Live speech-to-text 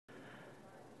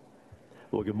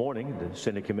Well, good morning. The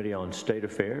Senate Committee on State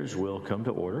Affairs will come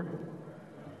to order.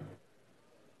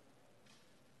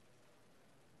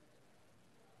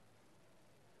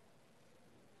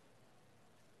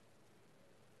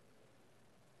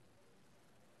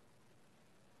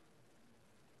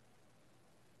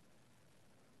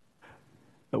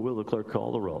 Will the clerk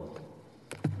call the roll?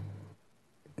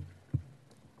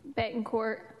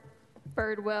 Betancourt,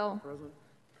 Birdwell, present.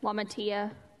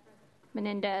 Lamatia,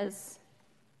 Menendez,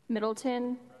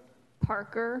 Middleton,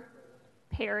 Parker,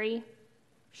 Perry,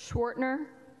 Schwartner,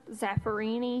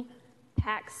 Zaffarini,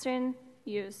 Paxton,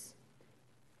 Hughes.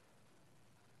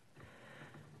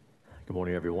 Good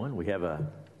morning, everyone. We have a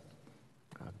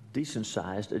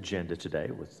decent-sized agenda today.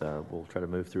 We'll try to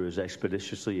move through as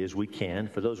expeditiously as we can.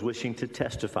 For those wishing to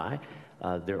testify,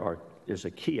 there's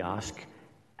a kiosk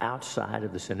outside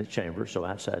of the Senate chamber, so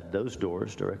outside those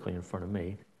doors directly in front of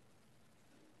me.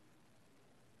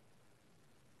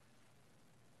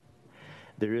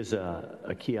 There is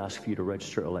a kiosk for you to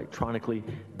register electronically.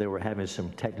 They were having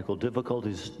some technical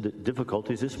difficulties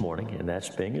this morning, and that's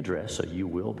being addressed, so you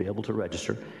will be able to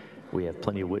register. We have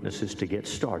plenty of witnesses to get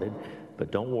started,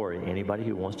 but don't worry, anybody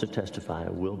who wants to testify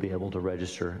will be able to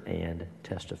register and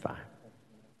testify.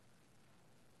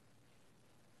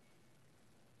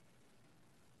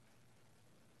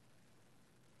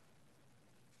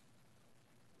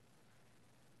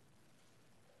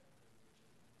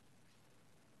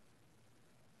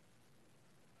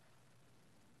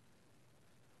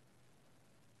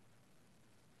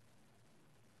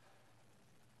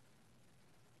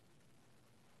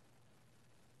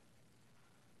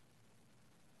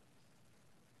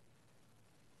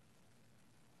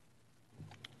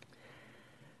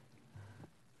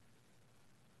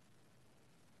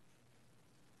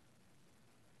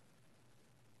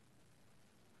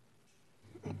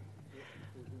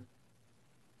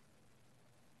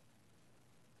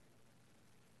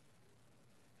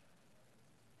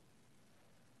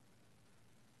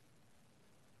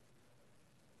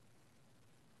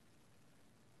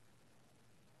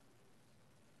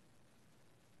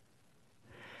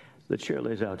 The chair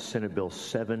lays out Senate Bill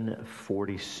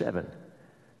 747.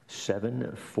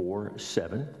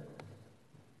 747.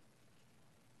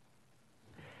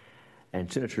 And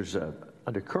Senators,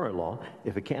 under current law,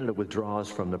 if a candidate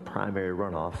withdraws from the primary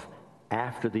runoff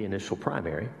after the initial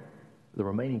primary, the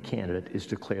remaining candidate is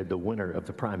declared the winner of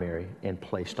the primary and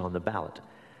placed on the ballot.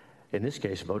 In this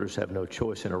case, voters have no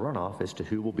choice in a runoff as to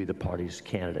who will be the party's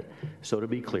candidate. So to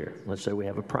be clear, let's say we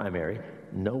have a primary,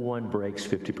 no one breaks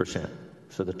 50%.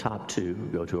 So the top two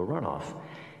go to a runoff.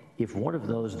 If one of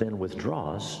those then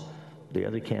withdraws, the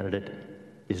other candidate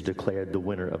is declared the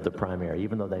winner of the primary,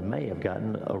 even though they may have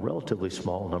gotten a relatively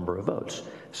small number of votes.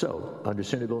 So under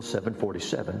Senate Bill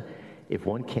 747, if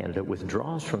one candidate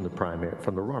withdraws from the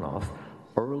runoff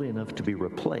early enough to be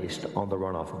replaced on the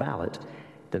runoff ballot,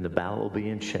 then the ballot will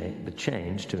be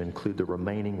changed to include the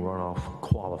remaining runoff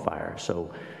qualifier.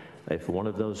 So if one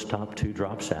of those top two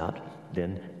drops out,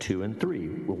 then 2 and 3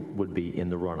 would be in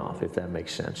the runoff, if that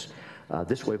makes sense.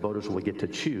 This way, voters will get to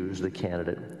choose the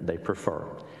candidate they prefer.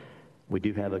 We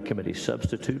do have a committee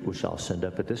substitute, which I'll send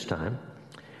up at this time.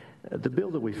 The bill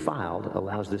that we filed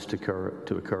allows this to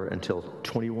occur until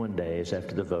 21 days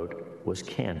after the vote was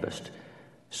canvassed.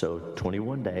 So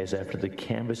 21 days after the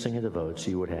canvassing of the votes,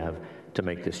 you would have to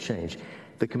make this change.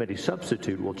 The committee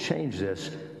substitute will change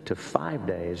this to 5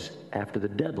 days after the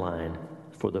deadline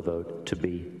for the vote to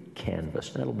be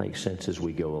canvassed. That'll make sense as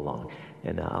we go along.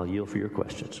 And I'll yield for your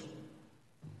questions.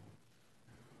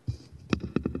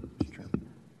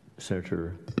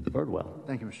 Senator Birdwell.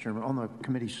 Thank you, Mr. Chairman. On the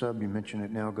committee sub, you mentioned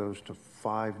it now goes to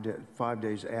 5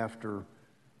 days after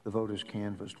the vote is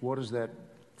canvassed. What does that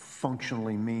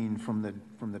functionally mean from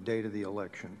the date of the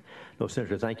election? No,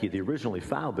 Senator, thank you. The originally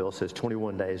filed bill says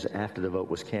 21 days after the vote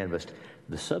was canvassed.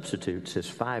 The substitute says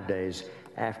 5 days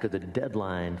after the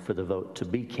deadline for the vote to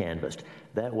be canvassed.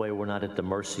 That way we're not at the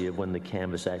mercy of when the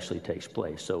canvass actually takes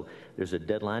place. So there's a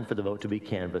deadline for the vote to be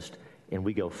canvassed, and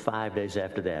we go 5 days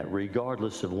after that,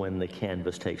 regardless of when the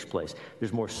canvass takes place.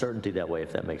 There's more certainty that way,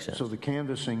 if that makes sense. So the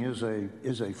canvassing is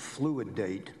a fluid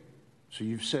date. So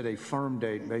you've set a firm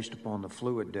date based upon the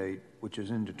fluid date, which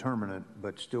is indeterminate,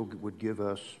 but still would give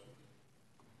us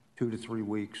 2 to 3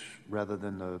 weeks rather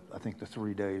than I think the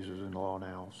 3 days is in law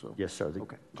now. So yes, sir. The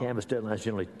canvass deadline is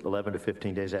generally 11 to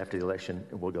 15 days after the election,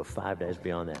 and we'll go 5 days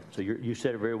beyond that. So you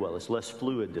said it very well. It's less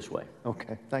fluid this way.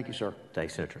 Okay. Thank you, sir.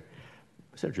 Thanks, Senator.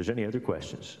 Senators, any other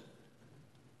questions?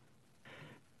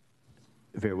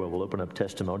 Very well, we'll open up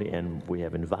testimony, and we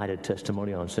have invited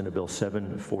testimony on Senate Bill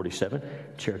 747.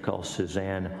 Chair calls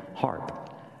Suzanne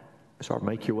Harp. So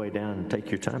make your way down, take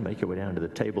your time, make your way down to the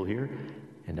table here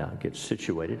and get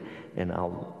situated. And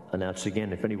I'll announce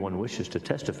again, if anyone wishes to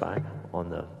testify on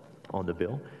the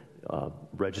bill,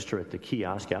 register at the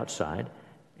kiosk outside,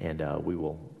 and we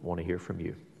will want to hear from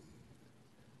you.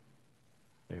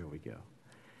 There we go.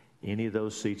 Any of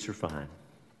those seats are fine.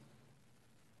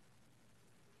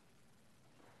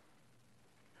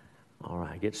 All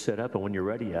right, get set up, and when you're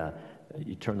ready,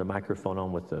 you turn the microphone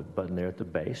on with the button there at the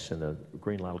base, and the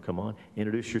green light will come on.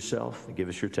 Introduce yourself and give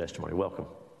us your testimony. Welcome.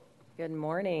 Good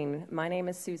morning. My name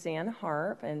is Suzanne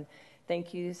Harp, and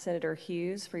thank you, Senator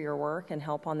Hughes, for your work and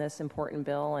help on this important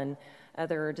bill, and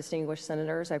other distinguished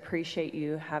senators. I appreciate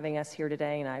you having us here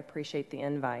today, and I appreciate the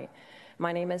invite.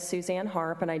 My name is Suzanne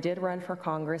Harp, and I did run for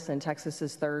Congress in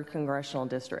Texas's 3rd Congressional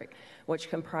District,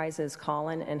 which comprises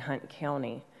Collin and Hunt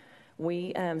County.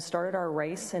 We started our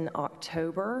race in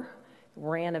October,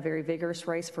 ran a very vigorous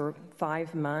race for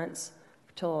 5 months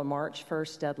till a March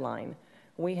 1st deadline.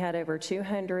 We had over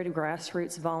 200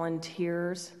 grassroots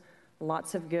volunteers,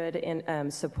 lots of good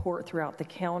support throughout the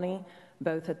county,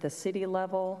 both at the city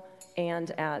level and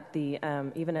at the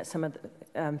even at some of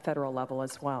the federal level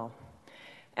as well.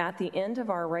 At the end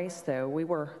of our race, though, we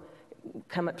were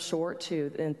come up short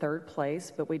in 3rd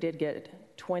place, but we did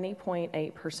get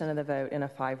 20.8% of the vote in a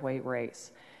 5-way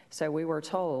race. So we were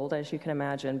told, as you can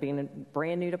imagine, being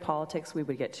brand new to politics, we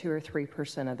would get 2 or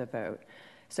 3% of the vote.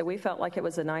 So we felt like it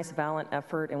was a nice, valiant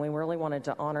effort, and we really wanted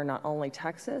to honor not only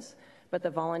Texas, but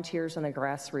the volunteers and the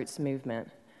grassroots movement.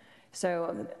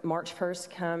 So March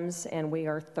 1st comes, and we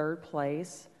are 3rd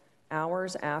place.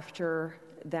 Hours after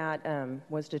that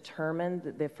was determined,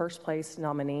 the 1st place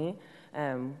nominee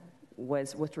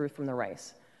was withdrew from the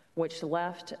race, which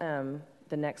left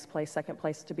the next place, 2nd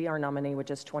place, to be our nominee with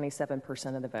just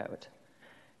 27% of the vote.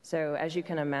 So as you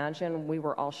can imagine, we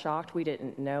were all shocked. We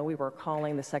didn't know. We were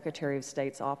calling the Secretary of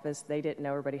State's office. They didn't know.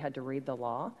 Everybody had to read the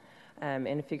law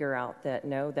and figure out that,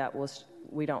 no,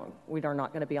 we are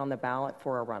not going to be on the ballot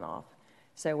for a runoff.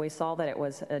 So we saw that it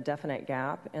was a definite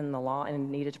gap in the law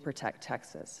and needed to protect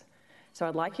Texas. So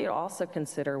I'd like you to also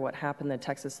consider what happened in the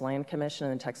Texas Land Commission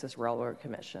and the Texas Railroad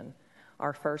Commission.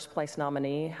 Our 1st place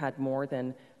nominee had more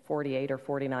than 48 or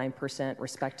 49%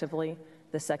 respectively.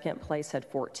 The 2nd place had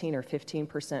 14 or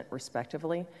 15%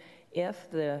 respectively. If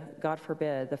God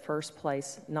forbid, the 1st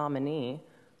place nominee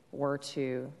were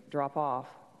to drop off,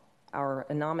 our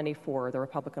nominee for the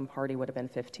Republican Party would have been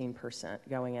 15%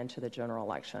 going into the general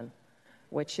election,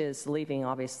 which is leaving,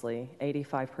 obviously,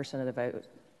 85% of the vote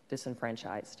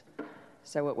disenfranchised.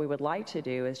 So what we would like to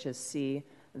do is just see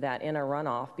that in a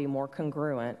runoff be more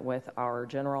congruent with our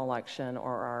general election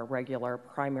or our regular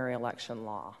primary election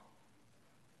law.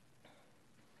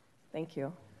 Thank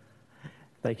you.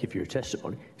 Thank you for your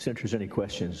testimony. Senators, any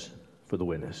questions for the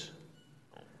witness?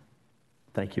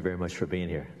 Thank you very much for being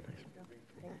here.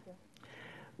 Thank you.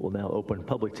 We'll now open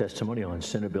public testimony on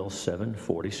Senate Bill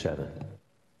 747.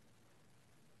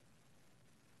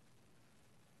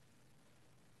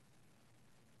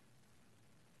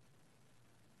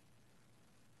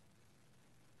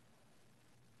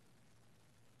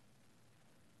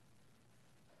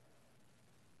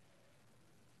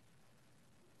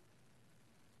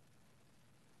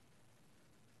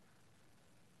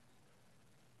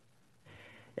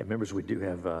 And members, we do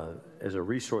have, as a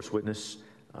resource witness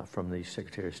from the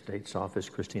Secretary of State's office,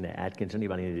 Christina Atkins.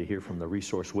 Anybody need to hear from the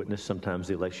resource witness? Sometimes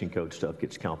the election code stuff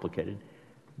gets complicated.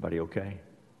 Everybody okay?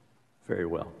 Very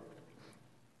well.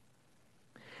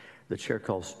 The chair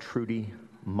calls Trudy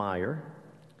Meyer,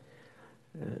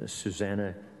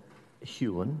 Susanna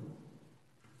Hewlin,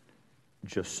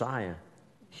 Josiah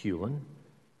Hewlin,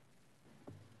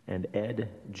 and Ed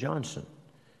Johnson.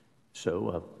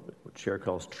 So, chair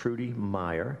calls Trudy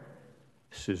Meyer,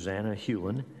 Susanna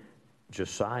Hewlin,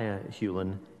 Josiah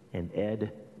Hewlin, and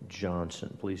Ed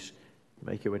Johnson. Please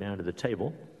make your way down to the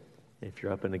table. If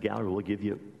you're up in the gallery,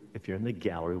 if you're in the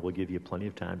gallery, we'll give you plenty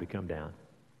of time to come down.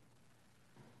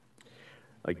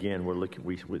 Again, we're looking,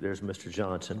 there's Mr.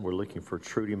 Johnson. We're looking for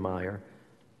Trudy Meyer,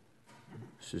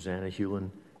 Susanna Hewlin,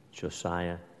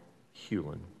 Josiah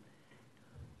Hewlin.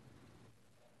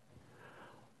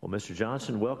 Well, Mr.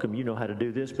 Johnson, welcome. You know how to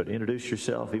do this, but introduce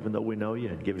yourself, even though we know you,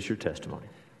 and give us your testimony.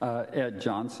 Ed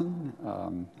Johnson.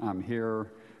 I'm here.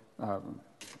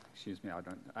 Excuse me.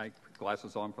 I put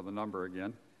glasses on for the number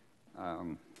again.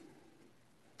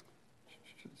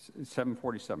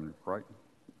 747, right?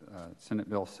 Senate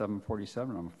Bill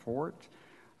 747. I'm for it.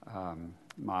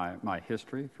 My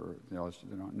history, for those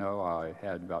who don't know, I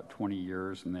had about 20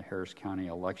 years in the Harris County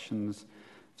elections,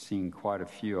 seen quite a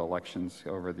few elections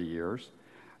over the years.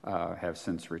 Have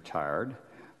since retired,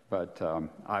 But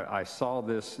I saw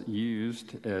this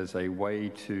used as a way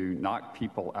to knock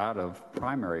people out of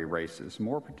primary races,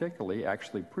 more particularly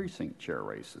actually precinct chair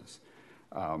races.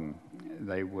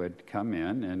 They would come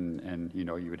in and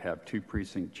you would have two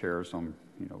precinct chairs on,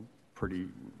 pretty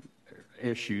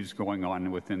issues going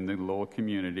on within the little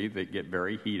community that get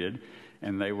very heated,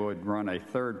 and they would run a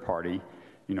third party,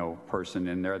 person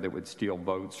in there that would steal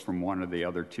votes from one of the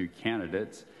other two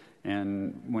candidates.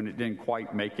 And when it didn't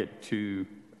quite make it to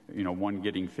one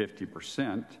getting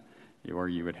 50%, or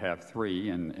you would have three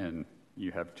and you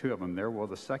have two of them there, well,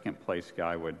 the second place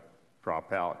guy would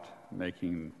drop out,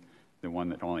 making the one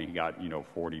that only got,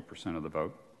 40% of the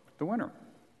vote the winner.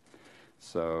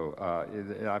 So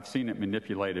I've seen it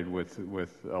manipulated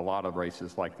with a lot of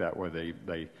races like that, where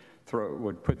they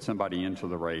would put somebody into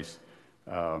the race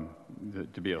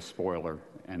to be a spoiler,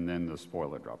 and then the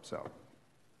spoiler drops out.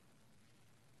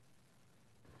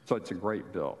 So it's a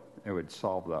great bill. It would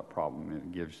solve that problem.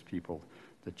 It gives people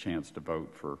the chance to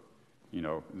vote for,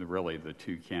 really the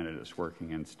two candidates working,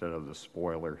 instead of the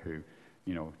spoiler who,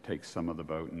 takes some of the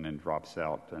vote and then drops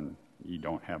out, and you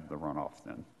don't have the runoff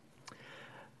then.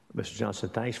 Mr. Johnson,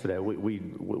 thanks for that.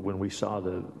 When we saw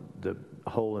the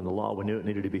hole in the law, we knew it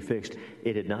needed to be fixed.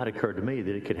 It had not occurred to me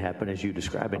that it could happen as you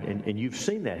describe it, and you've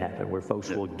seen that happen, where folks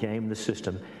will game the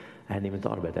system. I hadn't even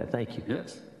thought about that. Thank you.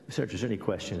 Yes. Senators, any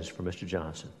questions for Mr.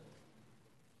 Johnson?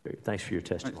 Thanks for your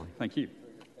testimony. Thank you.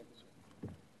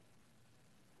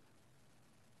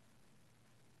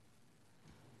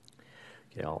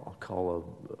 Okay, I'll call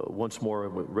once more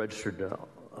registered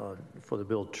for the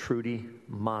bill Trudy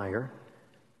Meyer,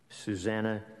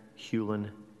 Susanna Hewlin,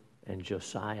 and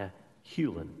Josiah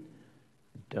Hewlin.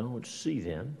 Don't see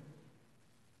them.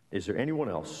 Is there anyone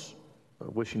else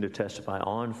wishing to testify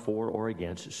on, for, or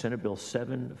against Senate Bill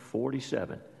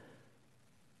 747?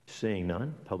 Seeing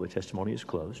none, public testimony is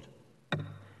closed.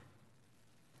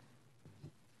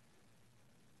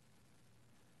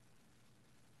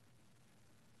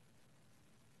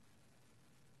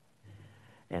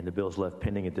 And the bill is left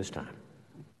pending at this time.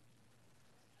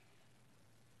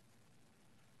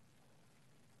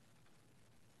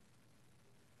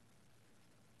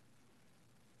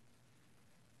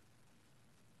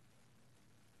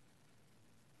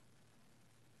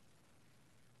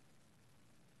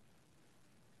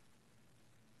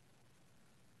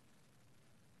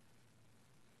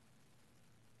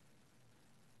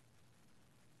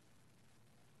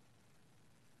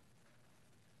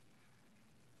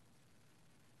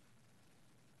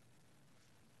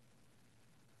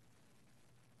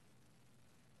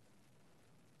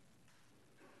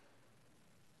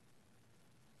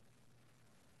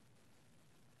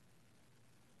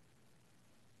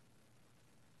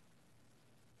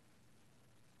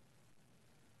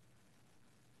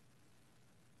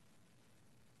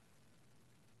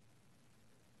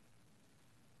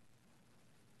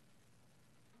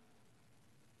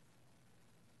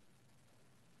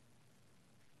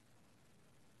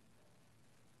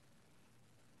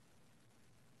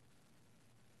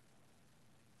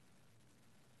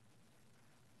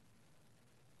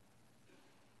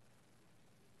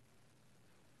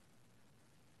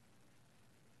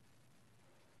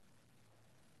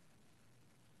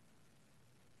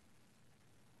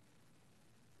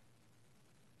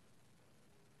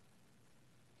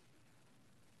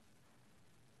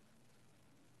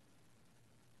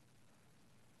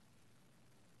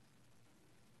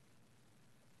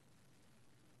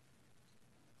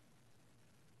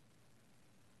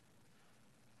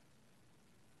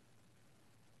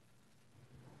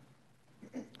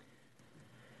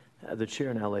 The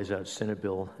chair now lays out Senate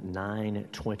Bill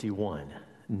 921.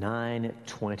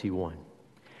 921.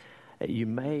 You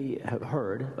may have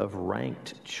heard of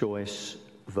ranked choice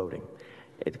voting.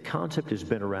 The concept has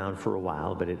been around for a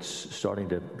while, but it's starting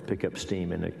to pick up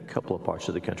steam in a couple of parts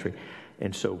of the country.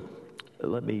 And so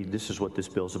this is what this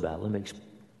bill's about. Let me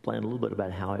explain a little bit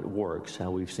about how it works,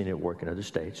 how we've seen it work in other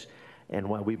states, and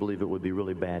why we believe it would be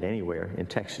really bad anywhere in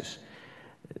Texas.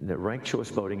 The ranked choice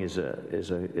voting is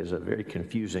a very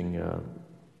confusing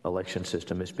election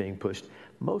system. It's being pushed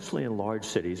mostly in large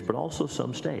cities, but also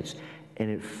some states. And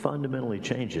it fundamentally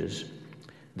changes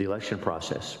the election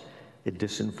process. It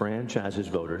disenfranchises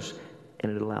voters,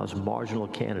 and it allows marginal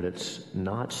candidates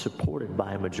not supported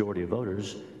by a majority of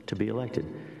voters to be elected.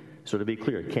 So to be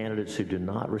clear, candidates who do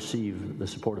not receive the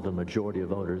support of the majority of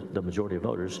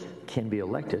voters can be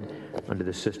elected under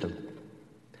this system.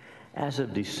 As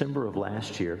of December of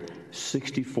last year,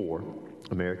 64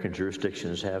 American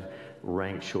jurisdictions have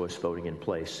ranked choice voting in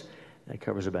place. That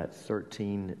covers about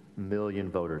 13 million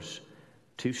voters.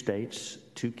 2 states,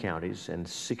 2 counties, and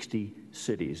 60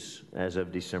 cities as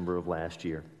of December of last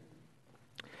year.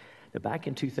 Back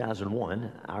in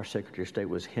 2001, our Secretary of State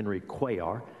was Henry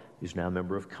Cuellar, who's now a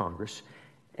member of Congress.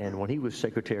 And when he was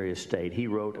Secretary of State, he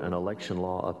wrote an election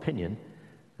law opinion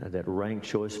that ranked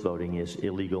choice voting is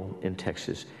illegal in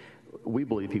Texas. We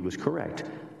believe he was correct,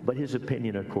 but his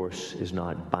opinion, of course, is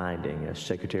not binding. A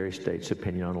Secretary of State's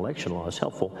opinion on election law is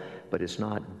helpful, but it's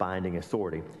not binding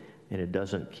authority, and it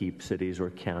doesn't keep cities or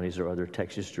counties or other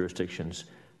Texas jurisdictions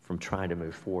from trying to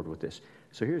move forward with this.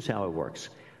 So here's how it works.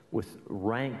 With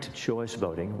ranked choice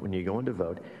voting, when you go in to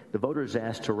vote, the voter is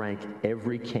asked to rank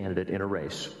every candidate in a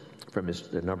race from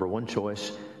their number one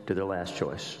choice to their last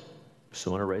choice.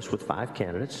 So in a race with 5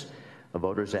 candidates, a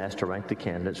voter is asked to rank the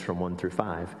candidates from 1 through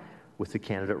 5, with the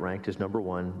candidate ranked as number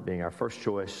 1 being our first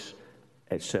choice,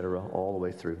 et cetera, all the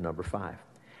way through number 5.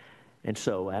 And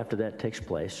so after that takes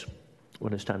place,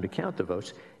 when it's time to count the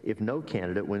votes, if no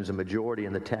candidate wins a majority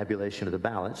in the tabulation of the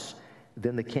ballots,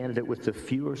 then the candidate with the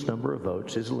fewest number of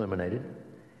votes is eliminated,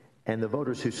 and the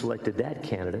voters who selected that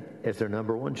candidate as their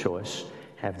number 1 choice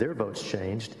have their votes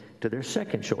changed to their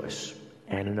second choice,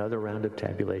 and another round of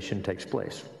tabulation takes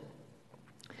place.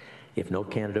 If no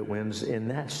candidate wins in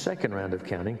that second round of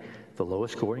counting, the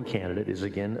lowest scoring candidate is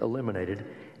again eliminated,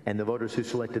 and the voters who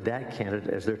selected that candidate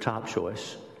as their top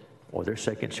choice, or their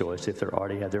second choice, if they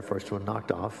already had their first one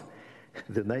knocked off,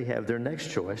 then they have their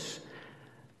next choice.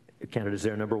 The candidate is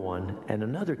their number 1, and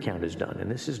another count is done, and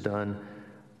this is done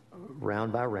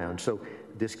round by round. So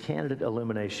this candidate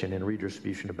elimination and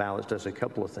redistribution of ballots does a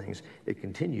couple of things. It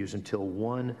continues until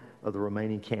one of the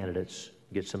remaining candidates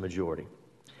gets a majority.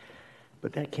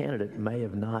 But that candidate may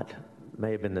have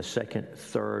been the second,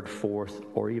 third, fourth,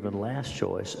 or even last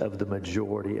choice of the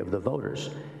majority of the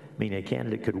voters, meaning a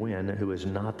candidate could win who is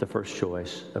not the first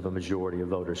choice of a majority of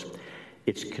voters.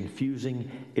 It's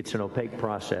confusing, it's an opaque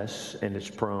process, and it's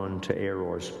prone to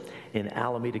errors. In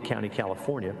Alameda County,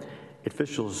 California,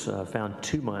 officials found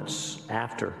 2 months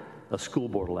after a school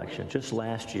board election, just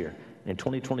last year, in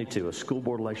 2022, a school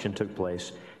board election took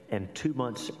place, and 2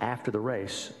 months after the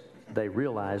race, they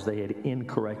realized they had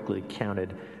incorrectly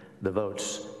counted the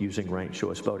votes using ranked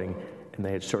choice voting, and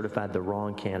they had certified the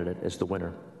wrong candidate as the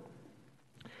winner.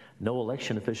 No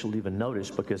election official even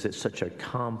noticed because it's such a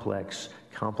complex,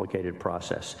 complicated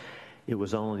process. It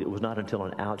was not until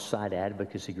an outside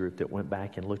advocacy group that went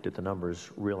back and looked at the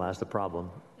numbers realized the problem,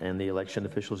 and the election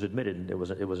officials admitted it was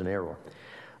an error.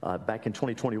 Back in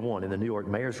 2021, in the New York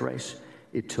mayor's race,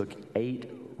 it took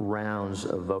 8 rounds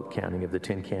of vote counting of the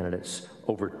 10 candidates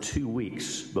over 2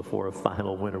 weeks before a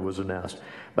final winner was announced.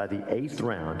 By the eighth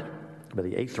round,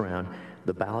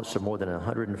 the ballots of more than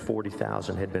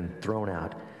 140,000 had been thrown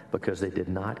out because they did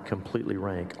not completely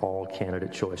rank all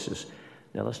candidate choices.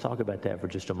 Now let's talk about that for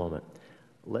just a moment.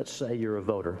 Let's say you're a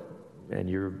voter and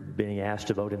you're being asked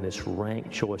to vote in this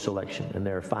ranked choice election, and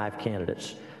there are 5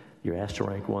 candidates. You're asked to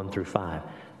rank 1 through 5,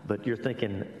 but you're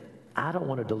thinking, I don't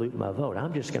want to dilute my vote.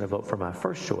 I'm just going to vote for my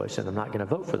first choice, and I'm not going to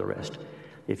vote for the rest.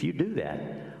 If you do that,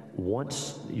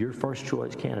 once your first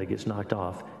choice candidate gets knocked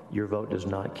off, your vote does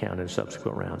not count in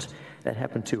subsequent rounds. That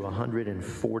happened to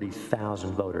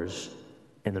 140,000 voters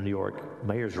in the New York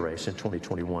mayor's race in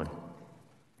 2021.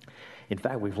 In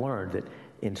fact, we've learned that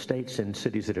in states and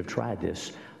cities that have tried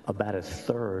this, about a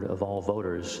third of all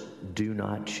voters do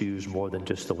not choose more than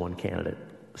just the one candidate.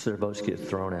 So their votes get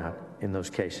thrown out in those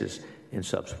cases in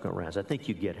subsequent rounds. I think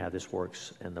you get how this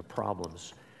works and the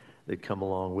problems that come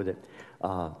along with it.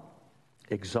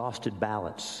 Exhausted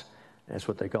ballots, that's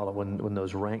what they call it, when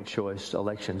those ranked choice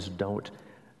elections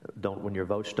when your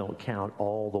votes don't count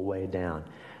all the way down.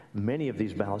 Many of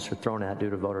these ballots are thrown out due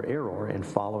to voter error in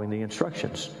following the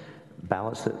instructions.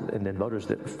 And then voters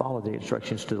that follow the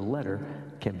instructions to the letter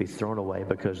can be thrown away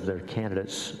because their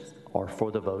candidates are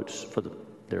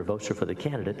their votes are for the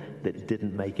candidate that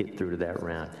didn't make it through to that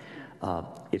round.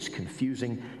 It's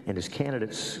confusing, and as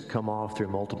candidates come off through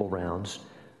multiple rounds,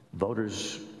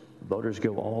 voters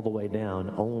go all the way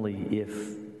down only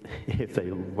if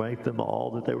they rank them all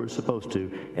that they were supposed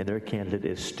to, and their candidate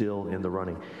is still in the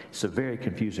running. It's a very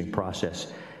confusing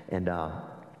process, and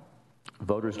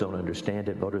voters don't understand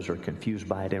it. Voters are confused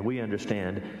by it, and we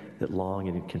understand that long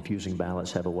and confusing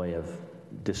ballots have a way of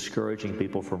discouraging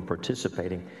people from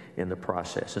participating in the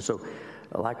process. And so,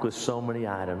 like with so many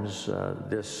items,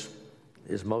 this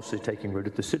is mostly taking root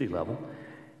at the city level,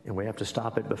 and we have to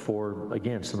stop it before,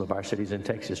 again, some of our cities in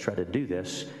Texas try to do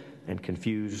this and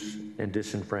confuse and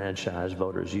disenfranchise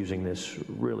voters using this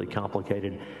really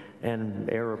complicated and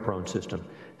error-prone system.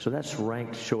 So that's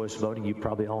ranked choice voting. You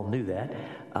probably all knew that.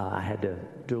 I had to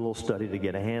do a little study to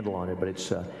get a handle on it, but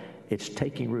it's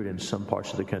taking root in some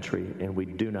parts of the country, and we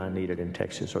do not need it in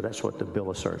Texas. Or that's what the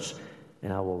bill asserts.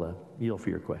 And I will yield for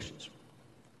your questions.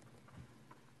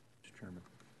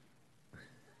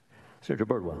 Senator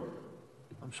Birdwell.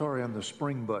 I'm sorry I'm the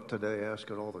spring butt today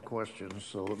asking all the questions,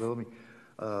 so let me,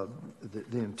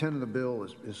 the intent of the bill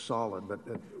is solid, but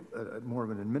more of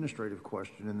an administrative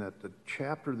question in that the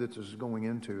chapter that this is going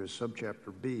into is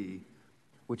subchapter B,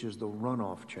 which is the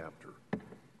runoff chapter.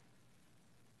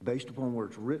 Based upon where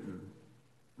it's written,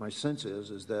 my sense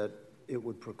is that it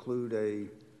would preclude a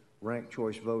ranked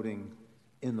choice voting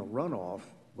in the runoff,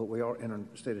 but we are, in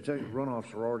a state of Texas,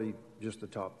 runoffs are already just the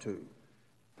top two.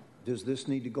 Does this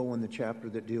need to go in the chapter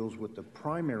that deals with the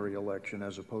primary election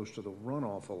as opposed to the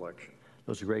runoff election?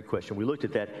 That's a great question. We looked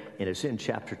at that, and it's in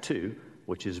Chapter 2,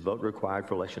 which is vote required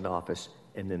for election to office,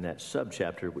 and then that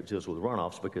subchapter, which deals with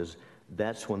runoffs, because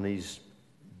that's when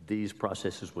these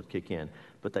processes would kick in.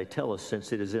 But they tell us,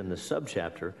 since it is in the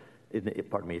subchapter,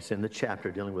 it's in the chapter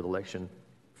dealing with election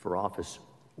for office,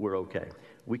 we're okay.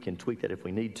 We can tweak that if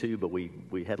we need to, but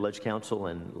we had Ledge Counsel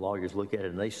and lawyers look at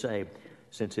it, and they say,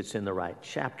 since it's in the right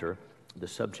chapter, the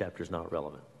subchapter is not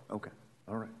relevant. Okay.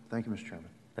 All right. Thank you, Mr. Chairman.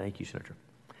 Thank you, Senator.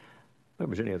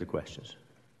 Members, any other questions?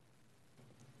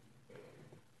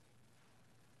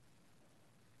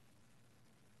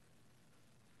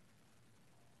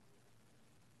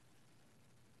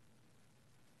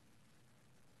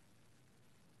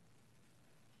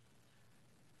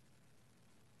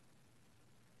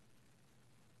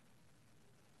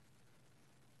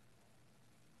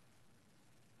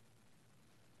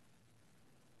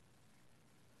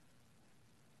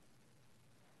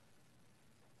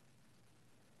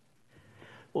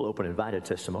 We'll open invited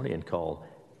testimony and call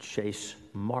Chase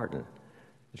Martin.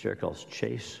 The chair calls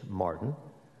Chase Martin,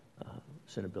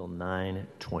 Senate Bill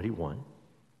 921.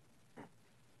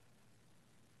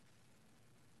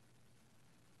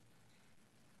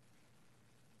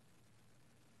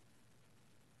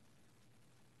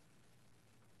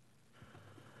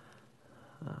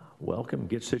 Welcome.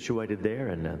 Get situated there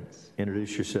and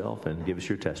introduce yourself and give us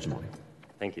your testimony.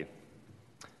 Thank you.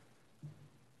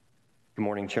 Good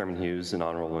morning, Chairman Hughes and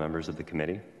honorable members of the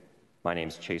committee. My name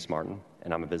is Chase Martin,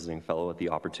 and I'm a visiting fellow at the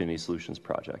Opportunity Solutions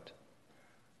Project.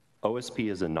 OSP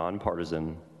is a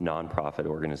nonpartisan, nonprofit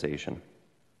organization.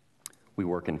 We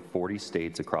work in 40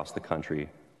 states across the country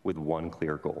with one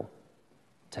clear goal: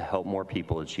 to help more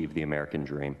people achieve the American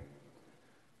dream.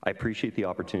 I appreciate the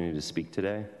opportunity to speak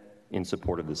today in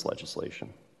support of this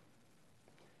legislation.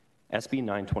 SB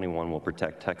 921 will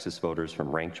protect Texas voters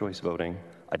from ranked choice voting,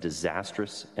 a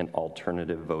disastrous and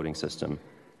alternative voting system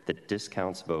that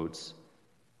discounts votes,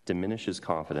 diminishes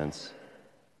confidence,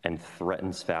 and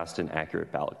threatens fast and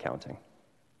accurate ballot counting.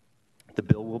 The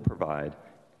bill will provide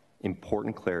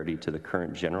important clarity to the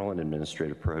current general and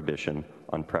administrative prohibition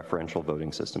on preferential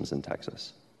voting systems in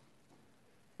Texas.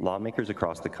 Lawmakers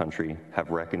across the country have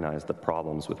recognized the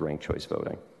problems with ranked choice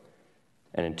voting,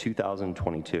 and in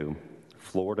 2022,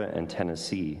 Florida and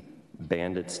Tennessee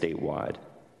banned it statewide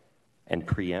and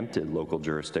preempted local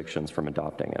jurisdictions from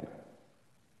adopting it.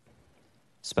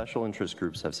 Special interest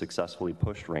groups have successfully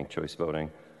pushed ranked choice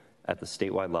voting at the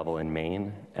statewide level in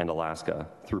Maine and Alaska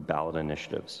through ballot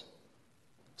initiatives.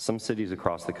 Some cities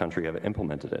across the country have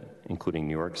implemented it, including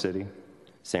New York City,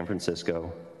 San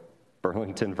Francisco,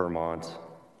 Burlington, Vermont,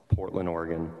 Portland,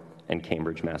 Oregon, and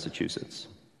Cambridge, Massachusetts.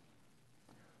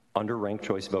 Under ranked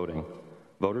choice voting,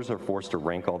 voters are forced to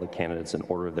rank all the candidates in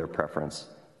order of their preference,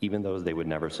 even those they would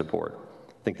never support.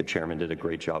 I think the chairman did a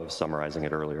great job of summarizing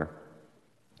it earlier.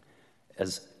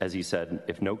 As he said,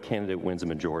 if no candidate wins a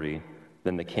majority,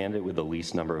 then the candidate with the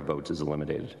least number of votes is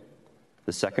eliminated.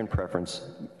 The second preference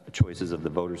choices of the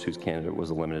voters whose candidate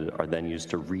was eliminated are then used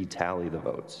to retally the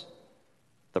votes.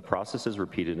 The process is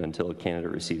repeated until a candidate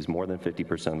receives more than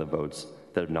 50% of the votes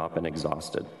that have not been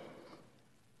exhausted.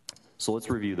 So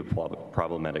let's review the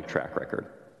problematic track record.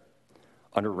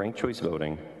 Under ranked choice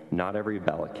voting, not every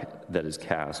ballot that is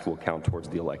cast will count towards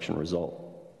the election result.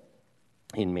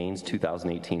 In Maine's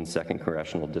 2018 2nd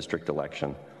Congressional District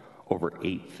election, over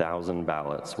 8,000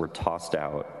 ballots were tossed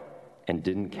out and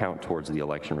didn't count towards the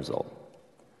election result.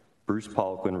 Bruce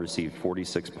Poliquin received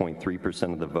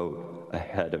 46.3% of the vote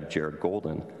ahead of Jared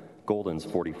Golden's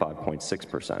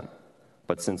 45.6%.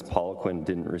 But since Poliquin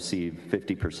didn't receive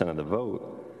 50% of the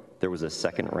vote, there was a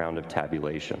second round of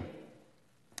tabulation.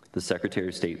 The Secretary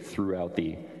of State threw out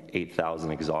the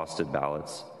 8,000 exhausted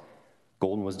ballots.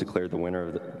 Golden was declared the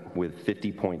winner with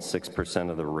 50.6%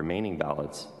 of the remaining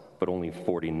ballots, but only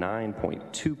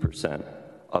 49.2%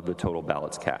 of the total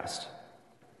ballots cast.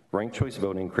 Ranked choice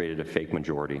voting created a fake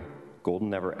majority.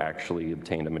 Golden never actually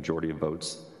obtained a majority of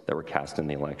votes that were cast in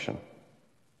the election.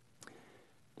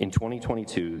 In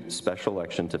 2022, special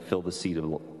election to fill the seat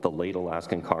of the late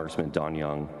Alaskan Congressman Don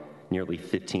Young, nearly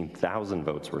 15,000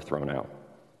 votes were thrown out.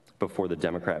 before the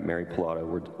Democrat Mary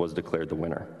Pilato was declared the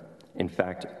winner. In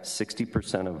fact,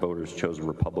 60% of voters chose a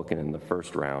Republican in the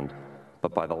first round,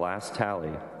 but by the last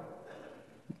tally,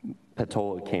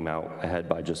 Petola came out ahead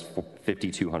by just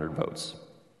 5,200 votes.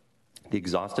 The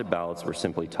exhausted ballots were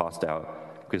simply tossed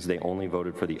out because they only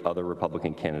voted for the other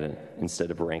Republican candidate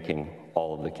instead of ranking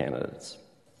all of the candidates.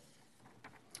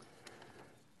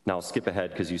 Now, I'll skip ahead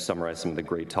because you summarized some of the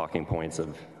great talking points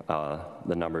of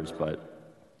the numbers, but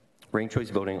ranked choice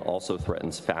voting also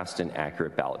threatens fast and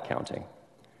accurate ballot counting.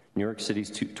 New York City's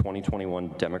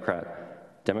 2021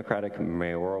 Democratic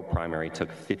mayoral primary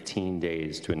took 15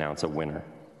 days to announce a winner.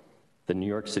 The New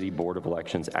York City Board of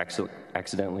Elections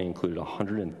accidentally included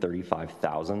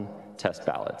 135,000 test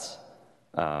ballots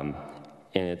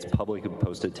in its publicly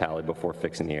posted tally before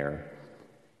fixing the error.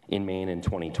 In Maine in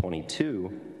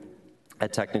 2022, a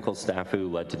technical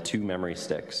snafu led to 2 memory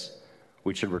sticks,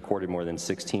 which had recorded more than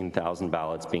 16,000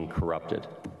 ballots being corrupted.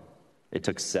 It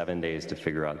took 7 days to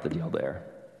figure out the deal there.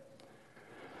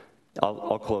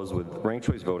 I'll close with ranked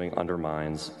choice voting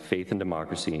undermines faith in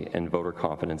democracy and voter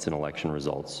confidence in election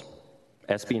results.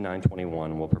 SB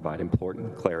 921 will provide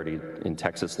important clarity in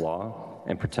Texas law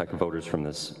and protect voters from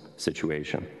this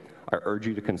situation. I urge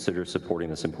you to consider supporting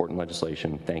this important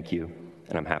legislation. Thank you,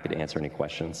 and I'm happy to answer any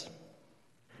questions.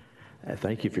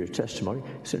 Thank you for your testimony.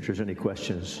 Senators, any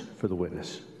questions for the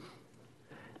witness?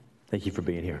 Thank you for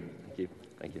being here. Thank you.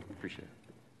 Thank you. Appreciate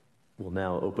it. We'll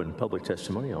now open public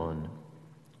testimony on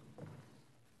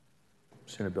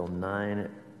Senate Bill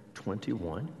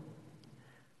 921.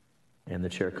 And the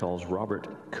chair calls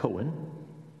Robert Cohen,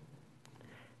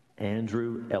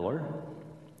 Andrew Eller,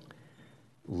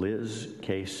 Liz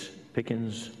Case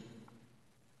Pickens,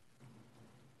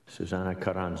 Susana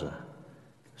Carranza.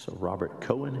 So Robert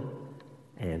Cohen,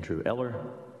 Andrew Eller,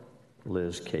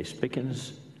 Liz Case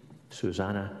Pickens,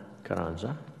 Susana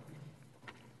Carranza,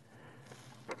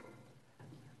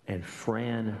 and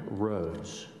Fran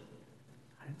Rhodes.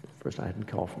 First, I hadn't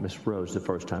called Miss Rhodes the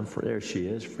first time. There she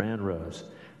is, Fran Rhodes.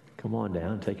 Come on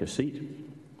down, take a seat.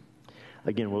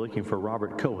 Again, we're looking for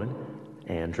Robert Cohen,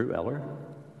 Andrew Eller,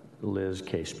 Liz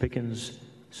Case Pickens,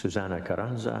 Susana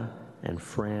Carranza, and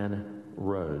Fran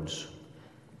Rhodes.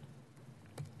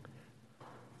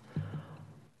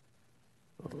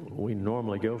 We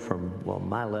normally go from, well,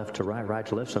 my left to right, right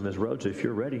to left. So Ms. Rhodes, if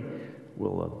you're ready,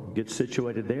 we'll get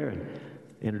situated there and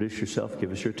introduce yourself,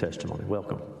 give us your testimony.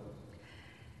 Welcome.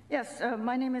 Yes,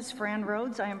 my name is Fran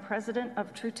Rhodes. I am president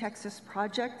of True Texas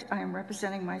Project. I am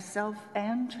representing myself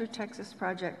and True Texas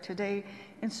Project today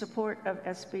in support of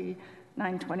SB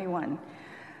 921.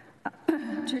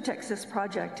 True Texas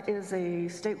Project is a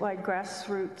statewide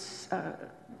grassroots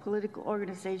political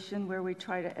organization where we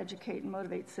try to educate and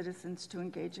motivate citizens to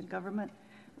engage in government.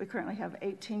 We currently have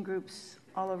 18 groups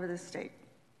all over the state.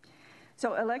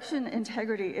 So election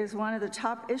integrity is one of the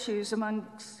top issues among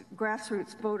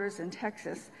grassroots voters in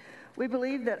Texas. We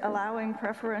believe that allowing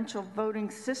preferential voting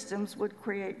systems would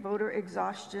create voter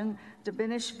exhaustion,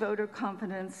 diminish voter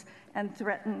confidence, and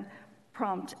threaten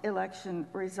prompt election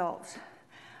results.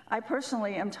 I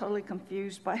personally am totally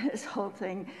confused by this whole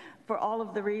thing for all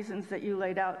of the reasons that you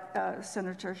laid out,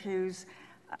 Senator Hughes.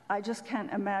 I just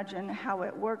can't imagine how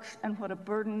it works and what a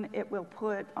burden it will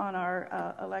put on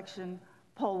our election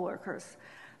poll workers.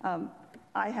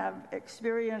 I have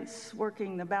experience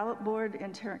working the ballot board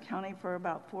in Tarrant County for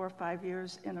about 4 or 5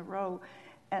 years in a row,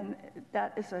 and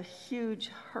that is a huge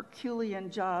Herculean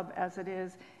job as it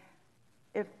is.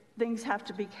 If things have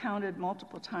to be counted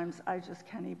multiple times, I just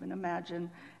can't even imagine,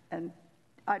 and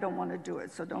I don't want to do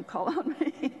it, so don't call on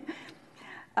me.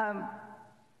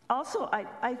 Also,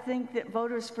 I think that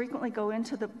voters frequently go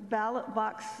into the ballot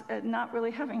box not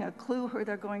really having a clue who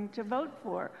they're going to vote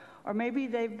for. Or maybe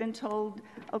they've been told,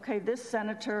 okay, this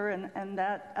senator and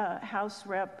that House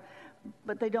rep,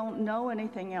 but they don't know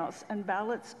anything else. And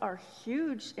ballots are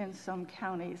huge in some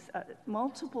counties,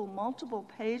 multiple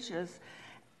pages.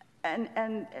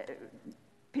 And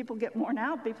people get worn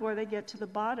out before they get to the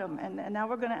bottom. And now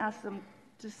we're going to ask them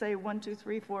to say 1, 2,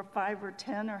 3, 4, 5, or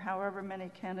 10, or however many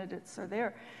candidates are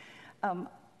there.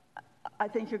 I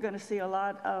think you're going to see a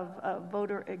lot of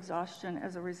voter exhaustion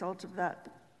as a result of that.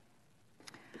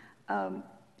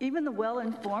 Even the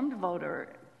well-informed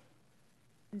voter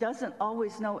doesn't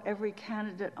always know every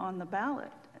candidate on the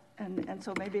ballot. And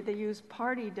so maybe they use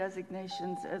party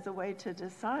designations as a way to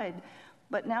decide.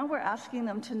 But now we're asking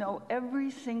them to know every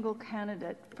single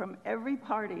candidate from every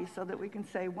party so that we can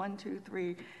say 1, 2,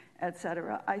 3, et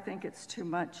cetera. I think it's too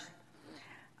much.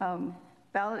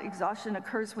 Ballot exhaustion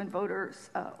occurs when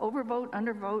voters overvote,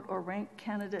 undervote, or rank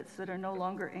candidates that are no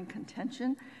longer in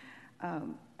contention.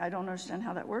 I don't understand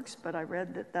how that works, but I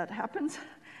read that that happens.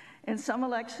 In some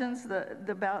elections,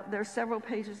 there's several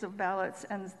pages of ballots,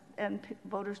 and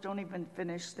voters don't even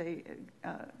finish. They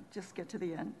just get to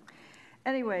the end.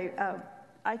 Anyway,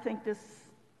 I think this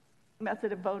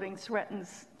method of voting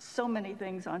threatens so many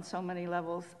things on so many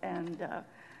levels, and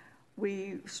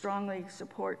we strongly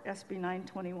support SB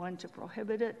 921 to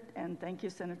prohibit it, and thank you,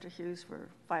 Senator Hughes, for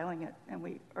filing it, and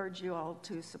we urge you all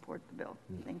to support the bill.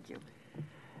 Thank you.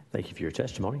 Thank you for your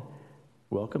testimony.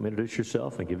 Welcome. Introduce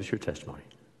yourself and give us your testimony.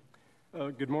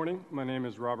 Good morning. My name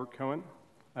is Robert Cohen.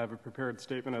 I have a prepared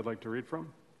statement I'd like to read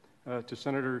from. To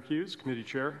Senator Hughes, Committee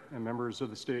Chair, and members of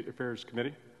the State Affairs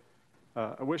Committee,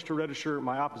 I wish to register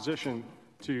my opposition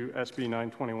to SB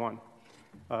 921,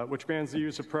 which bans the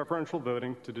use of preferential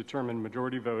voting to determine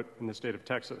majority vote in the state of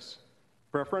Texas.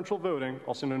 Preferential voting,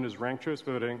 also known as ranked choice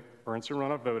voting or instant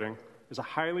runoff voting, is a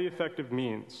highly effective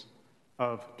means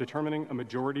of determining a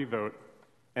majority vote,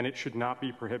 and it should not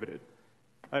be prohibited.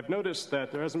 I've noticed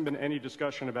that there hasn't been any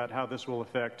discussion about how this will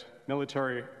affect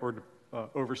military or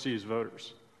overseas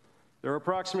voters. There are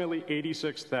approximately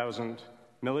 86,000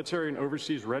 military and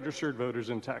overseas registered voters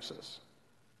in Texas.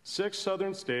 6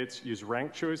 southern states use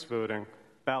ranked choice voting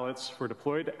ballots for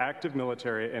deployed active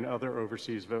military and other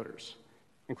overseas voters,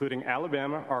 including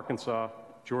Alabama, Arkansas,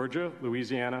 Georgia,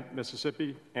 Louisiana,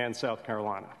 Mississippi, and South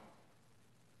Carolina.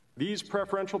 These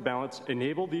preferential ballots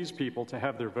enable these people to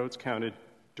have their votes counted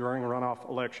during runoff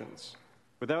elections.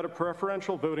 Without a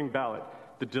preferential voting ballot,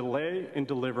 the delay in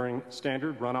delivering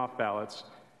standard runoff ballots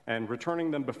and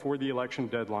returning them before the election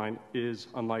deadline is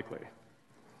unlikely.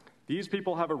 These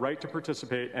people have a right to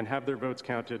participate and have their votes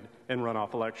counted in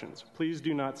runoff elections. Please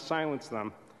do not silence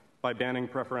them by banning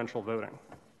preferential voting.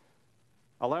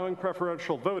 Allowing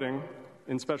preferential voting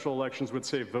in special elections would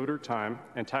save voter time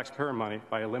and taxpayer money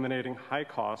by eliminating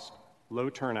high-cost,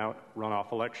 low-turnout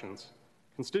runoff elections.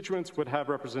 Constituents would have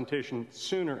representation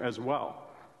sooner as well,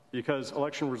 because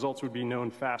election results would be known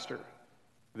faster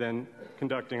than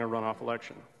conducting a runoff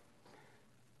election.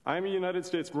 I am a United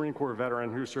States Marine Corps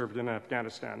veteran who served in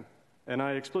Afghanistan, and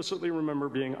I explicitly remember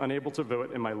being unable to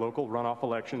vote in my local runoff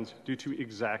elections due to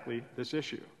exactly this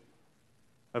issue.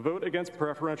 A vote against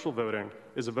preferential voting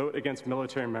is a vote against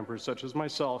military members such as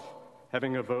myself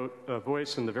having a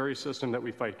voice in the very system that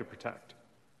we fight to protect.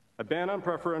 A ban on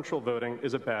preferential voting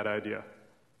is a bad idea.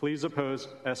 Please oppose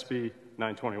SB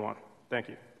 921. Thank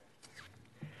you.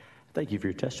 Thank you for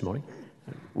your testimony.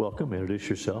 Welcome. Introduce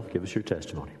yourself. Give us your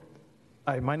testimony.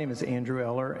 Hi, my name is Andrew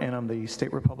Eller, and I'm the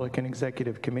State Republican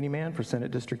Executive Committee Man for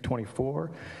Senate District 24.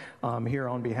 I'm here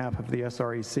on behalf of the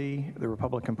SREC, the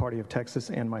Republican Party of Texas,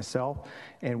 and myself,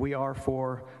 and we are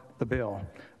for the bill.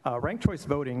 Ranked choice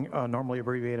voting, normally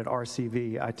abbreviated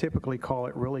RCV, I typically call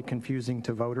it really confusing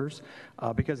to voters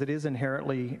because it is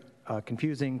inherently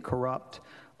confusing, corrupt,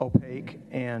 opaque,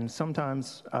 and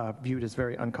sometimes viewed as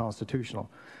very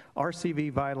unconstitutional.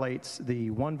 RCV violates the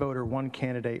one voter, one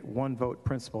candidate, one vote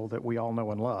principle that we all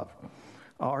know and love.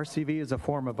 RCV is a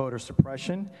form of voter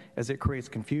suppression as it creates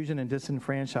confusion and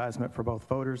disenfranchisement for both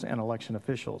voters and election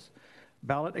officials.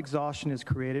 Ballot exhaustion is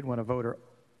created when a voter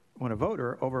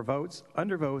overvotes,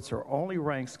 undervotes, or only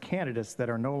ranks candidates that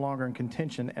are no longer in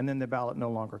contention, and then the ballot no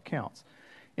longer counts.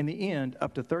 In the end,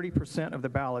 up to 30% of the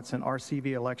ballots in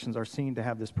RCV elections are seen to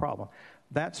have this problem.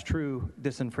 That's true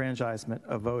disenfranchisement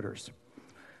of voters.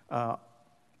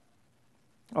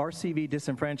 RCV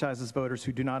disenfranchises voters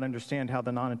who do not understand how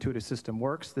the non-intuitive system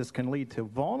works. This can lead to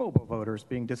vulnerable voters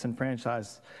being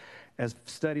disenfranchised, as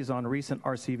studies on recent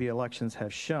RCV elections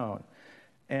have shown.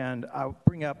 And I'll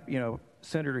bring up,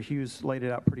 Senator Hughes laid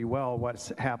it out pretty well,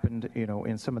 what's happened,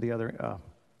 in some of the other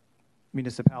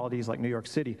municipalities like New York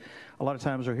City. A lot of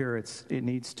times we'll hear it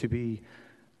needs to be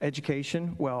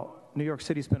education. Well, New York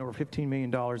City spent over $15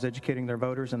 million educating their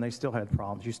voters, and they still had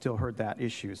problems. You still heard that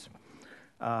issues.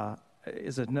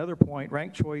 Is another point,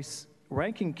 ranked choice,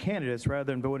 ranking candidates rather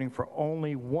than voting for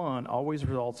only one always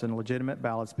results in legitimate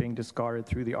ballots being discarded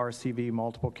through the RCV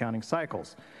multiple counting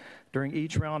cycles. During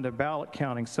each round of ballot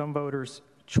counting, some voters'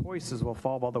 choices will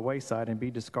fall by the wayside and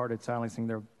be discarded, silencing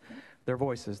their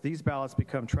voices. These ballots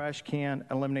become trash can,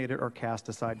 eliminated, or cast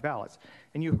aside ballots.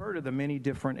 And you heard of the many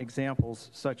different examples,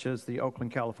 such as the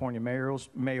Oakland, California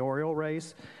mayoral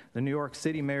race, the New York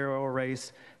City mayoral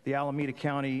race, the Alameda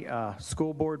County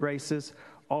school board races,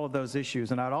 all of those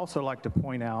issues. And I'd also like to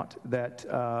point out that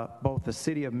both the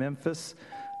city of Memphis,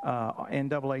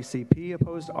 NAACP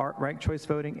opposed ranked choice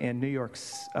voting, and New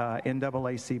York's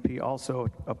NAACP also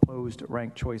opposed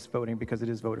ranked choice voting because it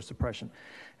is voter suppression.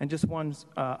 And just one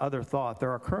other thought,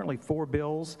 there are currently 4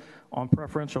 bills on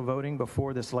preferential voting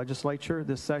before this legislature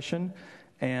this session,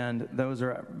 and those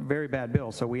are very bad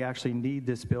bills, so we actually need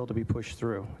this bill to be pushed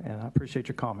through. And I appreciate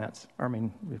your comments,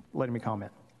 letting me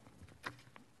comment.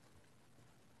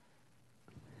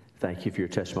 Thank you for your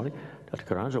testimony. Dr.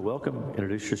 Carranza, welcome.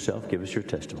 Introduce yourself. Give us your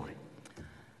testimony.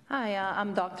 Hi,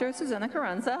 I'm Dr. Susanna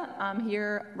Carranza. I'm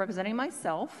here representing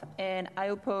myself, and I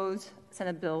oppose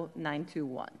Senate Bill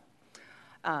 921.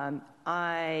 I'm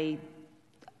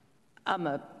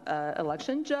an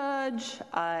election judge.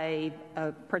 I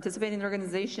participate in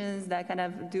organizations that kind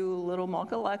of do little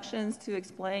mock elections to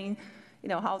explain,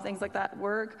 how things like that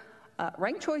work.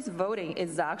 Ranked choice voting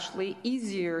is actually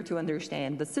easier to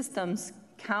understand. The systems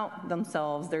count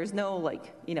themselves. There's no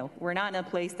we're not in a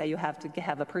place that you have to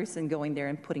have a person going there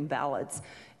and putting ballots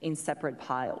in separate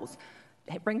piles.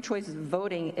 Ranked choice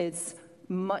voting is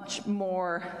much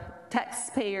more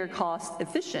taxpayer cost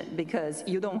efficient because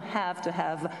you don't have to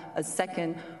have a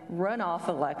second runoff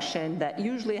election that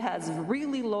usually has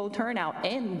really low turnout,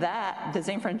 and that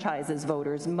disenfranchises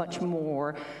voters much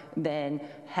more than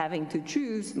having to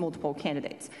choose multiple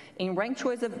candidates. In ranked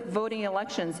choice of voting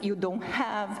elections, you don't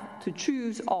have to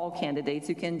choose all candidates.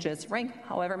 You can just rank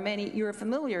however many you're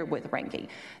familiar with ranking.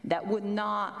 That would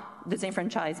not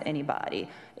disenfranchise anybody.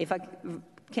 If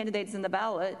candidates in the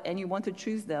ballot and you want to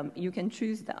choose them, you can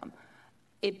choose them.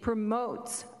 It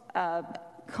promotes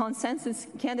consensus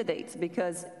candidates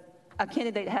because a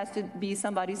candidate has to be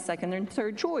somebody's second and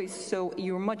third choice, so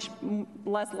you're much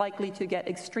less likely to get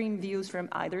extreme views from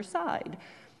either side.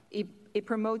 It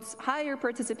promotes higher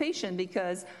participation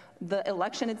because the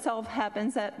election itself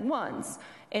happens at once.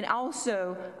 And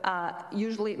also,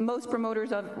 usually most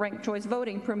promoters of ranked choice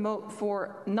voting promote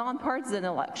for nonpartisan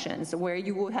elections where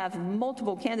you will have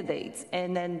multiple candidates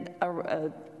and then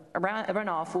a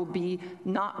runoff will be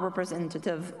not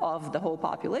representative of the whole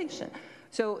population.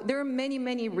 So there are many,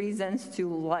 many reasons to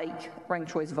like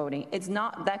ranked choice voting. It's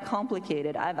not that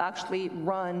complicated. I've actually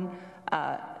run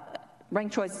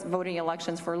ranked choice voting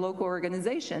elections for local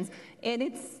organizations, and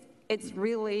it's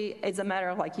a matter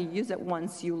of you use it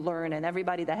once, you learn, and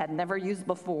everybody that had never used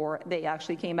before, they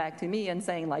actually came back to me and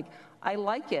saying I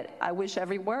like it. I wish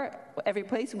every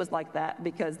place was like that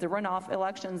because the runoff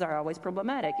elections are always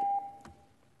problematic.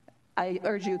 I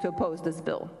urge you to oppose this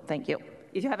bill. Thank you.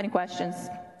 If you have any questions,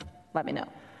 let me know.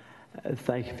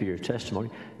 Thank you for your testimony.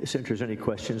 Senators, any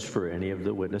questions for any of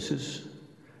the witnesses?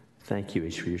 Thank you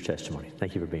each for your testimony.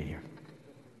 Thank you for being here.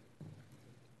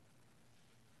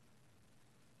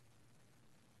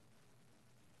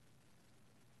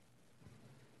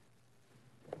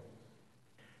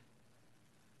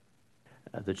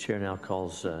 The chair now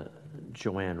calls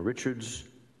Joanne Richards,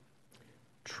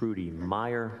 Trudy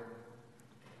Meyer,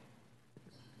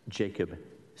 Jacob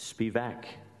Spivak,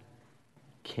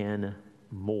 Ken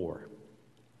Moore.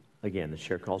 Again, the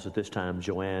chair calls at this time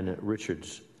Joanne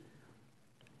Richards,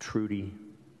 Trudy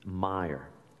Meyer,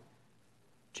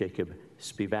 Jacob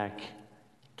Spivak,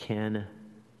 Ken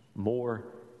Moore,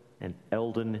 and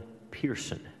Eldon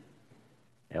Pearson.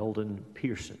 Eldon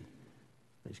Pearson.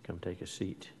 Please come take a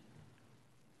seat.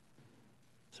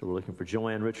 So we're looking for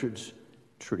Joanne Richards,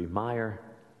 Trudy Meyer,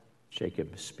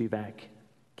 Jacob Spivak,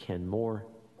 Ken Moore,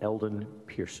 Eldon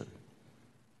Pearson.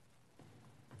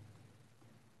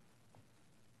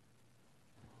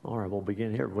 All right, we'll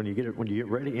begin here. When you get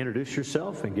ready, introduce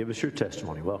yourself and give us your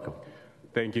testimony. Welcome.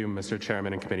 Thank you, Mr.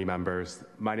 Chairman and committee members.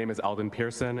 My name is Eldon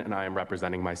Pearson, and I am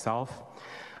representing myself.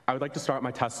 I would like to start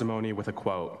my testimony with a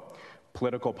quote.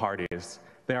 Political parties,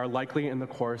 they are likely in the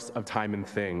course of time and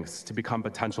things to become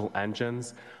potential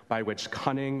engines by which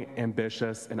cunning,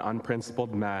 ambitious, and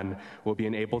unprincipled men will be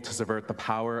enabled to subvert the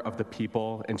power of the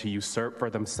people and to usurp for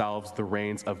themselves the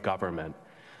reins of government,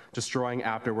 destroying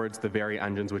afterwards the very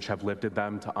engines which have lifted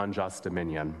them to unjust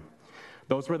dominion.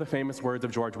 Those were the famous words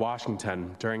of George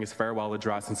Washington during his farewell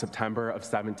address in September of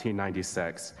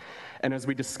 1796. And as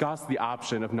we discussed the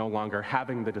option of no longer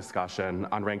having the discussion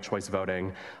on ranked choice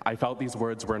voting, I felt these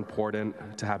words were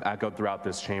important to have echoed throughout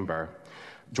this chamber.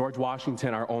 George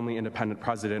Washington, our only independent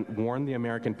president, warned the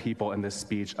American people in this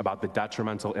speech about the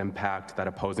detrimental impact that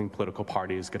opposing political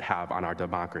parties could have on our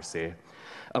democracy.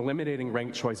 Eliminating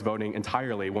ranked choice voting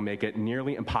entirely will make it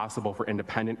nearly impossible for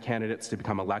independent candidates to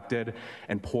become elected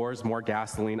and pours more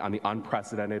gasoline on the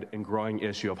unprecedented and growing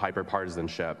issue of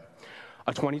hyperpartisanship.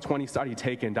 A 2020 study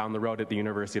taken down the road at the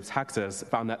University of Texas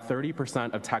found that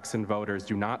 30% of Texan voters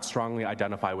do not strongly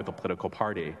identify with a political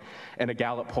party. And a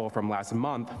Gallup poll from last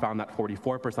month found that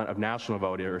 44% of national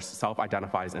voters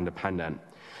self-identify as independent.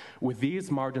 With these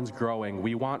margins growing,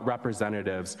 we want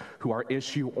representatives who are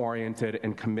issue-oriented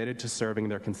and committed to serving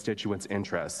their constituents'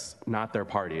 interests, not their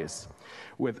parties.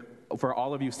 For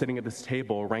all of you sitting at this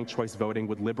table, ranked choice voting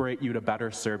would liberate you to better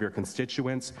serve your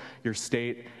constituents, your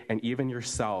state, and even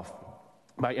yourself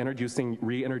by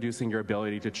reintroducing your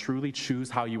ability to truly choose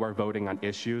how you are voting on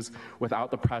issues without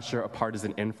the pressure of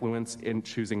partisan influence in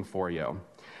choosing for you.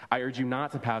 I urge you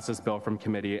not to pass this bill from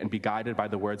committee and be guided by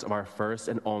the words of our first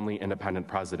and only independent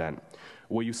president.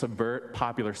 Will you subvert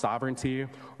popular sovereignty,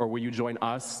 or will you join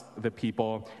us, the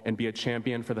people, and be a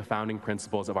champion for the founding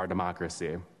principles of our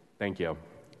democracy? Thank you.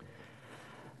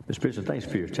 Mr. President, thanks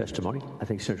for your testimony. I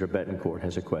think Senator Bettencourt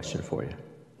has a question for you.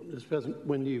 Mr. President,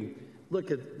 when you look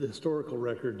at the historical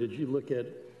record, did you look at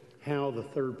how the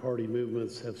third-party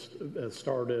movements have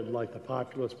started, like the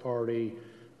Populist Party,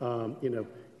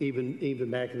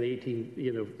 even back in the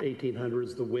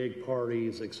 1800s, the Whig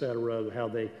parties, et cetera, how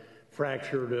they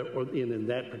fractured in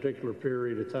that particular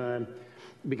period of time?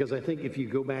 Because I think if you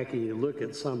go back and you look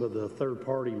at some of the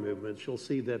third-party movements, you'll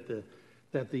see that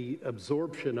the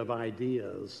absorption of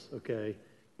ideas, okay,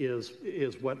 is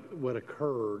what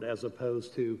occurred as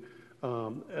opposed to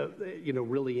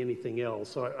really anything else.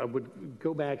 So I would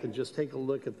go back and just take a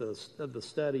look at the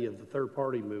study of the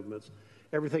third-party movements,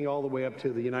 everything all the way up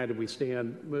to the United We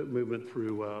Stand movement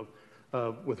through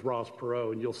with Ross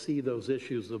Perot, and you'll see those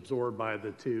issues absorbed by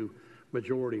the two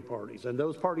majority parties. And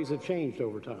those parties have changed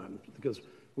over time because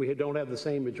we don't have the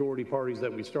same majority parties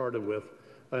that we started with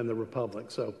in the Republic.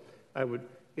 So I would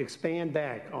expand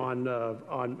back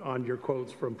on your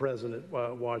quotes from President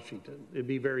Washington. It'd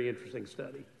be a very interesting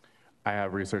study. I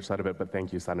have researched that a bit, but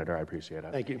thank you, Senator. I appreciate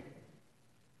it. Thank you.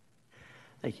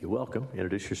 Thank you. Welcome.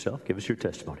 Introduce yourself. Give us your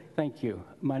testimony. Thank you.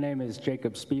 My name is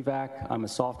Jacob Spivak. I'm a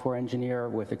software engineer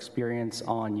with experience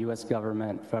on U.S.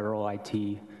 government federal IT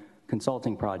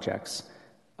consulting projects.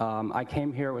 I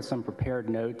came here with some prepared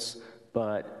notes,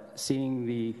 but seeing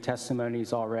the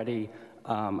testimonies already,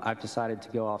 I've decided to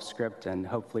go off script, and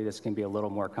hopefully this can be a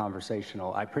little more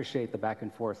conversational. I appreciate the back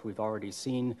and forth we've already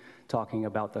seen talking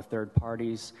about the third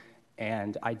parties.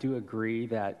 And I do agree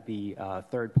that the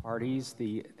third parties,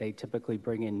 they typically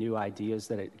bring in new ideas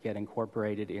that get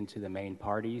incorporated into the main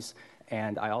parties.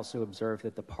 And I also observe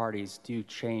that the parties do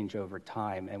change over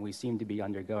time, and we seem to be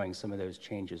undergoing some of those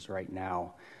changes right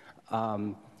now.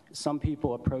 Some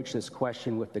people approach this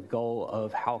question with the goal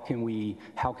of how can we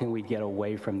get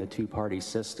away from the two-party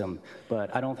system,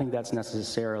 but I don't think that's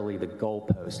necessarily the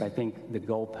goalpost. I think the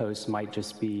goalpost might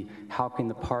just be how can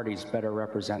the parties better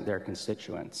represent their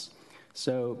constituents.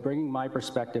 So bringing my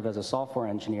perspective as a software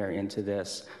engineer into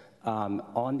this,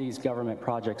 on these government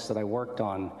projects that I worked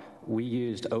on, we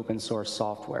used open source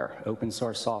software. Open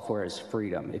source software is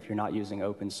freedom. If you're not using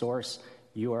open source,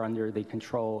 you are under the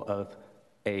control of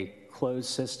a closed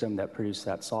system that produced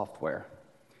that software.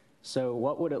 So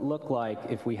what would it look like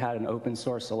if we had an open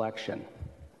source election?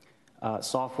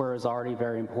 Software is already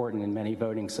very important in many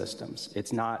voting systems.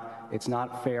 It's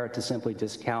not fair to simply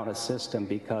discount a system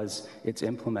because it's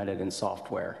implemented in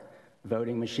software.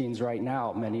 Voting machines right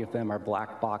now, many of them are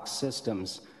black box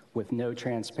systems with no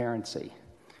transparency.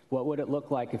 What would it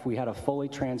look like if we had a fully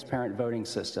transparent voting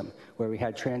system where we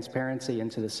had transparency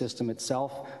into the system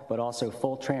itself, but also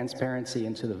full transparency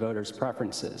into the voters'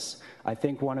 preferences? I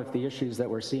think one of the issues that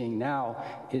we're seeing now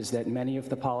is that many of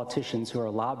the politicians who are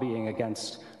lobbying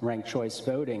against ranked choice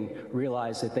voting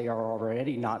realize that they are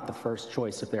already not the first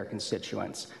choice of their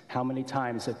constituents. How many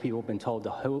times have people been told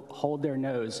to hold their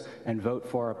nose and vote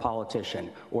for a politician,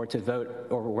 or to vote,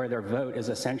 or where their vote is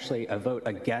essentially a vote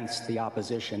against the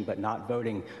opposition, but not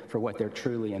voting for what they're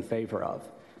truly in favor of?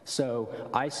 So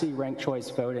I see ranked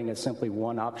choice voting as simply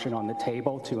one option on the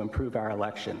table to improve our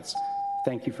elections.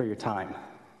 Thank you for your time.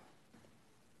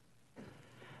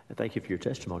 Thank you for your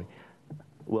testimony.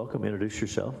 Welcome. Introduce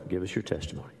yourself. Give us your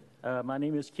testimony. My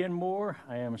name is Ken Moore.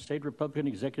 I am a state Republican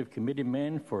Executive Committee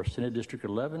man for Senate District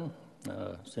 11,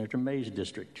 Senator May's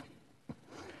district.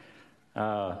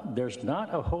 There's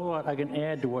not a whole lot I can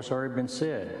add to what's already been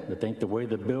said. I think the way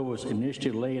the bill was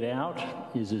initially laid out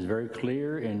is very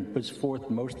clear and puts forth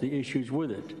most of the issues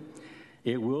with it.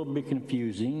 It will be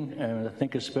confusing, and I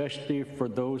think especially for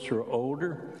those who are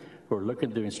older, who are looking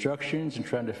at the instructions and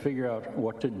trying to figure out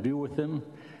what to do with them.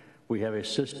 We have a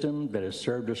system that has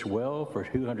served us well for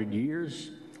 200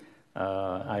 years.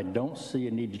 I don't see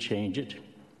a need to change it.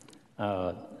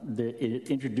 It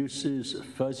introduces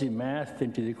fuzzy math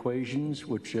into the equations,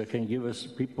 which can give us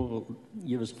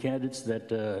candidates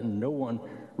that no one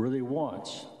really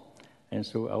wants. And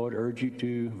so I would urge you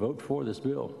to vote for this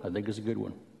bill. I think it's a good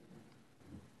one.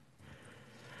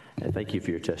 And thank you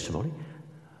for your testimony.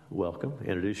 Welcome.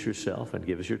 Introduce yourself and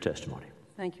give us your testimony.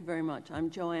 Thank you very much. I'm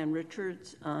Joanne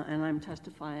Richards, and I'm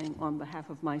testifying on behalf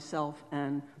of myself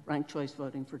and Ranked Choice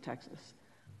Voting for Texas.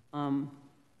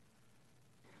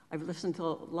 I've listened to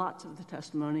lots of the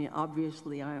testimony.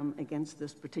 Obviously, I am against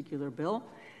this particular bill,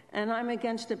 and I'm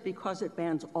against it because it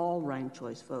bans all ranked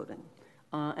choice voting.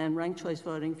 And ranked choice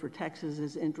voting for Texas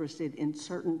is interested in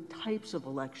certain types of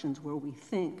elections where we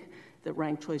think that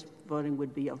ranked choice voting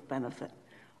would be of benefit.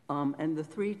 And the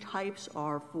three types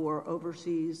are for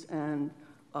overseas and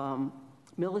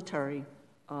military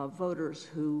voters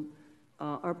who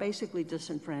are basically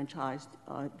disenfranchised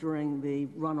during the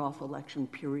runoff election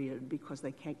period because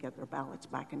they can't get their ballots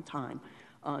back in time.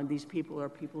 These people are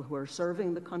people who are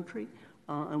serving the country,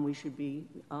 and we should be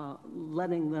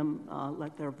letting them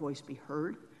let their voice be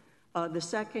heard. The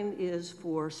second is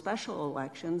for special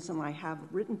elections, and I have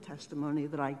written testimony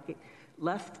that I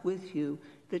left with you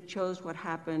that shows what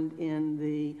happened in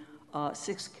the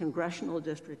 6th Congressional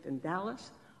District in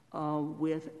Dallas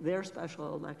with their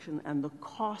special election, and the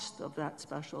cost of that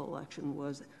special election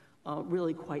was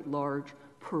really quite large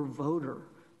per voter.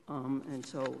 And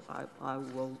so I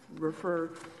will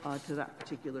refer to that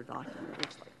particular document. It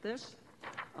looks like this,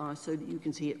 so that you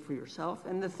can see it for yourself.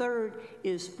 And the third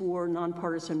is for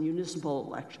nonpartisan municipal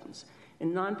elections.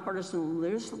 In nonpartisan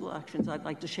municipal elections, I'd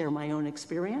like to share my own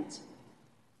experience.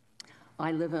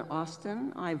 I live in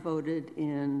Austin. I voted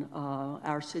in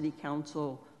our city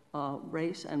council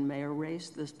race and mayor race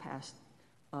this past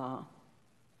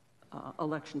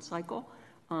election cycle.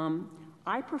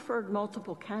 I preferred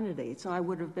multiple candidates, and I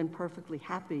would have been perfectly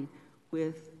happy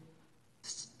with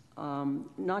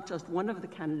not just one of the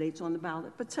candidates on the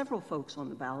ballot, but several folks on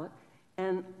the ballot.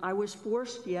 And I was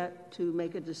forced yet to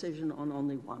make a decision on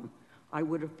only one. I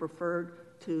would have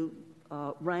preferred to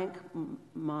rank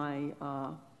my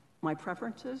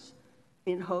preferences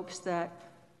in hopes that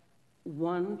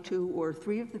 1, 2, or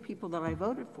 3 of the people that I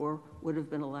voted for would have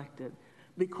been elected.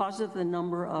 Because of the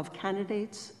number of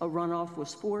candidates, a runoff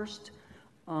was forced,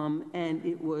 and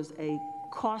it was a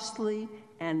costly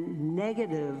and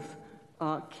negative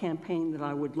campaign that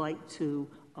I would like to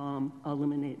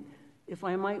eliminate. If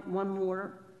I might, one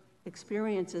more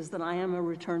experience is that I am a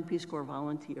returned Peace Corps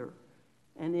volunteer.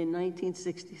 And in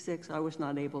 1966, I was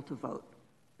not able to vote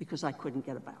because I couldn't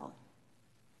get a ballot.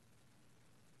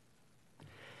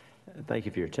 Thank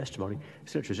you for your testimony.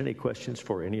 Senators, any questions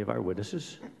for any of our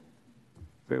witnesses?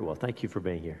 Very well. Thank you for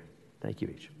being here. Thank you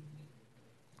each.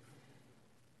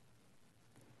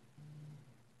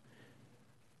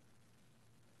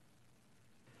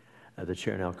 The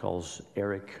chair now calls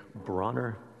Eric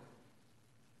Bronner,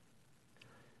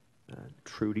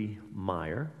 Trudy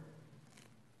Meyer,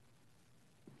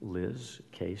 Liz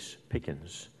Case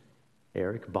Pickens.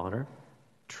 Eric Bonner,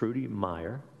 Trudy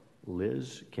Meyer,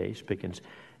 Liz Case Pickens.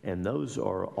 And those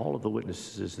are all of the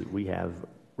witnesses that we have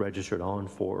registered on,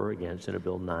 for, or against Senate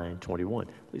Bill 921.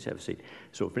 Please have a seat.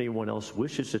 So if anyone else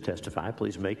wishes to testify,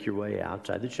 please make your way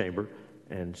outside the chamber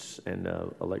and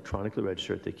electronically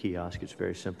register at the kiosk. It's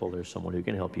very simple. There's someone who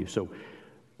can help you. So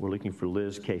we're looking for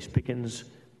Liz Case Pickens,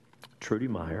 Trudy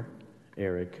Meyer,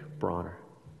 Eric Bronner.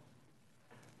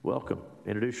 Welcome.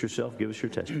 Introduce yourself. Give us your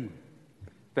testimony.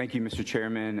 Thank you, Mr.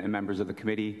 Chairman and members of the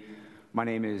committee. My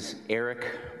name is Eric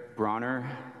Bronner,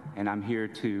 and I'm here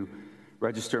to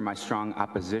register my strong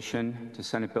opposition to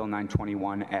Senate Bill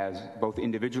 921 as both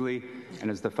individually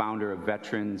and as the founder of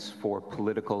Veterans for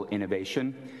Political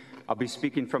Innovation. I'll be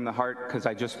speaking from the heart because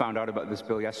I just found out about this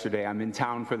bill yesterday. I'm in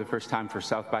town for the first time for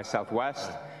South by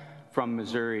Southwest from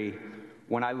Missouri.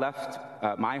 When I left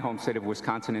my home state of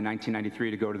Wisconsin in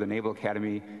 1993 to go to the Naval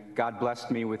Academy, God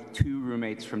blessed me with 2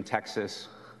 roommates from Texas,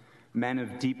 men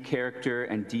of deep character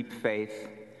and deep faith,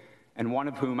 and one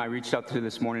of whom I reached out to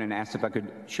this morning and asked if I could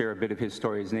share a bit of his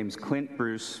story. His name's Clint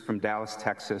Bruce from Dallas,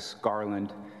 Texas,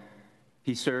 Garland.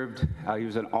 He served, he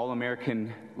was an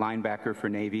All-American linebacker for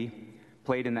Navy,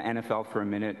 played in the NFL for a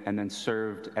minute, and then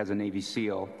served as a Navy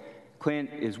SEAL. Clint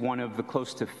is one of the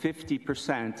close to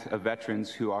 50% of veterans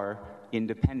who are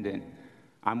independent.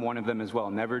 I'm one of them as well.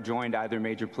 Never joined either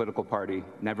major political party,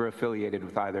 never affiliated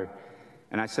with either.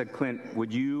 And I said, Clint,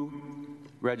 would you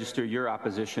register your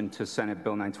opposition to Senate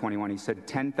Bill 921? He said,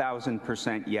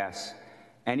 10,000% yes.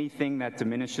 Anything that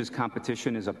diminishes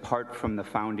competition is apart from the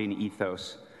founding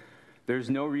ethos. There's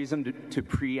no reason to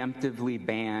preemptively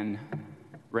ban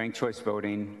ranked choice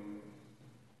voting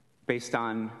based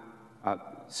on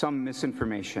Some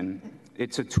misinformation.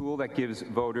 It's a tool that gives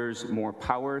voters more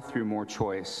power through more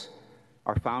choice.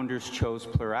 Our founders chose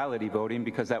plurality voting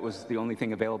because that was the only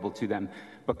thing available to them.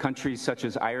 But countries such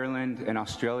as Ireland and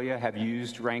Australia have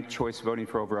used ranked choice voting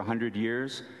for over 100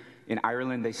 years. In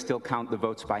Ireland, they still count the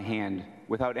votes by hand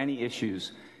without any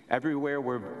issues. Everywhere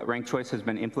where ranked choice has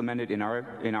been implemented in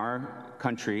our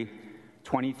country,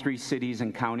 23 cities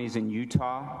and counties in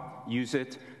Utah use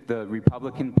it. The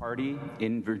Republican Party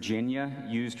in Virginia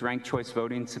used ranked choice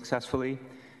voting successfully,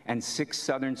 and 6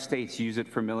 southern states use it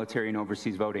for military and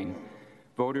overseas voting.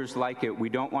 Voters like it. We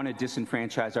don't want to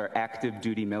disenfranchise our active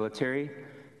duty military.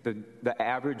 The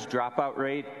average dropout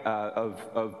rate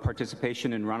of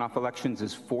participation in runoff elections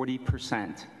is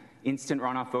 40%. Instant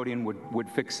runoff voting would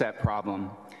fix that problem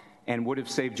and would have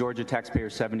saved Georgia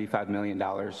taxpayers $75 million.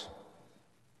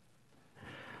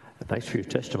 Thanks for your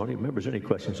testimony. Members, any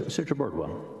questions? Senator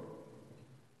Birdwell.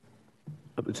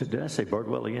 Did I say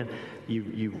Birdwell again?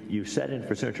 You sat in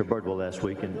for Senator Birdwell last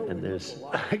week, and there's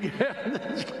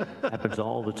happens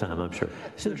all the time, I'm sure.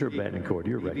 Senator Bettencourt,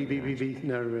 you're ready.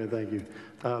 No, thank you.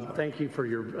 Thank you for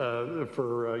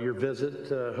your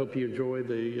visit. Hope you enjoy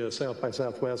the South by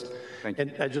Southwest. Thank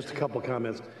you. And just a couple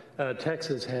comments.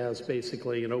 Texas has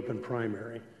basically an open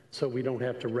primary, so we don't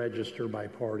have to register by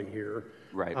party here.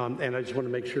 Right. And I just want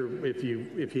to make sure if you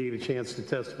get a chance to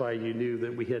testify, you knew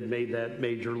that we had made that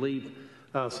major leap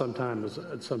some time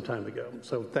ago.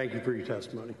 So thank you for your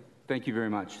testimony. Thank you very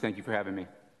much. Thank you for having me.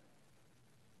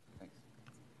 Thanks.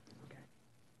 Okay.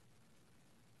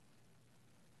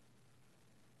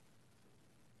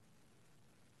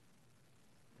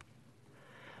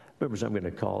 Members, I'm going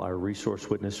to call our resource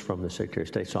witness from the Secretary of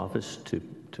State's office to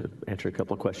answer a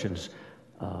couple of questions.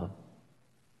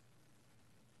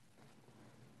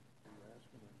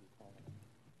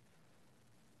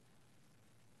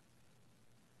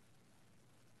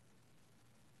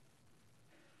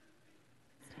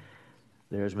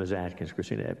 There's Ms. Atkins.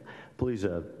 Christina, please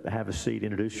have a seat,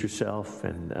 introduce yourself,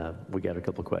 and we got a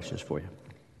couple of questions for you.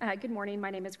 Good morning.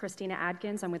 My name is Christina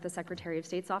Adkins. I'm with the Secretary of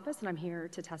State's office, and I'm here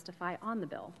to testify on the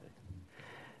bill.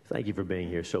 Thank you for being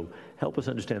here. So help us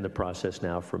understand the process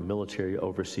now for military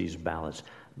overseas ballots.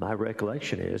 My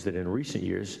recollection is that in recent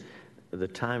years, the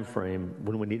time frame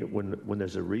when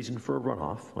there's a reason for a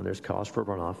runoff, when there's cause for a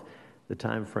runoff, the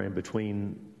time frame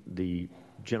between the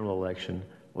general election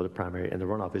or the primary and the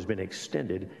runoff has been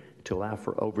extended to allow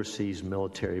for overseas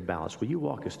military ballots. Will you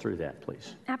walk us through that,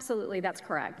 please? Absolutely, that's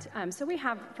correct. So we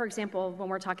have, for example, when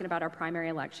we're talking about our primary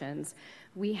elections,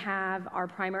 we have our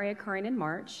primary occurring in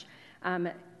March.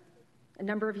 A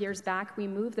number of years back, we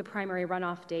moved the primary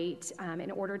runoff date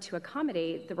in order to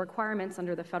accommodate the requirements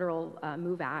under the Federal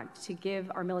MOVE Act to give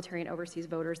our military and overseas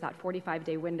voters that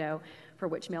 45-day window for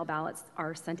which mail ballots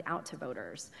are sent out to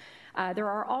voters. There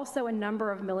are also a number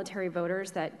of military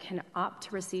voters that can opt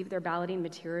to receive their balloting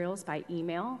materials by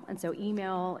email, and so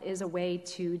email is a way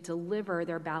to deliver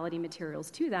their balloting materials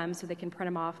to them so they can print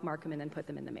them off, mark them, and then put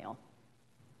them in the mail.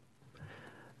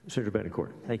 Senator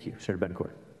Bettencourt. Thank you. Senator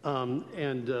Bettencourt.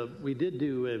 We did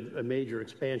do a major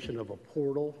expansion of a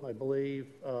portal, I believe,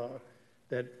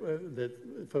 that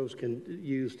folks can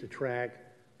use to track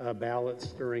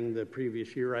ballots during the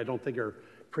previous year. I don't think our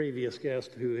previous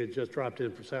guest who had just dropped in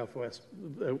for South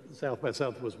by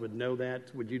Southwest would know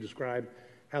that. Would you describe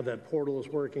how that portal is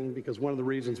working? Because one of the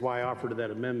reasons why I offered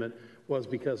that amendment was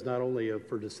because not only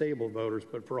for disabled voters,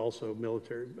 but for also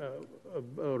military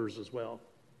voters as well.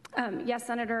 Yes,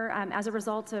 Senator. As a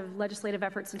result of legislative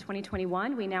efforts in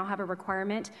 2021, we now have a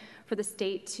requirement for the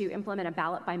state to implement a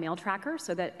ballot by mail tracker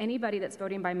so that anybody that's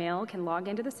voting by mail can log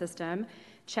into the system,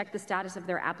 check the status of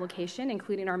their application,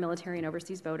 including our military and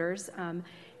overseas voters,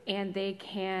 and they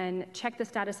can check the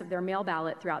status of their mail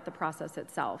ballot throughout the process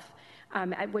itself.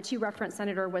 What you referenced,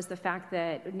 Senator, was the fact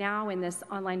that now in this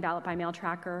online ballot by mail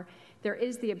tracker, there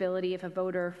is the ability, if a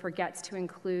voter forgets to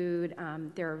include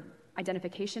their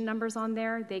identification numbers on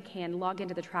there, they can log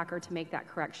into the tracker to make that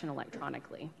correction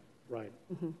electronically. Right.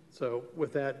 Mm-hmm. So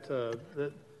with that,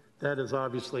 that is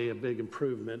obviously a big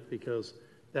improvement because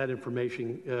that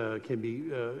information can be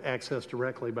accessed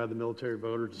directly by the military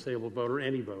voter, disabled voter,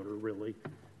 any voter really,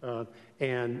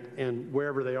 and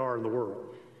wherever they are in the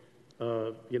world,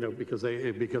 because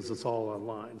it's all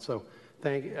online. So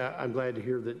I'm glad to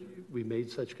hear that we made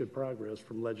such good progress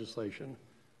from legislation.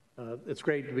 It's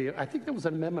great to be. I think there was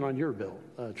an amendment on your bill,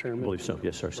 Chairman. I believe so.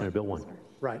 Yes, sir. Senate Bill 1.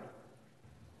 Right.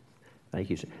 Thank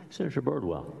you, Senator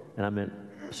Birdwell. And I meant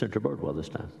Senator Birdwell this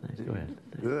time. Go ahead.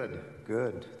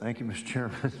 Good. Thank you, Mr.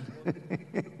 Chairman.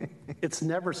 It's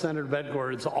never Senator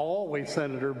Bettencourt. It's always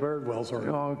Senator Birdwell, sorry.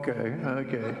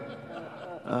 Okay.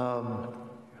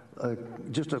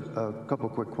 Just a couple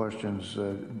of quick questions.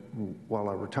 While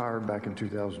I retired back in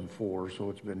 2004, so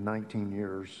it's been 19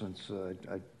 years since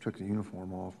I took the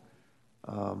uniform off,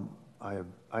 I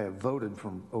have voted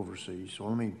from overseas. So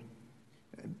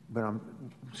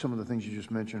some of the things you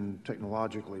just mentioned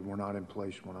technologically were not in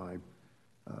place when I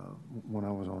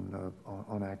was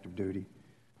on active duty.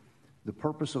 The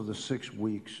purpose of the 6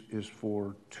 weeks is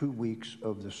for 2 weeks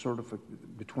of the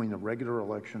between the regular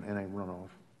election and a runoff.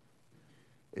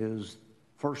 Is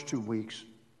first 2 weeks,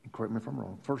 correct me if I'm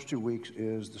wrong, first 2 weeks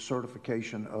is the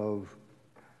certification of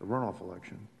the runoff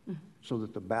election, so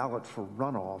that the ballot for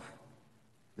runoff,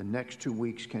 the next 2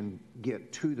 weeks can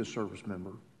get to the service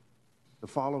member. The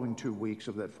following 2 weeks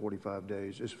of that 45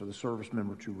 days is for the service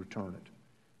member to return it.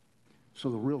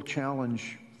 So the real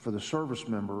challenge for the service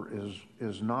member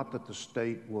is not that the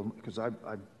state will, because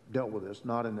I've dealt with this,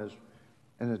 not in as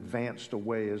an advanced a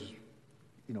way as,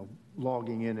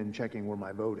 logging in and checking where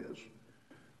my vote is.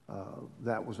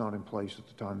 That was not in place at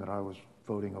the time that I was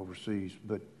voting overseas.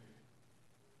 But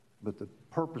the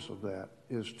purpose of that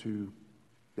is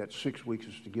that 6 weeks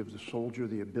is to give the soldier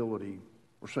the ability,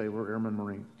 or sailor, airman,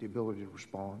 marine, the ability to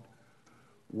respond.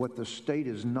 What the state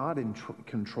is not in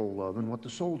control of, and what the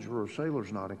soldier or sailor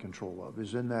is not in control of,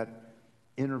 is in that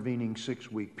intervening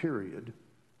 6-week period.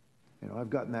 I've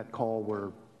gotten that call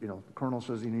where, the colonel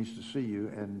says he needs to see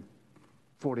you, and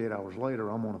 48 hours later,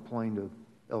 I'm on a plane to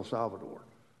El Salvador.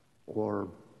 Or,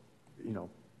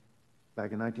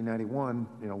 back in 1991,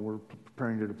 we're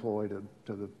preparing to deploy to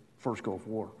the first Gulf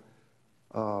War.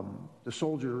 The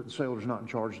soldier, the sailor's not in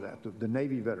charge of that. The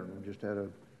Navy veteran, we just had a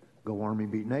go Army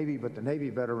beat Navy, but the Navy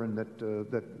veteran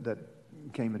that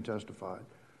came and testified,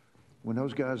 when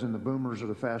those guys in the boomers or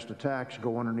the fast attacks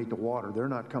go underneath the water, they're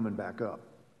not coming back up.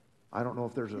 I don't know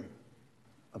if there's a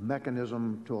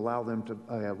mechanism to allow them to,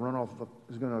 runoff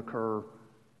is going to occur,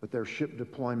 but their ship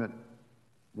deployment,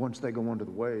 once they go under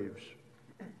the waves,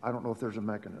 I don't know if there's a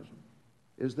mechanism.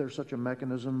 Is there such a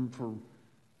mechanism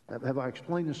have I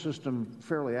explained the system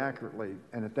fairly accurately?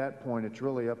 And at that point, it's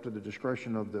really up to the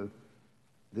discretion of the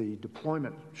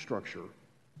deployment structure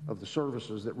of the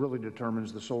services that really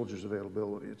determines the soldier's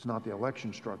availability. It's not the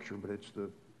election structure, but it's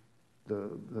the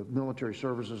military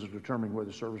services are determining where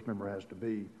the service member has to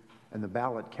be, and the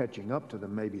ballot catching up to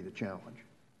them may be the challenge.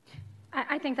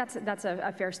 I think that's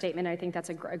a fair statement. I think that's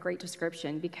a great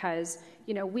description because,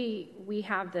 we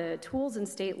have the tools in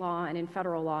state law and in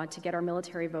federal law to get our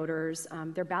military voters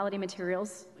their balloting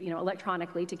materials,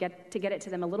 electronically to get it to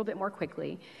them a little bit more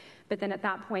quickly. But then at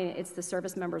that point, it's the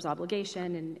service member's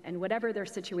obligation and whatever their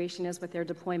situation is with their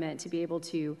deployment to be able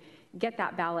to get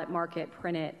that ballot, mark it,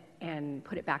 print it, and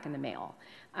put it back in the mail.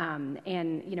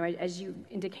 As you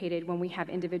indicated, when we have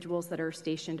individuals that are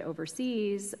stationed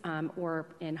overseas or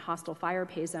in hostile fire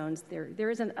pay zones, there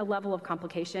is a level of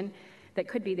complication that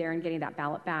could be there in getting that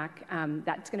ballot back.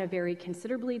 That's going to vary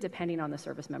considerably depending on the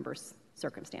service member's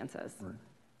circumstances.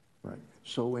 Right.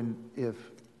 So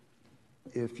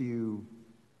if you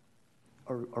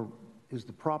is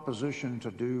the proposition to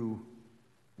do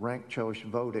ranked choice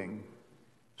voting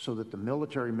so that the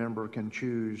military member can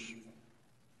choose,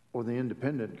 or the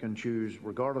independent can choose,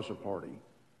 regardless of party,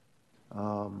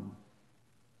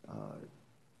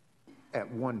 at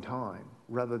one time,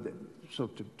 rather than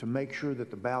to make sure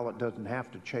that the ballot doesn't have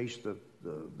to chase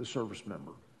the service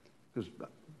member, because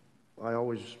I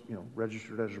always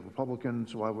registered as a Republican,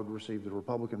 so I would receive the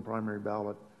Republican primary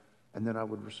ballot, and then I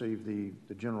would receive the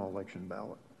general election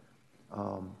ballot.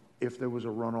 If there was a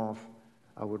runoff,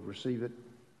 I would receive it.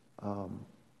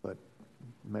 But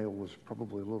mail was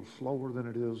probably a little slower than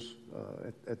it is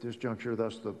at this juncture,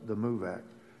 thus the MOVE Act.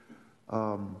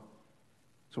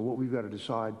 So what we've got to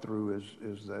decide through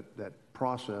is that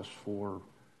process for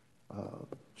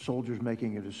soldiers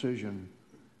making a decision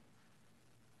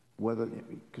whether,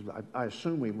 because I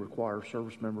assume we require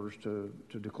service members to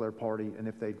declare party, and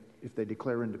if they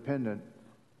declare independent,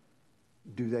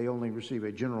 do they only receive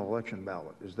a general election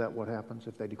ballot? Is that what happens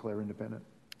if they declare independent?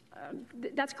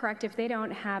 That's correct. If they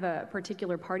don't have a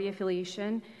particular party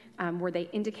affiliation where they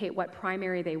indicate what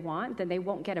primary they want, then they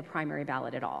won't get a primary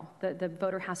ballot at all. The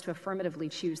voter has to affirmatively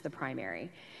choose the primary.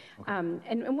 Okay.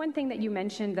 And one thing that you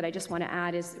mentioned that I just want to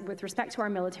add is with respect to our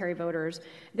military voters,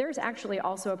 there's actually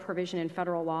also a provision in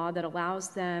federal law that allows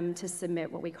them to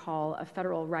submit what we call a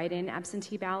federal write-in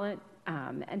absentee ballot.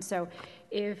 And so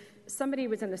if somebody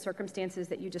was in the circumstances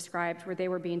that you described where they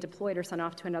were being deployed or sent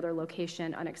off to another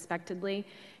location unexpectedly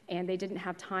and they didn't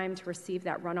have time to receive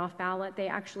that runoff ballot, they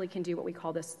actually can do what we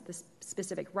call this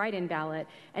specific write-in ballot,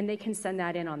 and they can send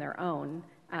that in on their own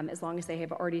as long as they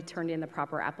have already turned in the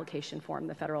proper application form,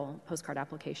 the federal postcard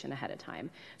application ahead of time.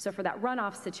 So for that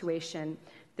runoff situation,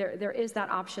 there is that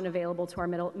option available to our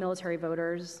military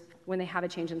voters when they have a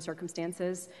change in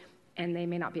circumstances, and they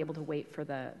may not be able to wait for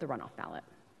the runoff ballot.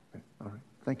 Okay. All right.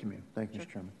 Thank you, ma'am. Thank you, Mr.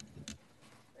 Chairman.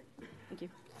 Thank you.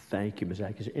 Thank you, Ms.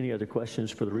 Atkins. Any other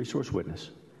questions for the resource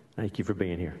witness? Thank you for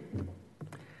being here.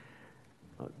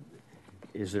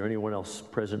 Is there anyone else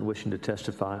present wishing to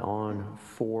testify on,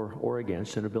 for, or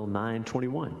against Senate Bill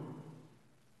 921?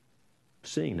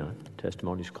 Seeing none,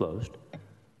 testimony is closed.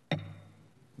 The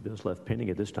bill is left pending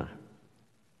at this time.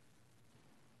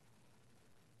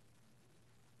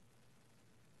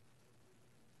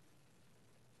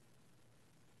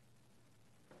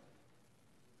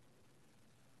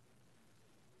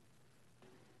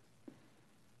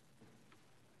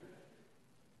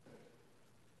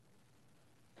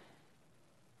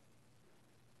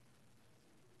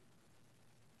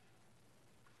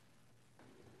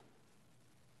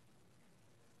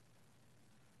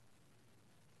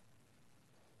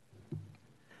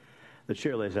 The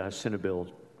chair lays out Senate Bill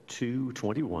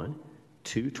 221,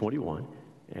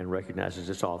 and recognizes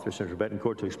its author, Senator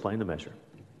Betancourt, to explain the measure.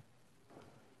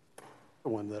 The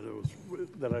one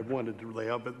that I wanted to lay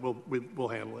out, but we'll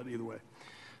handle it either way.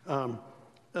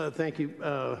 Thank you,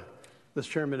 Mr.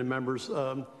 Chairman and members.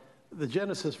 The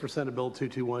genesis for Senate Bill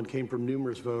 221 came from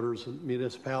numerous voters and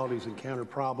municipalities encountered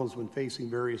problems when facing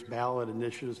various ballot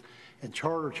initiatives and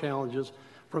charter challenges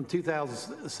from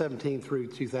 2017 through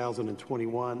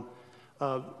 2021.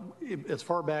 As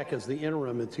far back as the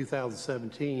interim in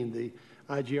 2017, the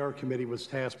IGR committee was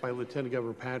tasked by Lieutenant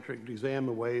Governor Patrick to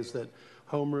examine ways that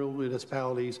home rule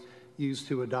municipalities use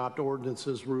to adopt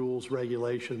ordinances, rules,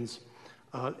 regulations,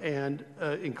 and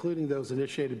including those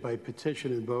initiated by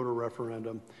petition and voter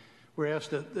referendum. We're asked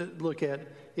to look at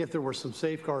if there were some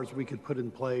safeguards we could put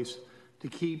in place to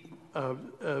keep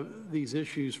these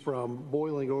issues from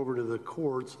boiling over to the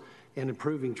courts and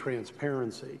improving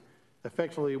transparency.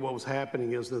 Effectively, what was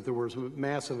happening is that there was a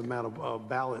massive amount of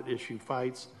ballot issue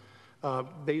fights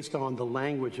based on the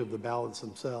language of the ballots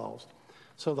themselves.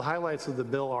 So the highlights of the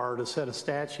bill are to set a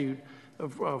statute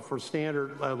for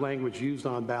standard language used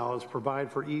on ballots,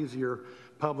 provide for easier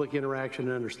public interaction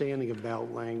and understanding of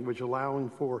ballot language, allowing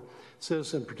for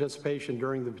citizen participation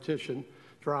during the petition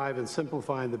drive and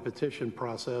simplifying the petition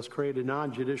process, create a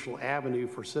non-judicial avenue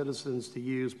for citizens to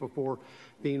use before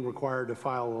being required to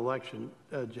file an election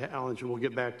challenge, and we'll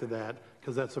get back to that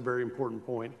because that's a very important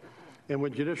point. And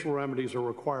when judicial remedies are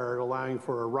required, allowing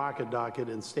for a rocket docket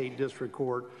in state district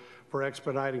court for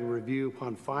expediting review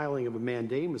upon filing of a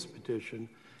mandamus petition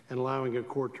and allowing a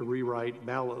court to rewrite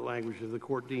ballot language if the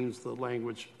court deems the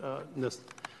language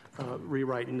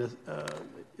rewrite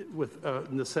with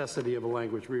necessity of a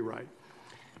language rewrite.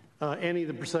 Any of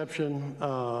the perception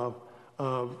of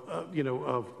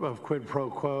quid pro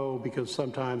quo, because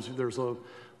sometimes there's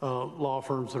law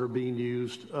firms that are being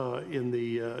used in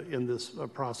this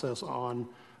process on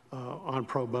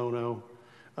pro bono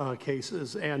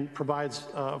cases, and provides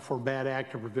for bad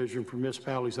actor provision for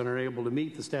municipalities that are unable to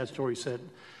meet the statutory set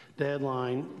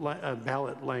deadline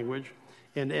ballot language,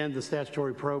 and end the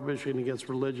statutory prohibition against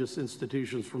religious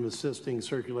institutions from assisting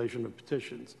circulation of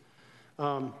petitions.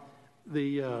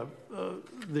 We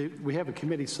have a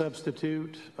committee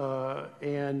substitute,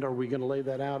 and are we going to lay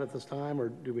that out at this time, or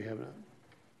do we have it?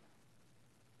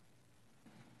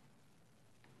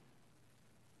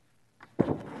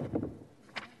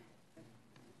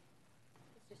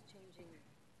 It's just changing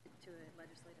it to a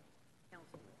legislative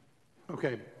council.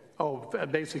 Okay. Oh,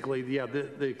 basically, yeah,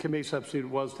 the committee substitute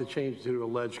was to change to a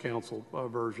ledge council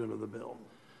version of the bill.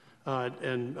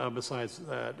 And besides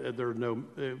that, there are no,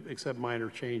 except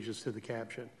minor changes to the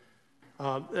caption.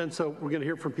 And so we're going to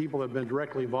hear from people that have been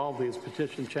directly involved in these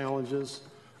petition challenges.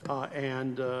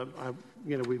 We've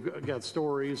got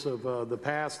stories of the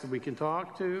past that we can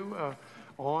talk to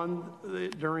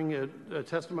during a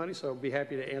testimony, so I'll be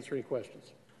happy to answer any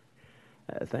questions.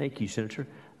 Thank you, Senator.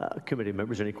 Committee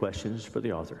members, any questions for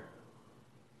the author?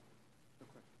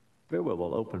 Very well,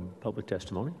 we'll open public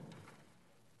testimony.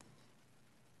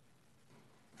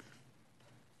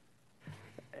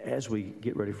 As we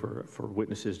get ready for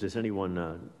witnesses, does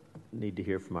anyone need to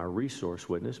hear from our resource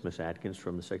witness, Ms. Atkins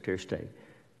from the Secretary of State?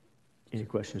 Any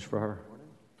questions for her?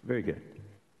 Very good.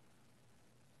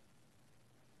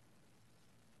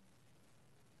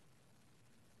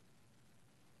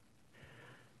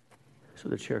 So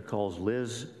the chair calls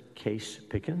Liz Case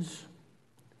Pickens,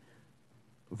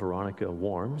 Veronica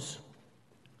Warms,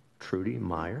 Trudy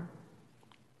Meyer,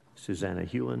 Susanna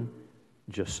Hewlin,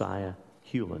 Josiah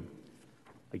Hewlin.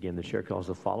 Again, the chair calls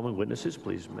the following witnesses.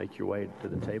 Please make your way to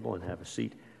the table and have a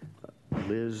seat.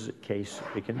 Liz Case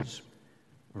Pickens,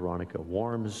 Veronica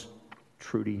Warms,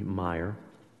 Trudy Meyer,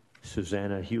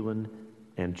 Susanna Hewlin,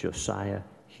 and Josiah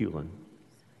Hewlin.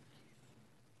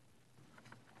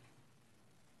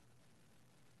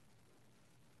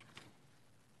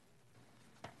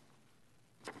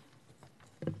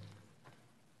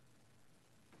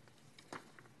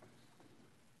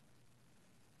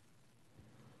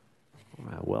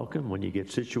 Welcome. When you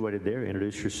get situated there,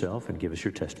 introduce yourself and give us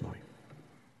your testimony.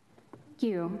 Thank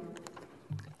you.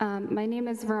 My name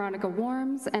is Veronica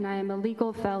Warms, and I am a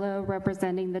legal fellow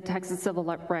representing the Texas Civil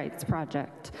Rights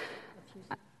Project.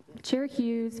 Chair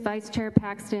Hughes, Vice Chair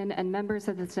Paxton, and members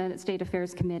of the Senate State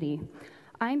Affairs Committee,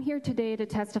 I'm here today to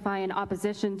testify in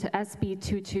opposition to SB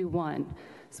 221.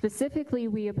 Specifically,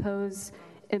 we oppose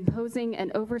imposing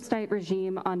an oversight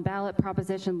regime on ballot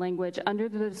proposition language under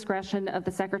the discretion of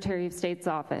the Secretary of State's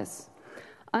office.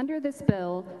 Under this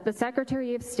bill, the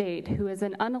Secretary of State, who is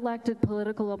an unelected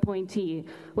political appointee,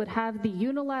 would have the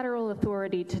unilateral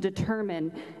authority to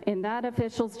determine, in that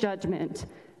official's judgment,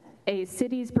 a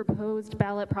city's proposed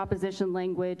ballot proposition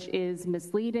language is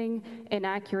misleading,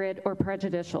 inaccurate, or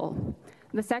prejudicial.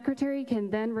 The Secretary can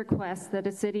then request that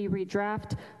a city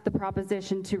redraft the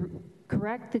proposition to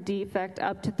correct the defect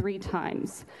up to 3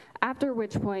 times, after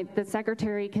which point the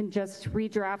Secretary can just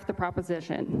redraft the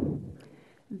proposition.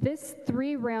 This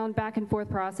 3-round back-and-forth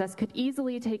process could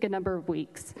easily take a number of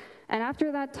weeks, and after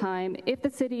that time, if the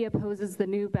city opposes the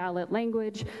new ballot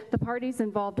language, the parties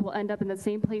involved will end up in the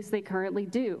same place they currently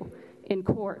do, in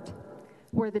court,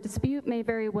 where the dispute may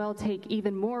very well take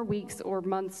even more weeks or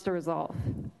months to resolve.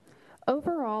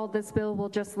 Overall, this bill will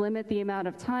just limit the amount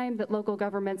of time that local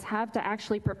governments have to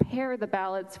actually prepare the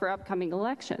ballots for upcoming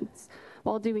elections,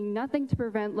 while doing nothing to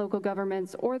prevent local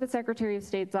governments or the Secretary of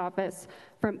State's office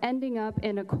from ending up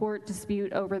in a court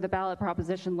dispute over the ballot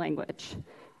proposition language.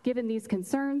 Given these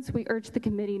concerns, we urge the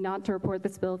committee not to report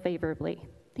this bill favorably.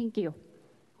 Thank you.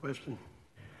 Question.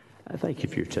 Thank you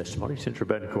for your testimony. Senator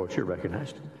Betancourt, you're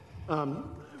recognized.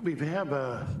 We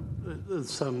have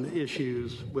some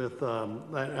issues with,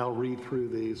 I'll read through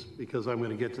these because I'm going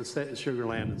to get to Sugar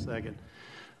Land in a second.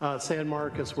 San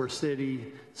Marcos, where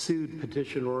city sued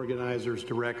petition organizers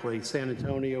directly. San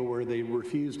Antonio, where they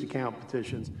refused to count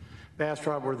petitions.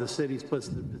 Bastrop, where the city splits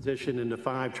the petition into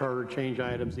 5 charter change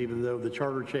items, even though the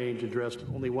charter change addressed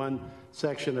only one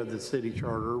section of the city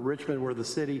charter. Richmond, where the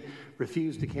city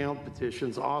refused to count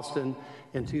petitions. Austin,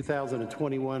 in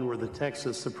 2021, where the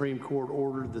Texas Supreme Court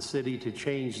ordered the city to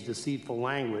change deceitful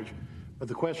language. But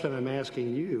the question I'm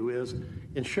asking you is,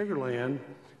 in Sugar Land,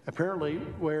 apparently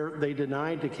where they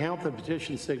denied to count the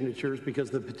petition signatures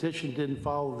because the petition didn't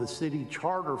follow the city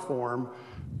charter form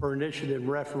for initiative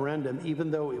referendum, even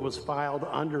though it was filed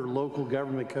under Local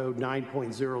Government Code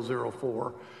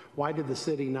 9.004. Why did the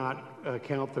city not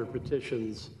count their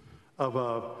petitions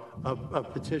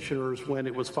of petitioners when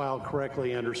it was filed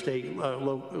correctly under State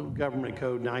Local Government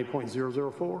Code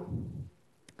 9.004?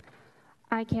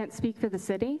 I can't speak for the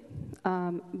city,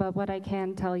 but what I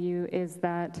can tell you is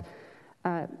that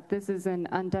this is an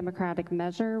undemocratic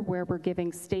measure where we're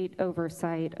giving state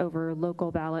oversight over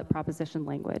local ballot proposition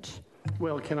language.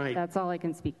 Well, That's all I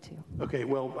can speak to. Okay,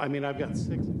 well, I mean, I've got 6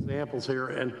 examples here,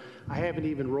 and I haven't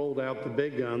even rolled out the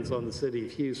big guns on the city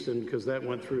of Houston because that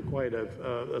went through quite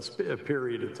a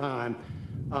period of time.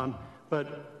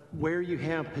 But where you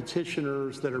have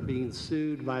petitioners that are being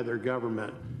sued by their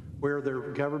government, where their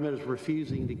government is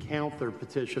refusing to count their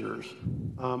petitioners,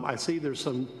 I see there's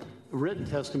some written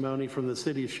testimony from the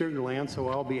city of Sugar Land, so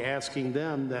I'll be asking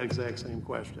them that exact same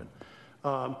question.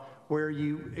 Where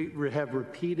you have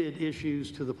repeated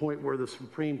issues to the point where the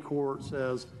Supreme Court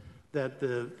says that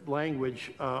the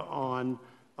language on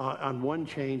one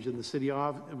change in the city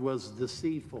was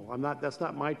deceitful. That's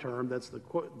not my term, that's the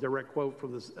direct quote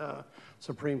from the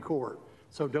Supreme Court.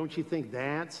 So don't you think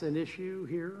that's an issue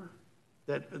here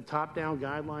that top-down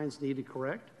guidelines need to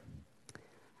correct?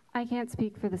 I can't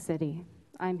speak for the city.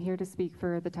 I'm here to speak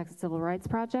for the Texas Civil Rights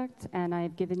Project, and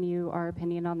I've given you our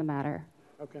opinion on the matter.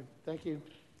 Okay, thank you.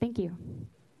 Thank you.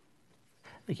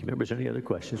 Thank you, members. Any other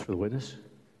questions for the witness?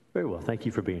 Very well. Thank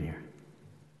you for being here.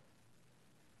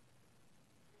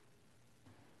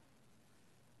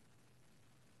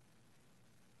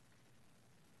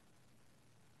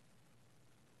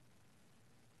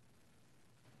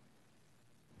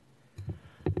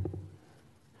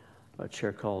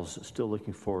 Chair calls still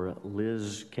looking for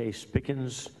Liz Case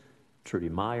Pickens, Trudy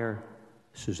Meyer,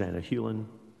 Susanna Hewlin,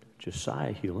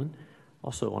 Josiah Hewlin,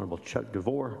 also Honorable Chuck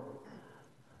DeVore,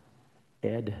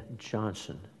 Ed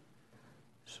Johnson.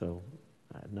 So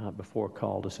Not before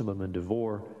called Assemblyman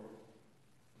DeVore,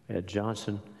 Ed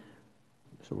Johnson.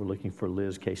 So we're looking for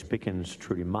Liz Case Pickens,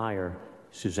 Trudy Meyer,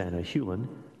 Susanna Hewlin,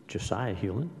 Josiah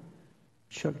Hewlin,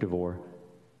 Chuck DeVore,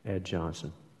 Ed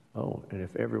Johnson. Oh, and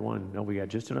if everyone, no, we got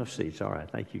just enough seats. All right,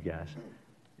 thank you guys.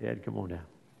 Ed, come on down.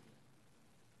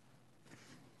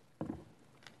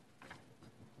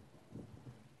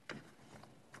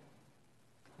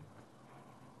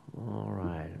 All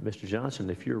right, Mr. Johnson,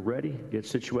 if you're ready, get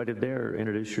situated there,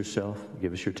 introduce yourself,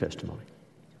 give us your testimony.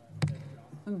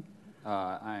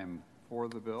 I am for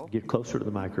the bill. Get closer to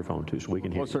the microphone, too, so we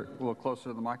can hear you. A little closer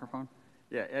to the microphone.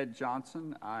 Yeah, Ed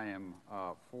Johnson. I am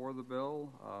for the bill.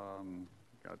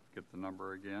 Got to get the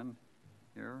number again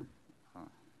here.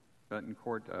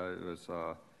 Betancourt, it was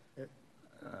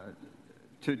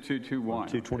 2221.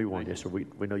 221, yes, sir.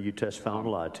 We know you testify a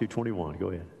lot. 221, go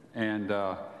ahead. And,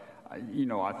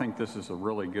 I think this is a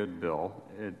really good bill.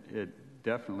 It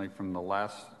definitely, from the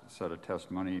last set of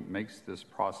testimony, makes this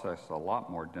process a lot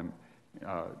more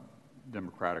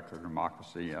democratic or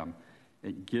democracy.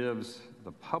 It gives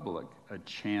the public a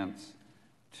chance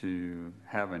to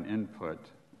have an input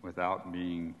without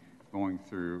going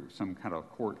through some kind of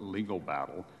court legal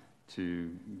battle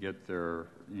to get their,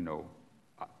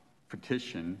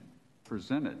 petition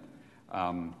presented.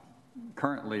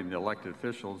 Currently, the elected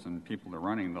officials and people that are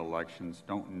running the elections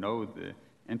don't know the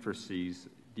intricacies,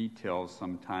 details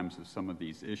sometimes of some of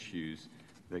these issues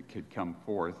that could come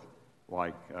forth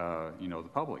like, the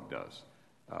public does.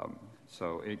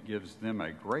 So it gives them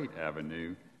a great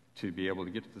avenue to be able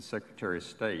to get to the Secretary of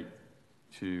State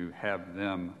to have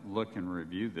them look and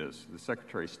review this. The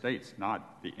Secretary of State's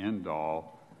not the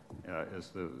end-all, as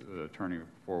the attorney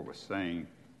before was saying,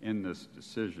 in this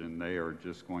decision. They are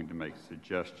just going to make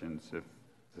suggestions. If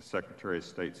the Secretary of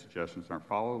State's suggestions aren't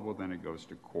followed, well, then it goes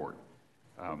to court.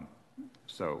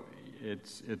 So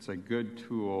it's a good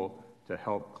tool to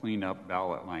help clean up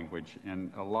ballot language,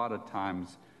 and a lot of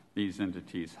times these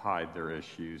entities hide their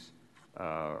issues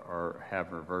or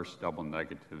have reverse double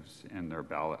negatives in their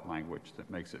ballot language that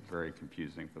makes it very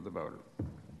confusing for the voter.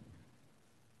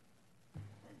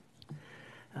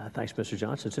 Thanks, Mr.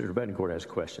 Johnson. Senator Betancourt has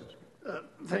questions.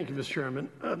 Thank you, Mr. Chairman.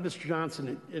 Mr.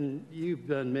 Johnson, you've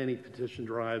done many petition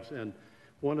drives, and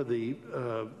one of the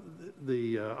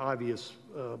obvious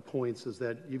points is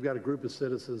that you've got a group of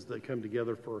citizens that come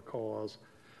together for a cause.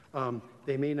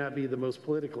 They may not be the most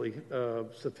politically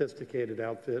sophisticated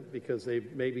outfit because they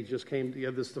maybe just came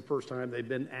together. This is the first time they've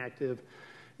been active.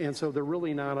 And so they're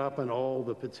really not up on all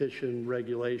the petition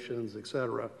regulations, et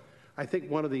cetera. I think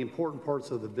one of the important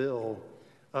parts of the bill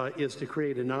is to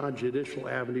create a non-judicial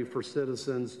avenue for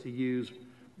citizens to use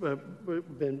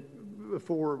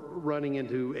before running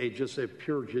into just a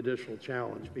pure judicial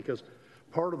challenge. Because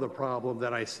part of the problem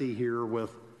that I see here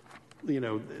with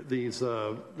these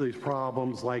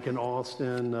problems like in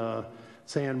Austin,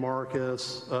 San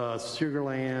Marcos, Sugar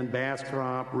Land,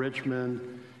 Bastrop, Richmond,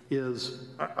 is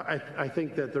I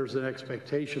think that there's an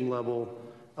expectation level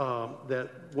that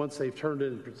once they've turned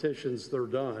in petitions, they're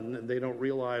done, and they don't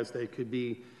realize they could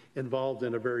be involved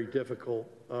in a very difficult,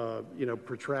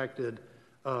 protracted,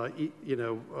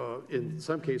 in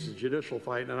some cases, judicial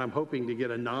fight. And I'm hoping to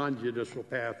get a non-judicial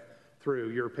path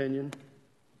through. Your opinion?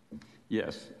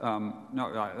 Yes.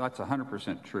 No, that's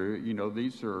 100% true.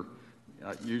 These are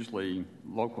usually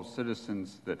local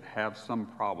citizens that have some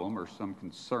problem or some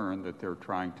concern that they're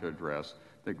trying to address,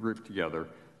 that group together,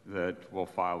 that will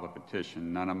file a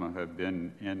petition. None of them have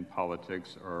been in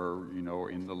politics or,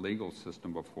 in the legal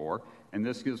system before. And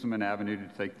this gives them an avenue to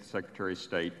take the Secretary of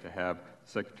State, to have the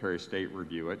Secretary of State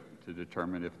review it to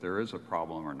determine if there is a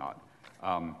problem or not.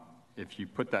 If you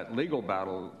put that legal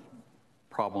battle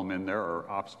problem in there or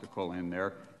obstacle in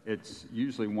there, it's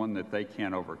usually one that they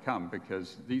can't overcome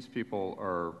because these people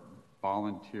are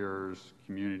volunteers,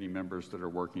 community members that are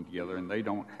working together, and they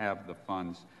don't have the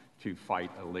funds to fight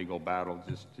a legal battle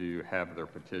just to have their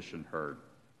petition heard.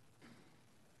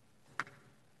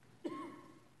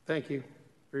 Thank you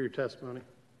for your testimony.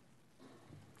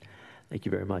 Thank you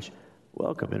very much.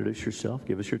 Welcome. Introduce yourself.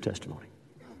 Give us your testimony.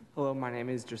 Hello, my name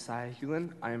is Josiah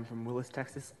Hewlin. I am from Willis,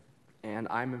 Texas, and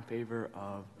I'm in favor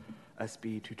of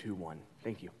SB 221.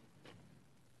 Thank you.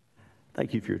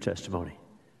 Thank you for your testimony.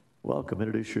 Welcome.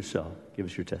 Introduce yourself. Give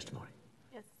us your testimony.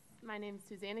 Yes, my name is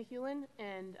Susanna Hewlin,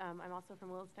 and I'm also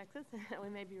from Willis, Texas. We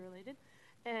may be related.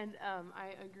 And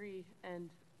I agree and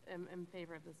am in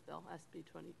favor of this bill, SB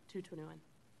 221.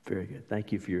 Very good.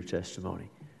 Thank you for your testimony.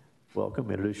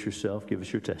 Welcome. Introduce yourself. Give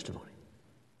us your testimony.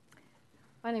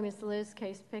 My name is Liz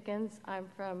Case Pickens. I'm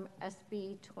from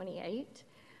SB 28.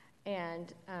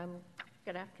 And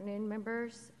good afternoon,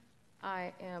 members.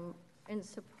 I am in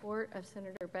support of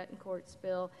Senator Betancourt's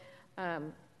bill.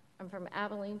 I'm from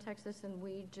Abilene, Texas, and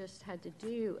we just had to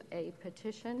do a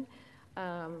petition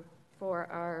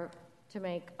to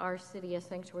make our city a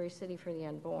sanctuary city for the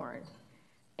unborn.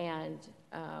 And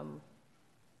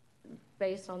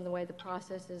based on the way the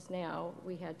process is now,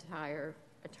 we had to hire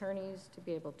attorneys to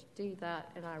be able to do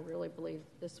that, and I really believe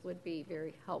this would be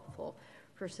very helpful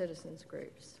for citizens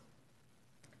groups.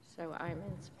 So I'm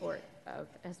in support of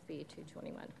SB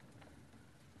 221.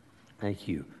 Thank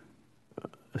you.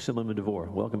 Assemblyman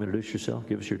DeVore, welcome. Introduce yourself.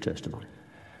 Give us your testimony.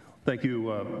 Thank you,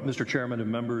 Mr. Chairman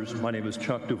and members. My name is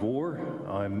Chuck DeVore.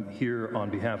 I'm here on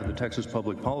behalf of the Texas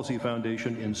Public Policy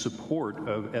Foundation in support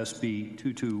of SB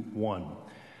 221.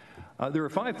 There are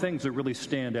 5 things that really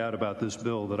stand out about this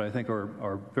bill that I think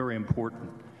are very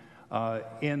important.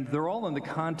 And they're all in the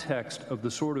context of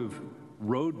the sort of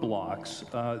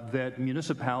roadblocks that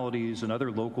municipalities and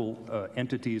other local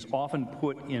entities often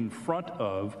put in front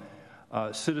of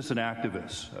citizen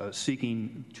activists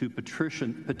seeking to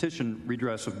petition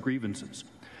redress of grievances.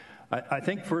 I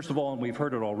think, first of all, and we've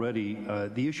heard it already,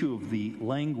 the issue of the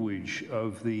language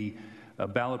of the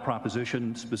ballot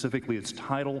proposition, specifically its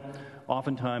title.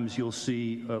 Oftentimes you'll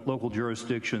see local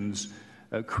jurisdictions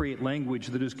create language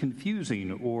that is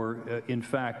confusing or, in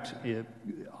fact,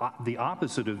 the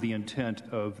opposite of the intent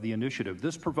of the initiative.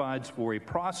 This provides for a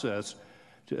process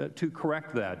to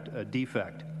correct that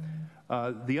defect.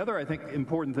 The other, I think,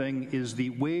 important thing is the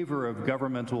waiver of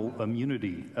governmental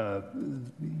immunity.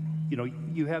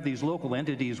 You have these local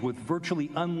entities with virtually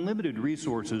unlimited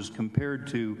resources compared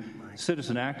to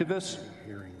citizen activists.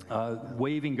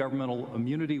 Waiving governmental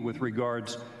immunity with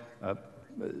regards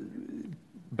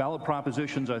ballot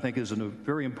propositions, I think, is a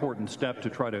very important step to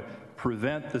try to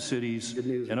prevent the cities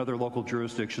and other local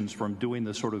jurisdictions from doing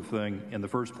this sort of thing in the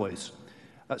first place.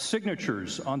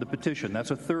 Signatures on the petition,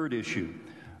 that's a third issue.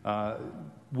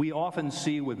 We often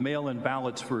see with mail-in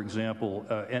ballots, for example,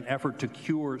 an effort to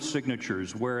cure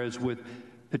signatures, whereas with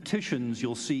petitions,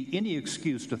 you'll see any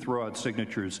excuse to throw out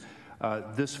signatures.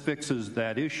 This fixes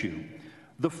that issue.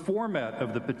 The format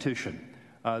of the petition,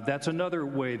 that's another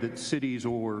way that cities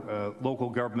or local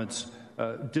governments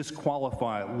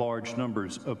disqualify large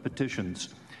numbers of petitions.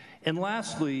 And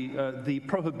lastly, the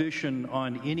prohibition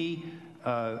on any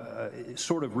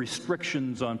sort of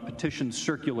restrictions on petition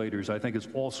circulators, I think, is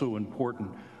also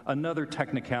important. Another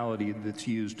technicality that's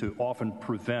used to often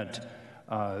prevent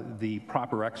the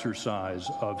proper exercise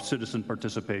of citizen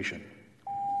participation.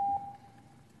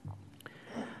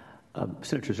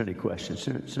 Senators, any questions?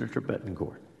 Senator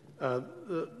Betancourt.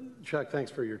 Chuck,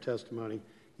 thanks for your testimony.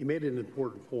 You made an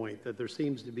important point that there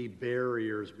seems to be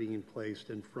barriers being placed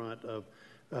in front of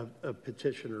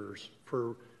petitioners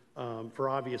for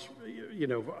obvious,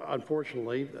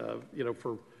 unfortunately,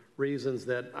 for reasons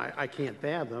that I can't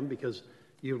fathom, because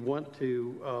you want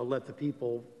to let the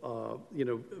people,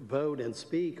 vote and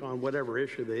speak on whatever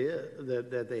issue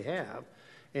that they have.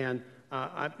 And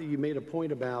you made a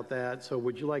point about that, so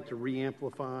would you like to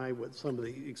re-amplify what some of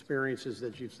the experiences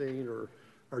that you've seen,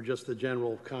 or just the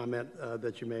general comment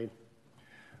that you made?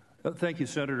 Thank you,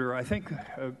 Senator. I think,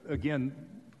 again,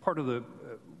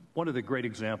 one of the great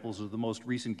examples of the most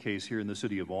recent case here in the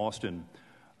city of Austin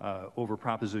over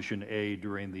Proposition A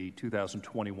during the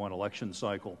 2021 election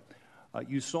cycle.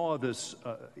 You saw this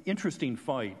interesting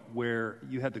fight where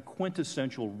you had the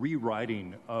quintessential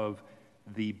rewriting of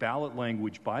the ballot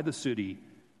language by the city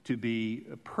to be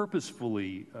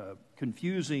purposefully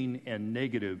confusing and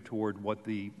negative toward what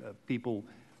the people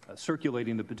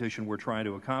circulating the petition were trying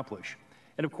to accomplish.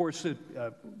 And of course,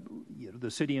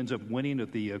 the city ends up winning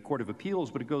at the Court of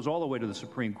Appeals, but it goes all the way to the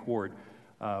Supreme Court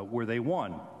where they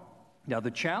won. Now,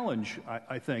 the challenge,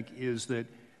 I think, is that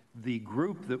the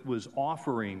group that was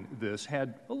offering this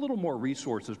had a little more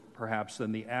resources, perhaps,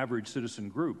 than the average citizen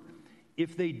group.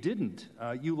 If they didn't,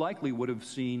 you likely would have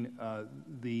seen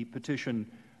the petition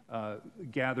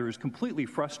gatherers completely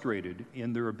frustrated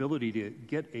in their ability to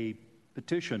get a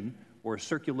petition or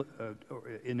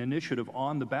an initiative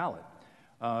on the ballot.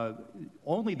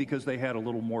 Only because they had a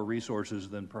little more resources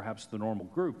than perhaps the normal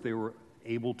group, they were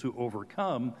able to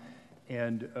overcome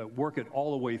and work it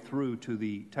all the way through to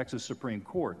the Texas Supreme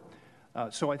Court.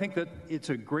 So I think that it's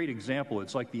a great example.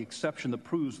 It's like the exception that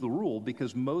proves the rule,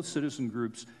 because most citizen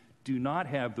groups do not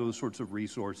have those sorts of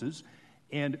resources,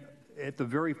 and at the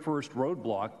very first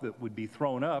roadblock that would be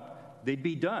thrown up, they'd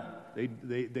be done.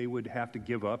 They would have to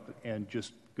give up and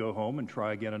just go home and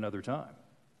try again another time.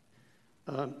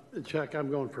 Chuck,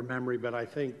 I'm going from memory, but I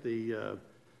think the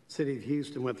city of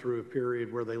Houston went through a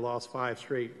period where they lost 5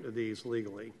 straight of these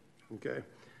legally, okay?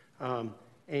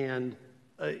 And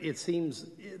it seems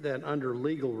that under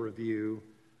legal review,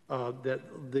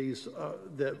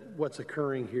 that what's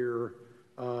occurring here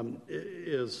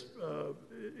is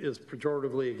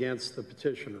pejoratively against the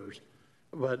petitioners.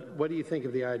 But what do you think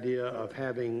of the idea of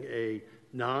having a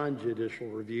non-judicial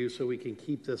review so we can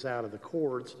keep this out of the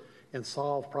courts and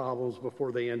solve problems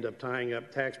before they end up tying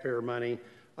up taxpayer money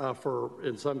for,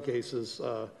 in some cases,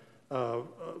 5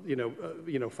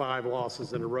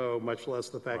 losses in a row, much less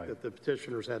the fact that the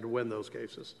petitioners had to win those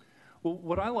cases? Well,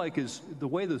 what I like is the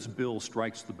way this bill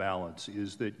strikes the balance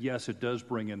is that, yes, it does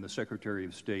bring in the Secretary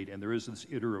of State, and there is this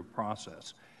iterative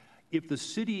process. If the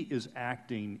city is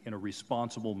acting in a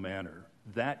responsible manner,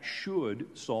 that should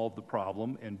solve the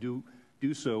problem and do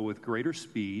so with greater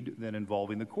speed than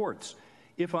involving the courts.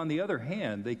 If, on the other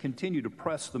hand, they continue to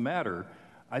press the matter,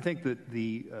 I think that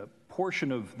the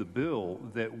portion of the bill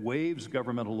that waives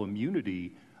governmental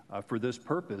immunity for this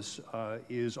purpose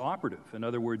is operative. In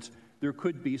other words, there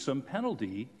could be some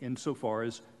penalty insofar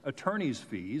as attorney's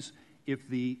fees if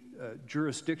the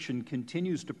jurisdiction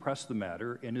continues to press the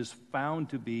matter and is found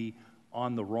to be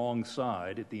on the wrong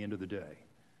side at the end of the day.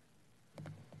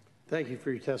 Thank you for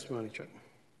your testimony, Chuck.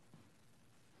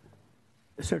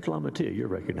 Senator Lamatia, you're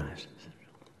recognized.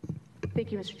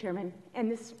 Thank you, Mr. Chairman.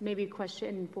 And this may be a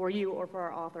question for you or for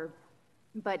our author,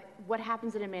 but what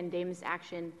happens in a mandamus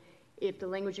action if the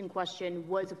language in question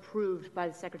was approved by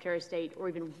the Secretary of State or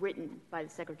even written by the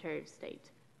Secretary of State,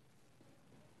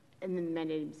 and then the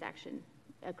mandamus action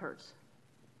occurs?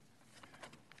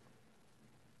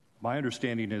 My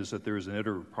understanding is that there is an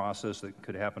iterative process that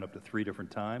could happen up to 3 different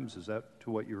times. Is that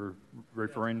to what you're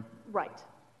referring? Right.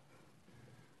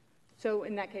 So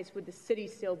in that case, would the city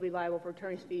still be liable for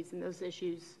attorney's fees in those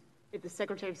issues if the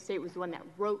Secretary of State was the one that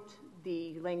wrote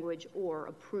the language or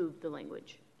approved the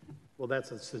language? Well,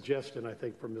 that's a suggestion, I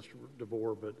think, from Mr.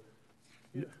 DeVore, but...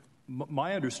 Yeah.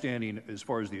 My understanding as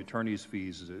far as the attorney's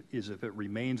fees is if it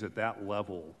remains at that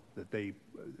level, that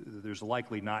there's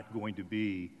likely not going to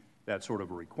be that sort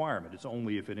of a requirement. It's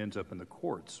only if it ends up in the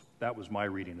courts. That was my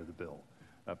reading of the bill.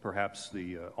 Perhaps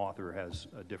the author has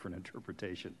a different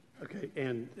interpretation. Okay,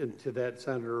 and to that,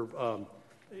 Senator,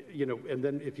 and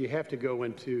then if you have to go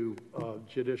into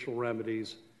judicial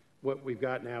remedies, what we've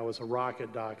got now is a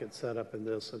rocket docket set up in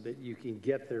this so that you can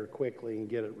get there quickly and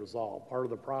get it resolved. Part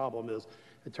of the problem is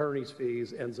attorney's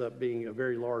fees ends up being a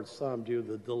very large sum due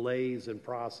to the delays in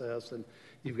process, and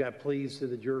you've got pleas to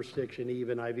the jurisdiction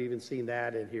even. I've even seen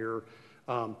that in here.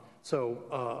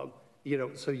 So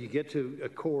you get to a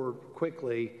court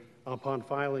quickly upon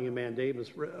filing a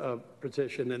mandamus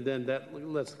petition, and then that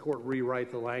lets the court rewrite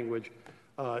the language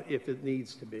if it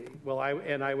needs to be. Well,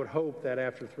 I would hope that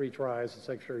after 3 tries, the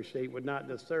Secretary of State would not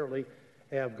necessarily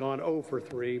have gone 0 for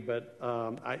 3, but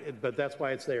that's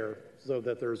why it's there, so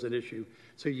that there's an issue,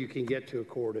 so you can get to a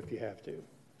court if you have to.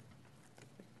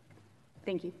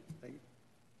 Thank you. Thank you.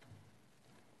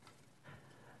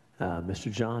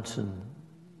 Mr. Johnson,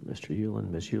 Mr. Hewlin,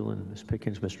 Ms. Hewlin, Ms.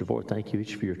 Pickens, Mr. DeVore, thank you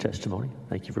each for your testimony.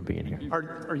 Thank you for being here.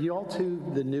 Are you all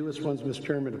 2 the newest ones, Mr.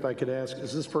 Chairman, if I could ask?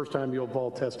 Is this the first time you've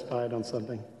all testified on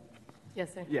something?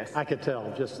 Yes, sir. Yes. I could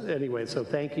tell. Just anyway, so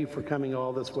thank you for coming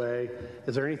all this way.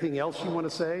 Is there anything else you want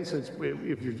to say? Since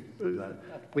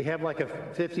we have like a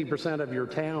 50% of your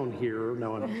town here.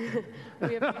 No one.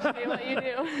 We appreciate what you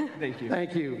do. Thank you.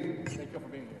 Thank you. Thank you for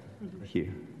being here. Thank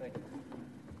you. Thank you.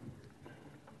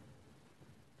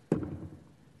 That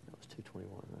was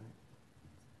 221, right?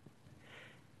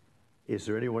 Is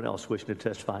there anyone else wishing to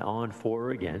testify on, for,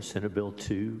 or against Senate Bill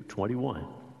 221?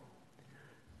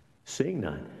 Seeing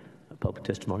none. Public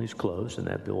testimony is closed, and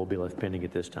that bill will be left pending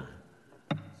at this time.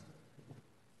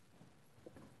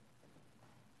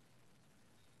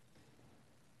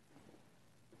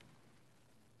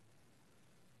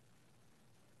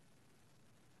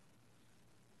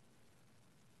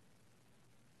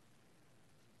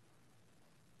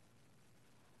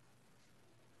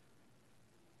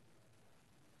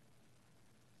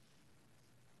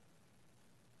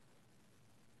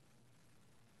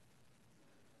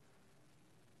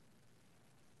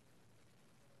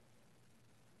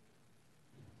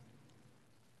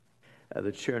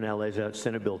 The chair now lays out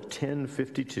Senate Bill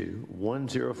 1052,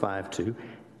 1052,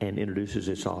 and introduces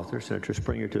its author, Senator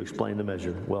Springer, to explain the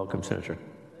measure. Welcome, Senator.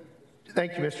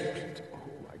 Thank you, Mr.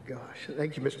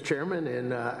 Thank you, Mr. Chairman.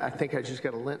 And I think I just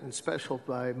got a Lenten special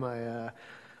by my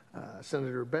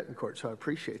Senator Bettencourt, so I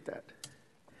appreciate that.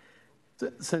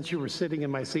 Since you were sitting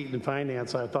in my seat in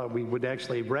finance, I thought we would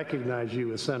actually recognize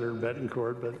you as Senator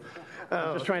Bettencourt, but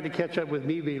I'm just trying to catch up with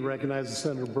me being recognized as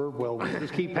Senator Birdwell. We'll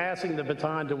just keep passing the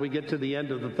baton until we get to the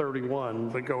end of the 31,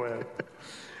 but go ahead.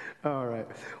 All right.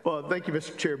 Well, thank you,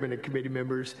 Mr. Chairman and committee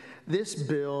members. This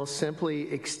bill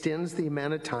simply extends the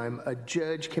amount of time a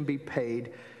judge can be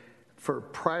paid for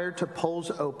prior to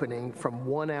polls opening from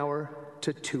 1 hour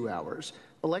to 2 hours.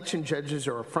 Election judges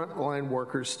are frontline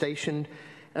workers stationed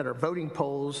at our voting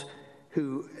polls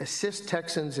who assist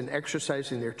Texans in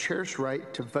exercising their cherished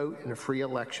right to vote in a free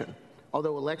election.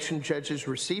 Although election judges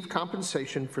receive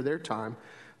compensation for their time,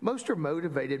 most are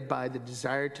motivated by the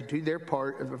desire to do their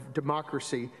part of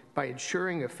democracy by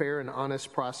ensuring a fair and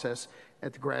honest process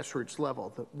at the grassroots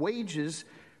level. The wages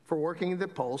for working at the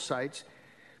poll sites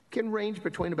can range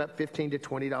between about $13 to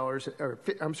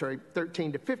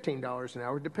 $15 an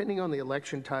hour, depending on the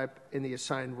election type and the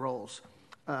assigned roles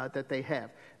that they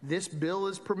have. This bill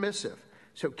is permissive,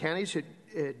 so counties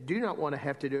that do not want to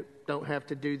have to do don't have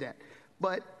to do that.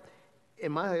 But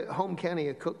in my home county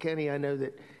of Cook County, I know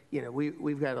that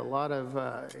we've got a lot of,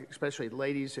 especially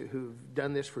ladies who've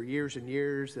done this for years and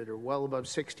years that are well above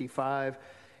 65.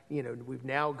 We've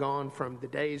now gone from the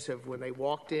days of when they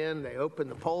walked in, they opened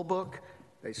the poll book,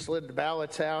 they slid the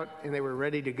ballots out, and they were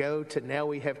ready to go, to now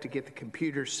we have to get the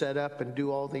computers set up and do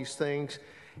all these things.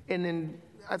 And then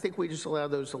I think we just allow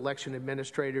those election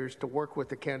administrators to work with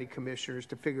the county commissioners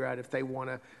to figure out if they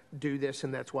want to do this,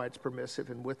 and that's why it's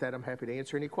permissive. And with that, I'm happy to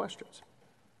answer any questions.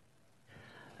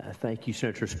 Thank you,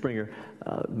 Senator Springer.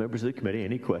 Members of the committee,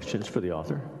 any questions for the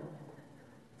author?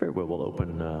 Very well, we'll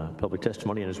open public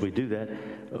testimony, and as we do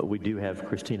that, we do have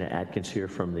Christina Atkins here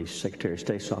from the Secretary of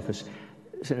State's office.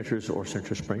 Senators or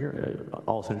Senator Springer,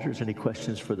 all senators, any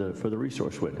questions for the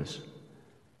resource witness?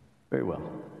 Very well.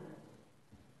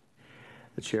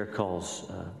 The chair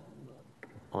calls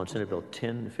on Senate Bill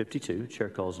 1052. Chair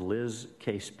calls Liz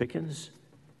Case Pickens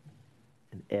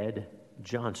and Ed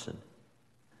Johnson.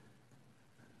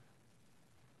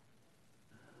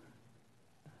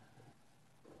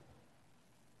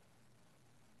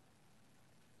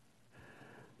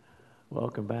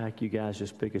 Welcome back. You guys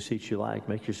just pick a seat you like.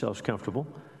 Make yourselves comfortable.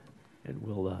 And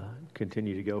we'll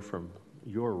continue to go from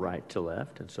your right to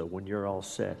left. And so when you're all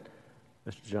set,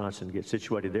 Mr. Johnson, get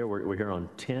situated there. We're here on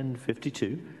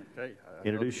 1052. Okay.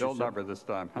 Introduce yourself. Bill number this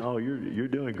time. Oh, you're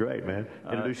doing great, man.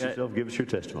 Introduce yourself. Give us your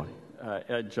testimony.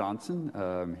 Ed Johnson,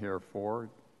 here for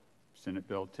Senate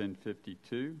Bill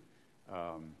 1052.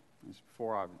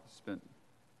 Before, I've spent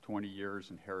 20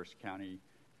 years in Harris County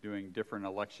doing different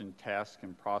election tasks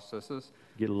and processes.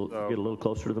 Get a little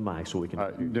closer to the mic so we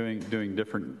can doing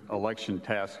different election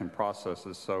tasks and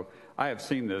processes. So I have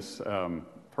seen this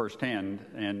firsthand,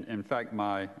 and in fact,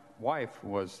 my wife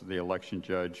was the election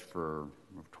judge for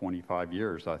 25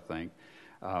 years, I think.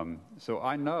 So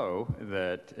I know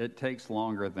that it takes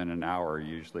longer than an hour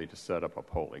usually to set up a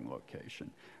polling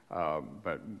location.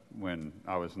 But when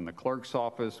I was in the clerk's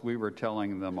office, we were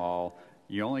telling them all,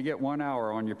 you only get 1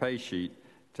 hour on your pay sheet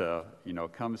to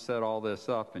come set all this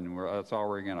up, and that's all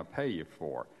we're going to pay you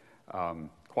for.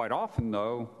 Quite often,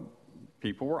 though,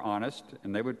 people were honest,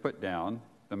 and they would put down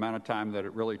the amount of time that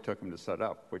it really took them to set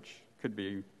up, which could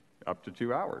be up to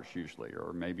 2 hours usually,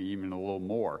 or maybe even a little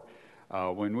more.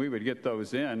 When we would get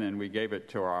those in and we gave it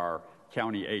to our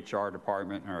county HR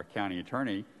department and our county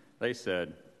attorney, they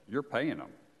said, you're paying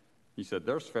them. He said,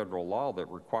 there's federal law that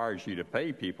requires you to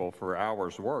pay people for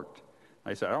hours worked.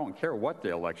 I said, I don't care what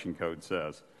the election code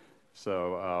says.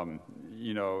 So,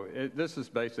 this is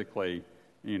basically,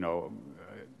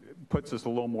 puts us a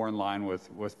little more in line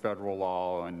with federal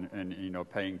law and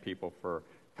paying people for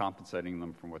compensating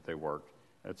them from what they work.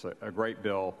 It's a great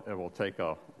bill. It will take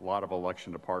a lot of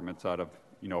election departments out of,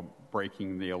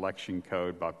 breaking the election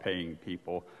code by paying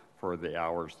people for the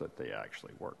hours that they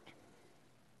actually worked.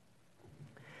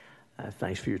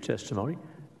 Thanks for your testimony.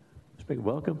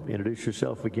 Welcome. Introduce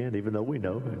yourself again, even though we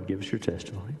know, and give us your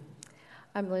testimony.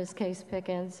 I'm Liz Case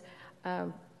Pickens.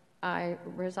 I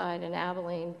reside in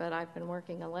Abilene, but I've been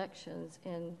working elections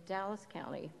in Dallas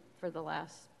County for the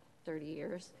last 30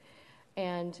 years.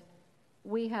 And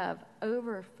we have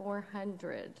over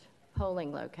 400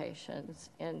 polling locations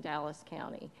in Dallas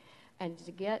County. And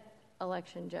to get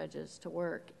election judges to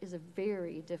work is a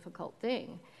very difficult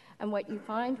thing. And what you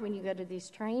find when you go to these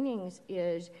trainings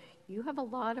is you have a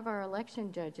lot of our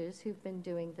election judges who've been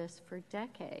doing this for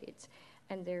decades,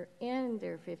 and they're in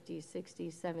their 50s,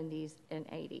 60s, 70s, and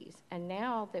 80s. And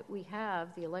now that we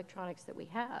have the electronics that we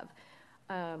have,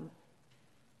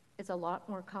 it's a lot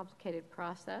more complicated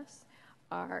process.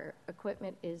 Our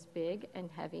equipment is big and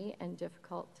heavy and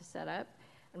difficult to set up.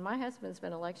 And my husband's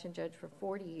been election judge for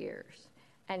 40 years,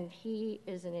 and he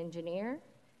is an engineer,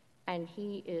 and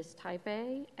he is type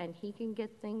A, and he can get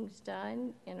things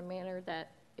done in a manner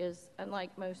that is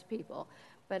unlike most people,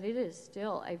 but it is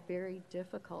still a very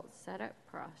difficult setup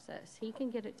process. He can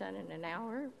get it done in an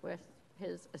hour with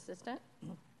his assistant,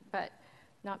 but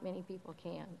not many people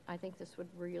can. I think this would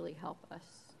really help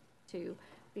us to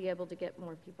be able to get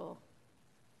more people.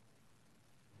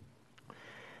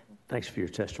 Thanks for your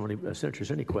testimony.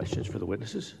 Senators, any questions for the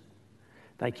witnesses?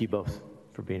 Thank you both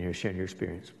for being here, sharing your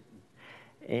experience.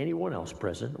 Anyone else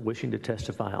present wishing to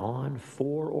testify on,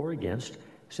 for, or against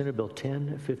Senate Bill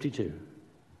 1052?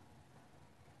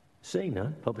 Seeing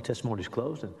none, public testimony is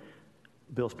closed, and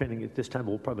bill's pending at this time.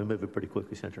 We'll probably move it pretty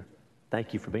quickly, Senator.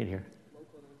 Thank you for being here.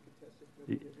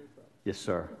 Yes,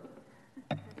 sir.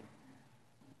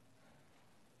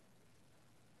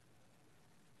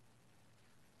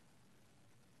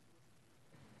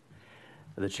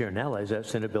 The chair now lays out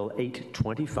Senate Bill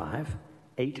 825,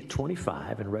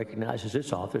 and recognizes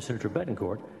its author, Senator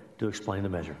Bettencourt, to explain the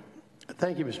measure.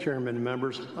 Thank you, Mr. Chairman and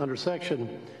members. Under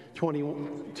Section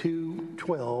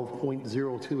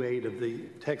 2212.028 of the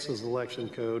Texas Election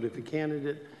Code, if a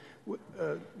candidate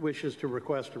wishes to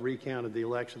request a recount of the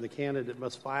election, the candidate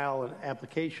must file an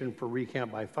application for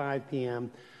recount by 5 p.m.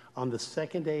 on the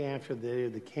second day after the day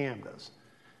of the canvass.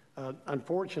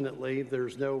 Unfortunately,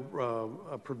 there's no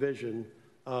provision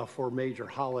for major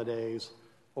holidays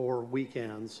or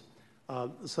weekends.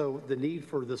 So the need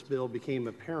for this bill became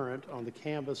apparent on the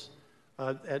canvass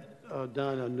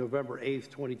done on November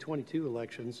 8th, 2022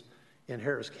 elections in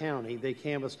Harris County. They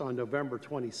canvassed on November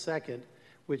 22nd,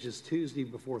 which is Tuesday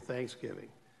before Thanksgiving.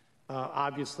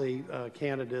 Obviously,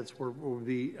 candidates would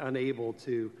be unable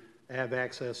to have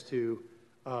access to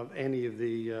any of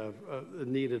the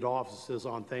needed offices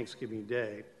on Thanksgiving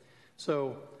Day.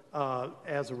 So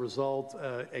as a result,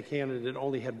 a candidate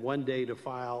only had 1 day to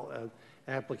file an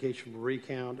application for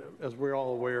recount. As we're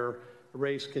all aware, a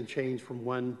race can change from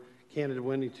one candidate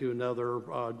winning to another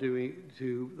due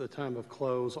to the time of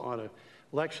close on an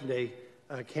election day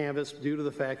canvass, due to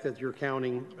the fact that you're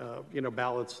counting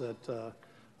ballots that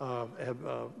have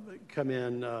come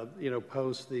in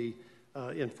post the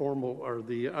informal or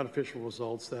the unofficial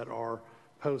results that are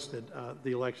posted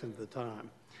the election at the time.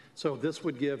 So this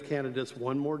would give candidates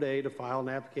 1 more day to file an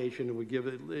application, and would give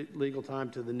it legal time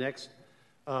to the next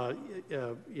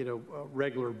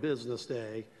regular business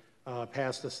day,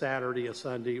 past a Saturday, a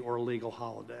Sunday, or a legal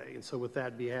holiday. And so with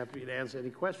that, be happy to answer any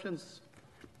questions.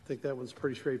 I think that one's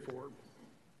pretty straightforward.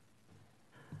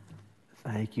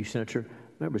 Thank you, Senator.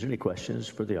 Members, any questions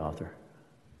for the author?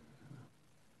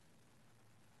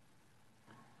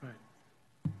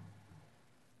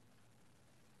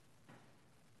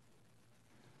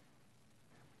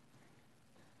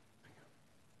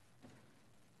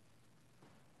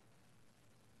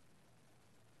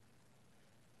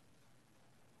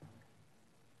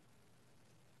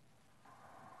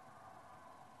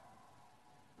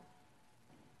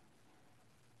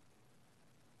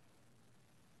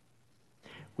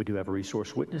 We do have a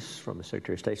resource witness from the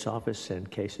Secretary of State's office in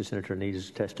case the Senator needs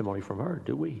testimony from her,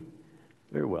 do we?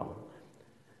 Very well.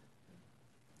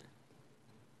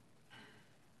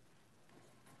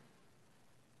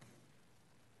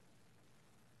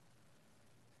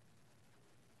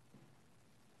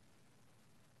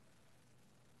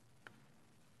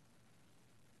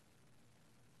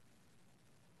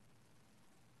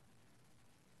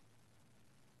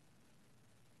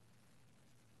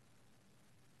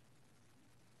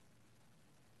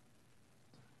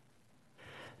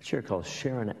 The chair calls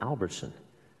Sharon Albertson.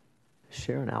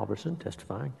 Sharon Albertson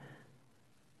testifying.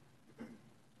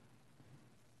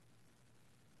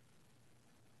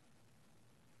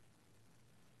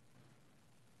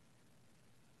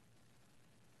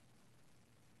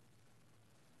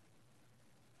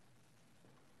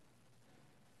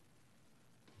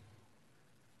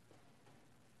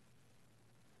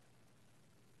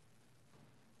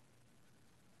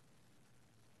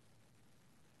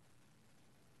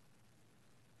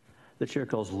 The chair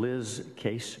calls Liz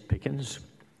Case Pickens,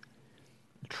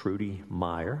 Trudy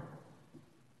Meyer,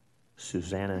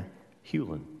 Susanna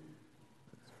Hewlin.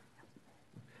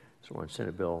 So we're on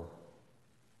Senate Bill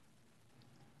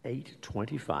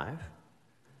 825.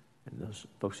 And those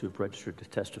folks who have registered to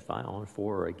testify on,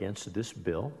 for, or against this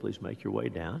bill, please make your way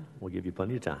down. We'll give you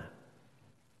plenty of time.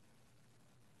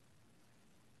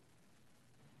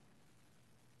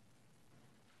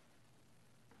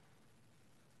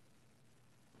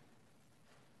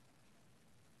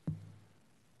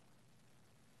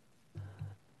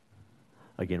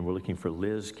 Again, we're looking for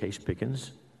Liz Case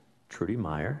Pickens, Trudy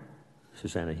Meyer,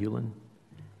 Susanna Hewlin,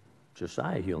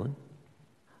 Josiah Hewlin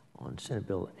on Senate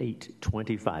Bill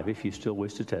 825, if you still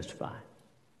wish to testify.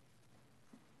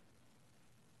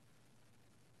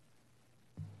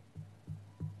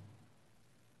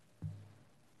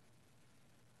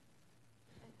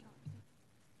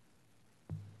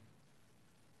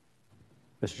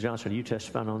 Mr. Johnson, are you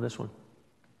testifying on this one?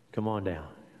 Come on down.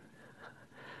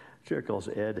 Chair calls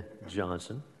Ed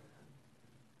Johnson,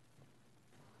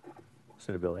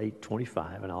 Senate Bill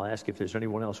 825, and I'll ask if there's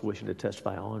anyone else wishing to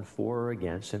testify on, for, or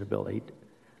against Senate Bill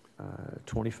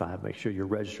 825. Make sure you're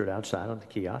registered outside on the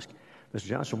kiosk. Mr.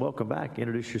 Johnson, welcome back.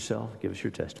 Introduce yourself. Give us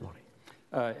your testimony.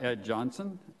 Ed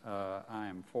Johnson. I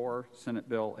am for Senate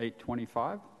Bill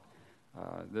 825.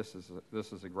 This is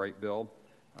a great bill.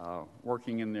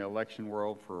 Working in the election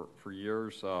world for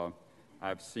years,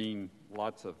 I've seen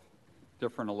lots of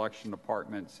different election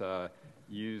departments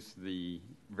use the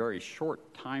very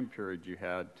short time period you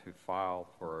had to file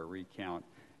for a recount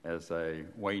as a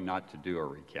way not to do a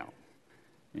recount.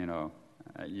 You know,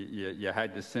 you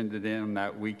had to send it in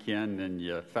that weekend, and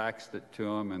you faxed it to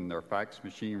them, and their fax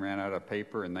machine ran out of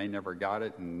paper, and they never got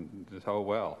it, and just, oh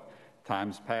well,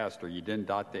 time's passed, or you didn't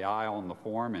dot the I on the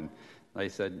form, and they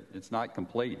said it's not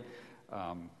complete.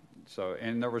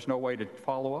 And there was no way to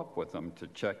follow up with them to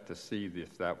check to see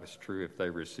if that was true, if they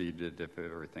received it, if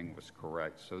everything was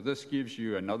correct. So this gives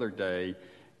you another day,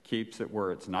 keeps it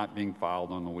where it's not being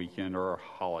filed on the weekend or a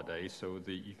holiday, so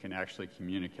that you can actually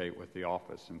communicate with the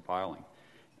office in filing.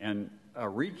 And a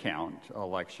recount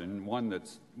election, one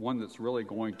that's really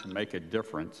going to make a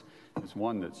difference, is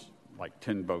one that's like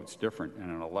 10 votes different in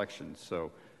an election.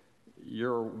 So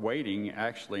you're waiting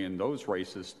actually in those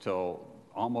races till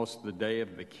almost the day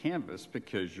of the canvass,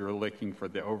 because you're looking for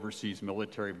the overseas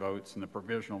military votes and the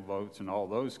provisional votes, and all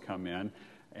those come in,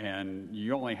 and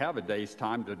you only have a day's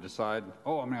time to decide,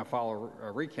 oh, I'm going to file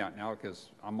a recount now because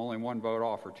I'm only 1 vote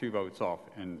off or 2 votes off,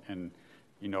 and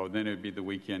you know, then it'd be the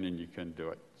weekend and you couldn't do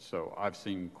it. So I've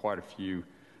seen quite a few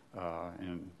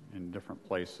in different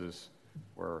places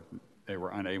where they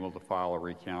were unable to file a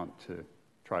recount to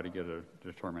try to get a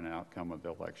determined outcome of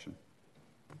the election.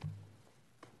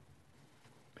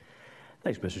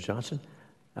 Thanks, Mr. Johnson.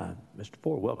 Mr.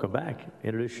 Ford, welcome back.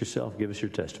 Introduce yourself. Give us your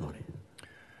testimony.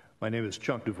 My name is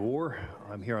Chuck DeVore.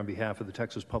 I'm here on behalf of the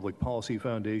Texas Public Policy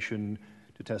Foundation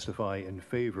to testify in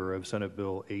favor of Senate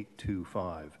Bill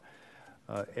 825.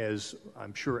 As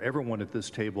I'm sure everyone at this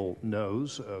table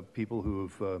knows, people who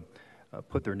have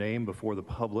put their name before the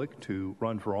public to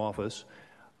run for office,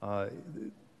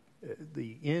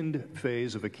 the end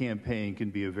phase of a campaign can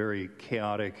be a very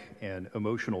chaotic and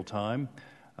emotional time.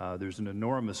 There's an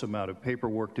enormous amount of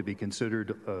paperwork to be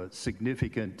considered,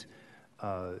 significant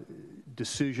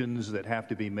decisions that have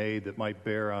to be made that might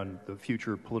bear on the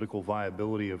future political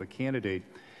viability of a candidate.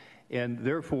 And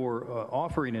therefore,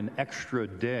 offering an extra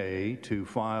day to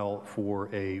file for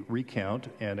a recount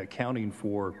and accounting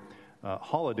for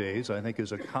holidays, I think,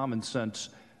 is a common sense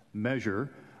measure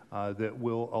that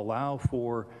will allow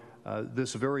for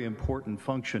this very important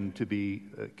function to be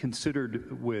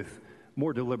considered with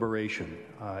more deliberation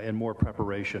and more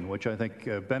preparation, which I think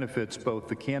benefits both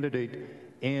the candidate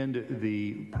and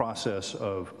the process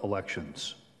of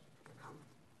elections.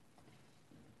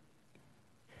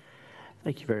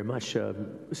 Thank you very much.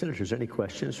 Senators, any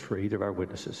questions for either of our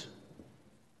witnesses?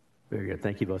 Very good.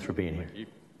 Thank you both for being here. Thank you.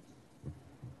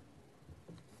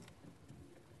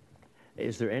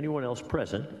 Is there anyone else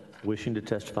present wishing to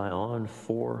testify on,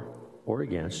 for, or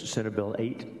against Senate Bill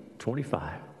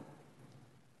 825?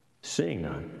 Seeing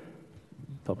none,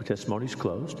 public testimony is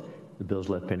closed. The bill is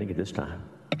left pending at this time.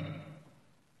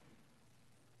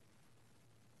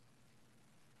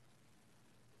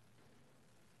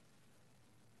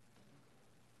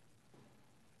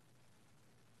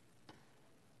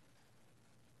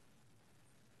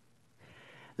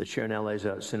 The chair now lays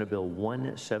out Senate Bill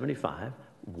 175,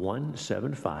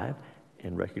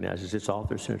 and recognizes its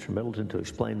author, Senator Middleton, to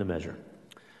explain the measure.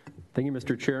 Thank you,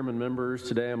 Mr. Chairman, members.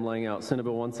 Today I'm laying out Senate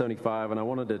Bill 175, and I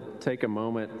wanted to take a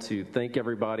moment to thank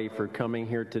everybody for coming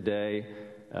here today,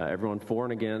 everyone for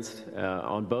and against,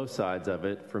 on both sides of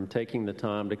it, from taking the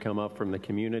time to come up from the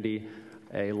community.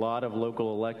 A lot of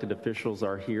local elected officials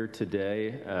are here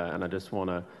today, and I just want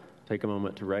to take a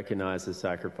moment to recognize the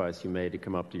sacrifice you made to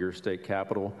come up to your state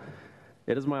capitol.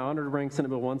 It is my honor to bring Senate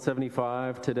Bill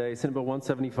 175 today. Senate Bill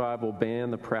 175 will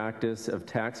ban the practice of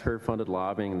taxpayer-funded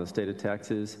lobbying in the state of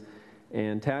Texas.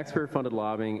 And taxpayer-funded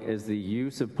lobbying is the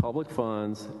use of public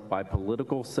funds by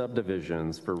political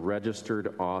subdivisions for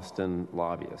registered Austin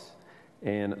lobbyists.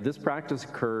 And this practice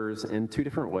occurs in 2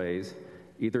 different ways,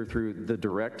 either through the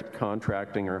direct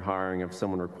contracting or hiring of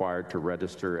someone required to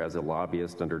register as a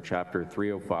lobbyist under Chapter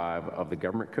 305 of the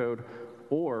Government Code,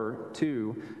 or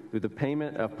 2, through the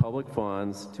payment of public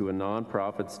funds to a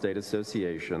nonprofit state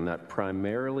association that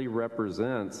primarily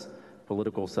represents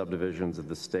political subdivisions of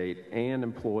the state and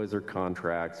employs or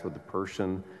contracts with the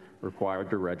person required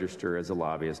to register as a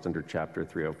lobbyist under Chapter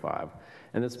 305.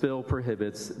 And this bill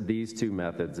prohibits these 2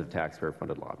 methods of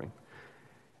taxpayer-funded lobbying.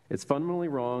 It's fundamentally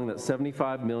wrong that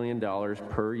 $75 million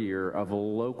per year of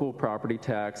local property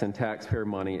tax and taxpayer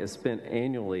money is spent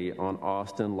annually on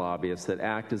Austin lobbyists that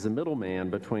act as a middleman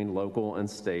between local and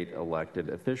state elected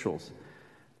officials.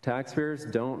 Taxpayers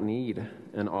don't need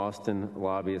an Austin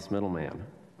lobbyist middleman.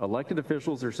 Elected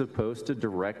officials are supposed to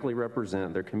directly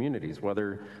represent their communities,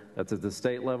 whether that's at the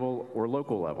state level or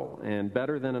local level. And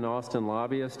better than an Austin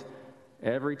lobbyist,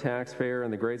 every taxpayer in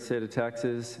the great state of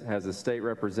Texas has a state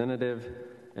representative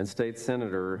and state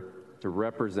senator to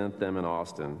represent them in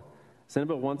Austin. Senate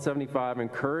Bill 175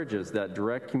 encourages that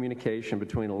direct communication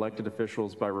between elected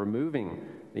officials by removing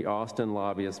the Austin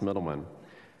lobbyist middleman.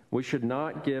 We should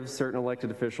not give certain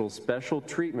elected officials special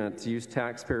treatment to use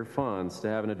taxpayer funds to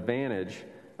have an advantage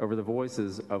over the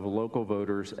voices of local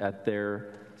voters at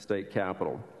their state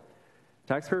capital.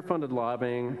 Taxpayer-funded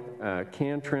lobbying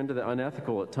can trend to the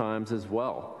unethical at times as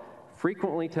well.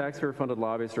 Frequently, taxpayer-funded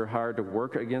lobbyists are hired to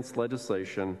work against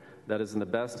legislation that is in the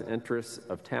best interests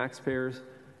of taxpayers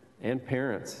and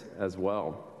parents as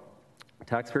well.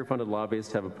 Taxpayer-funded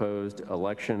lobbyists have opposed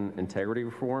election integrity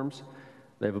reforms.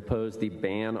 They've opposed the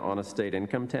ban on a state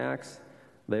income tax.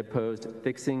 They opposed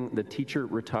fixing the teacher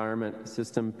retirement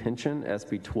system pension,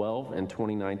 SB 12, in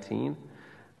 2019.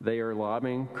 They are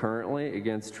lobbying currently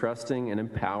against trusting and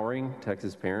empowering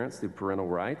Texas parents through parental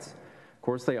rights. Of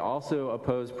course, they also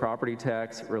opposed property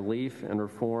tax relief and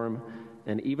reform,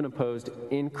 and even opposed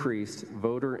increased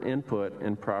voter input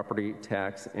in property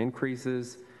tax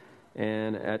increases,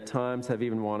 and at times have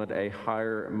even wanted a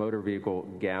higher motor vehicle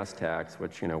gas tax,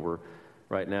 which, we're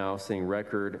right now seeing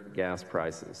record gas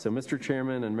prices. So, Mr.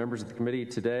 Chairman and members of the committee,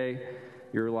 today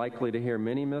you're likely to hear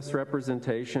many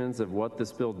misrepresentations of what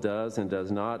this bill does and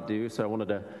does not do. So I wanted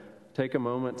to take a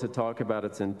moment to talk about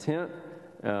its intent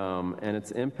and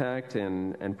its impact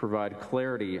and provide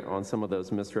clarity on some of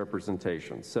those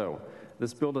misrepresentations. So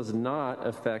this bill does not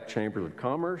affect chambers of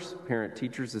commerce,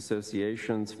 parent-teachers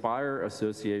associations, fire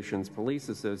associations, police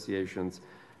associations,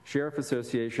 sheriff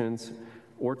associations,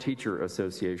 or teacher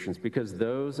associations, because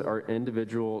those are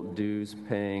individual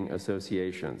dues-paying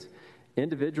associations.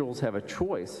 Individuals have a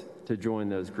choice to join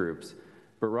those groups,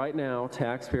 but right now,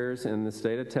 taxpayers in the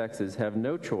state of Texas have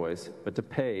no choice but to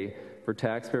pay for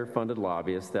taxpayer-funded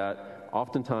lobbyists that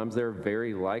oftentimes they're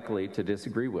very likely to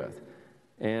disagree with.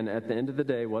 And at the end of the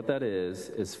day, what that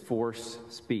is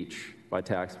forced speech by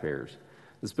taxpayers.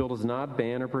 This bill does not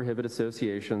ban or prohibit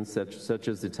associations such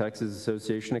as the Texas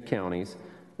Association of Counties,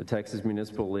 the Texas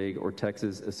Municipal League, or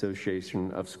Texas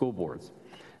Association of School Boards.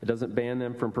 It doesn't ban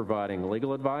them from providing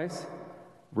legal advice,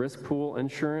 risk pool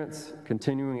insurance,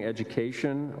 continuing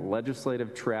education,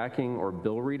 legislative tracking or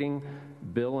bill reading,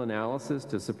 bill analysis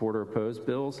to support or oppose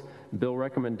bills, bill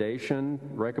recommendations,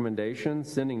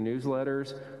 sending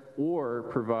newsletters, or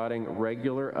providing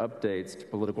regular updates to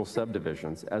political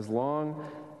subdivisions, as long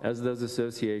as those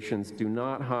associations do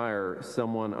not hire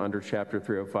someone under Chapter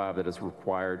 305 that is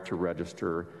required to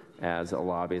register as a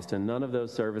lobbyist. And none of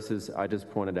those services I just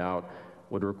pointed out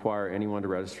would require anyone to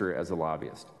register as a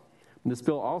lobbyist. This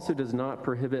bill also does not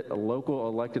prohibit local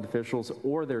elected officials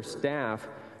or their staff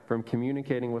from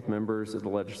communicating with members of the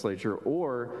legislature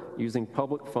or using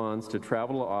public funds to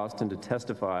travel to Austin to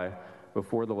testify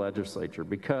before the legislature,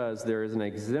 because there is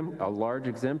a large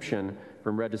exemption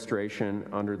from registration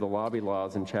under the lobby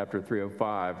laws in Chapter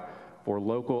 305 for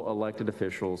local elected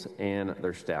officials and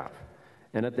their staff.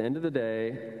 And at the end of the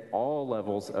day, all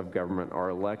levels of government are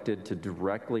elected to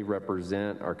directly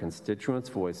represent our constituents'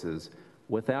 voices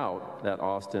without that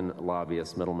Austin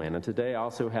lobbyist middleman. And today I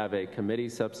also have a committee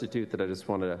substitute that I just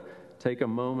want to take a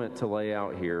moment to lay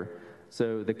out here.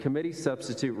 So the committee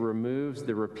substitute removes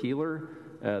the repealer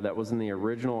that was in the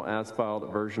original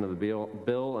as-filed version of the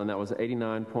bill, and that was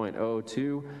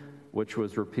 89.002, which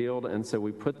was repealed. And so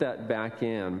we put that back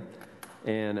in.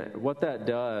 And what that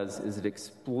does is it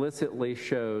explicitly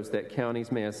shows that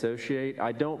counties may associate.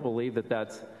 I don't believe that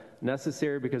that's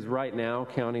necessary, because right now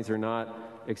counties are not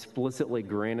explicitly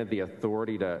granted the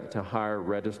authority to hire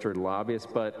registered lobbyists,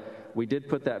 but we did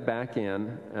put that back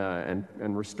in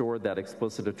and restored that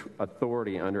explicit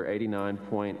authority under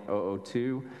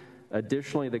 89.002.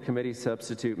 Additionally, the committee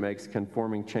substitute makes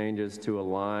conforming changes to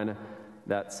align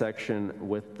that section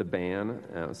with the ban.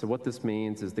 So what this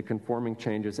means is the conforming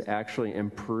changes actually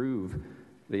improve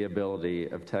the ability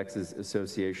of Texas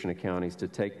Association of Counties to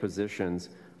take positions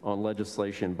on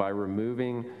legislation by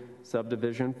removing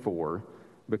subdivision 4,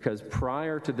 because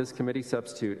prior to this committee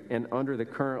substitute and under the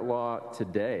current law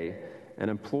today, an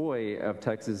employee of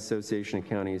Texas Association of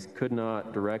Counties could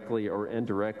not directly or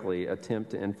indirectly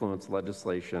attempt to influence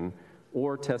legislation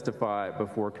or testify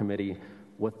before committee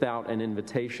without an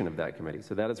invitation of that committee.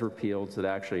 So that is repealed, so it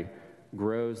actually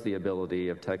grows the ability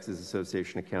of Texas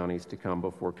Association of Counties to come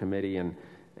before committee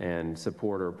and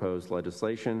support or oppose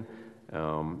legislation.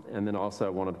 And then also I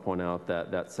wanted to point out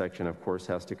that that section, of course,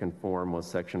 has to conform with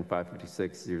Section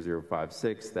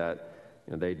 556.0056, that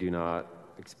they do not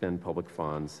expend public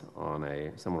funds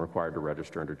on someone required to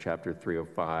register under Chapter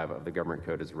 305 of the Government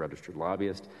Code as a registered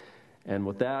lobbyist. And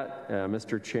with that,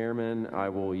 Mr. Chairman, I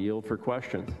will yield for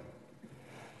questions.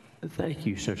 Thank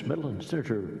you, Senator Middleton.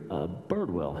 Senator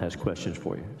Birdwell has questions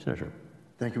for you. Senator.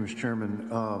 Thank you, Mr. Chairman.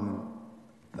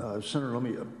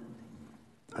 Senator,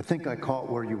 I think I caught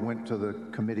where you went to the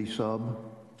committee sub,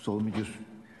 so let me just,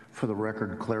 for the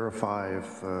record, clarify,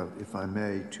 if I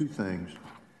may, two things.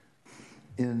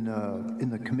 In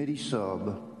the committee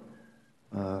sub,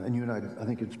 and you and I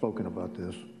think had spoken about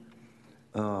this,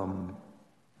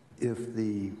 if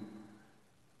the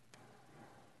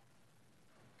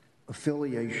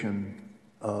affiliation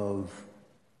of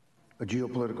a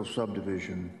geopolitical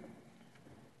subdivision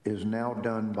is now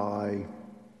done by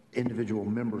individual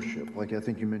membership, like I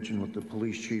think you mentioned with the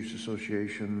Police Chiefs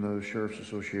Association, the Sheriff's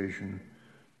Association,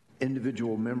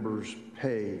 individual members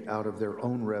pay out of their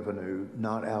own revenue,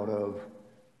 not out of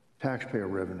taxpayer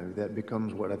revenue. That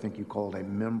becomes what I think you called a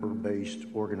member-based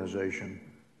organization.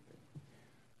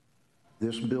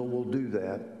 This bill will do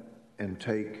that and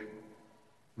take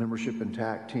membership in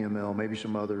TAC, TML, maybe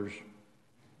some others,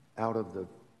 out of the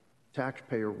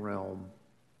taxpayer realm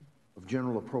of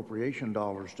general appropriation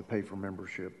dollars to pay for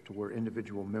membership to where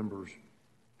individual members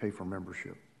pay for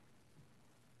membership.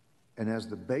 And as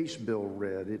the base bill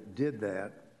read, it did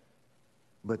that,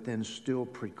 but then still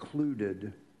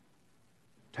precluded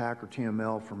TAC or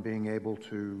TML from being able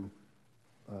to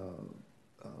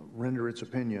render its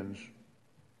opinions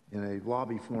in a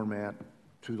lobby format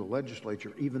to the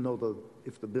legislature, even though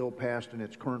if the bill passed in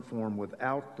its current form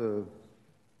without the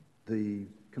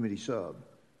committee sub,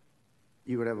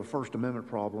 you would have a First Amendment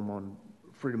problem on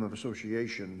freedom of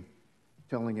association,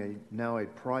 telling now a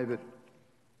private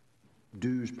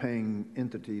dues-paying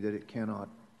entity that it cannot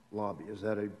lobby. Is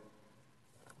that a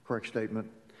correct statement?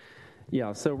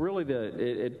 Yeah, so really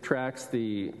it tracks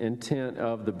the intent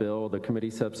of the bill, the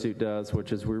committee substitute does,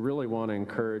 which is we really want to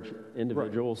encourage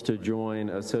individuals to join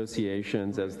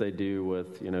associations as they do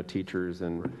with, teachers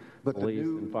and police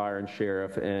and fire and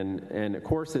sheriff. And of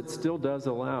course, it still does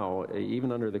allow,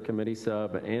 even under the committee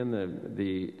sub and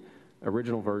the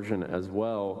original version as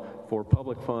well, for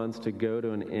public funds to go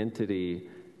to an entity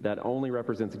that only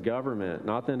represents government,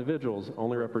 not the individuals,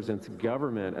 only represents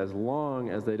government, as long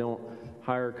as they don't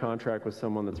hire a contract with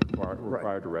someone that's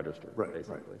required to register,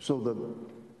 basically.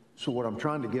 So what I'm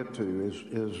trying to get to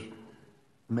is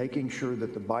making sure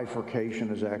that the bifurcation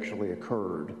has actually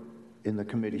occurred in the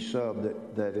committee sub,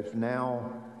 that if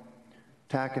now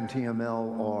TAC and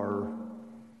TML are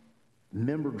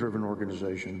member-driven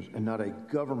organizations and not a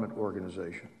government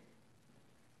organization,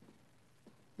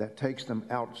 that takes them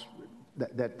out,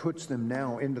 that puts them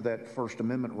now into that First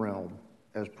Amendment realm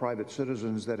as private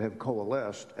citizens that have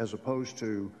coalesced, as opposed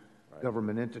to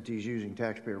government entities using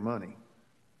taxpayer money.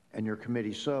 And your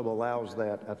committee sub allows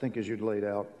that, I think as you'd laid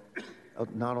out,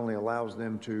 not only allows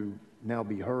them to now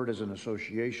be heard as an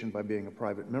association by being a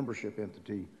private membership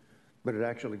entity, but it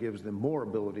actually gives them more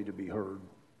ability to be heard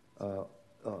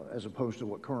as opposed to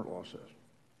what current law says.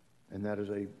 And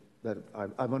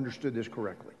I've understood this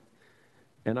correctly.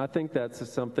 And I think that's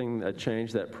a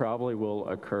change that probably will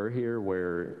occur here,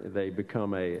 where they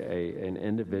become an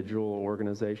individual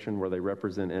organization where they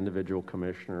represent individual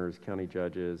commissioners, county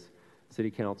judges, city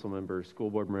council members,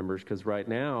 school board members, because right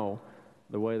now,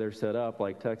 the way they're set up,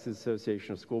 like Texas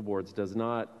Association of School Boards does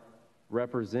not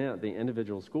represent the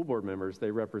individual school board members,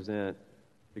 they represent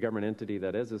the government entity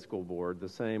that is a school board. The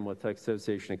same with Texas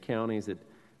Association of Counties,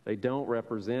 they don't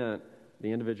represent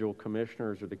the individual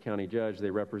commissioners or the county judge, they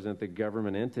represent the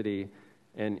government entity.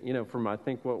 And, from I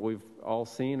think what we've all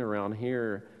seen around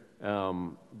here,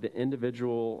 the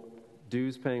individual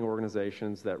dues-paying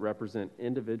organizations that represent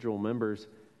individual members,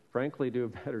 frankly, do a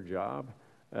better job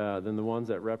than the ones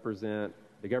that represent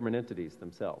the government entities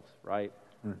themselves, right?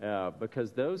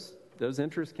 Because those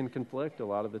interests can conflict a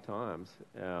lot of the times.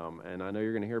 And I know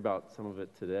you're going to hear about some of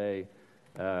it today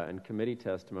in committee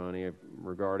testimony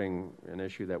regarding an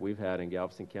issue that we've had in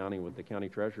Galveston County with the county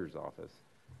treasurer's office.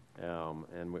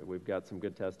 And we've got some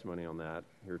good testimony on that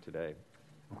here today.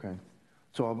 Okay.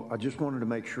 So I just wanted to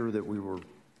make sure that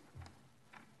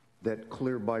that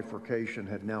clear bifurcation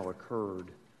had now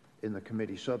occurred in the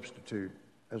committee substitute,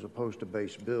 as opposed to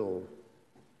base bill.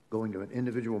 Going to an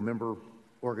individual member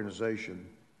organization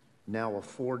now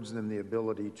affords them the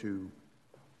ability to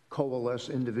coalesce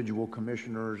individual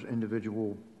commissioners,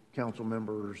 individual council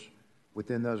members,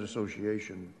 within those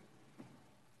associations,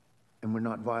 and we're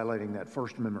not violating that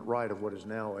First Amendment right of what is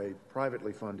now a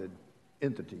privately funded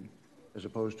entity as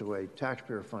opposed to a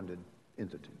taxpayer-funded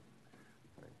entity.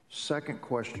 Second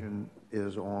question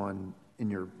is on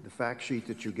the fact sheet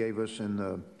that you gave us in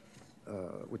the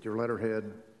with your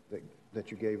letterhead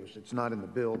that you gave us. It's not in the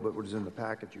bill, but what is in the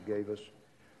packet you gave us.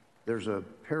 There's a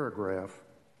paragraph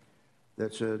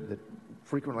that said that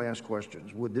frequently asked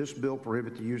questions. Would this bill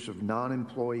prohibit the use of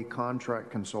non-employee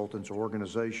contract consultants or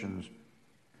organizations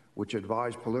which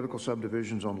advise political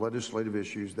subdivisions on legislative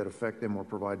issues that affect them or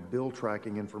provide bill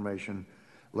tracking information,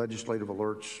 legislative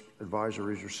alerts,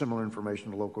 advisories, or similar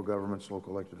information to local governments,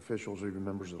 local elected officials, or even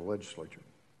members of the legislature?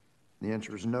 The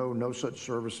answer is no. No such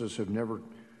services have never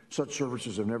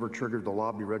triggered the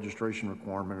lobby registration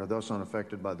requirement and are thus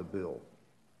unaffected by the bill.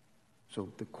 So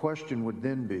the question would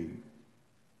then be,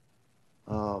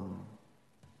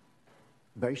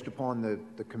 based upon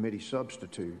the committee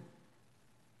substitute,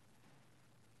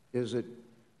 is it,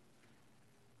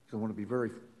 I want to be very,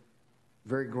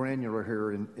 very granular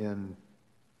here in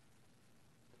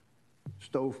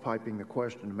stovepiping the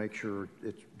question to make sure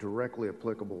it's directly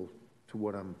applicable to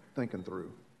what I'm thinking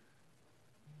through.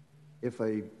 If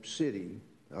a city,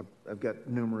 I've got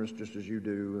numerous, just as you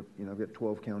do, I've got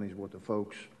 12 counties worth of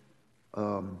folks.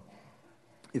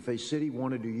 If a city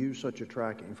wanted to use such a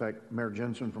tracking, in fact, Mayor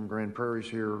Jensen from Grand Prairie's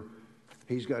here,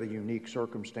 he's got a unique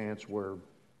circumstance where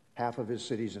half of his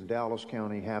city's in Dallas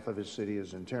County, half of his city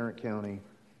is in Tarrant County,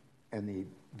 and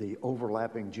the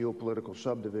overlapping geopolitical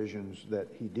subdivisions that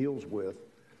he deals with,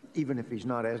 even if he's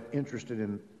not as interested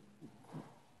in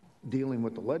dealing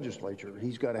with the legislature,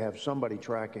 he's got to have somebody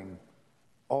tracking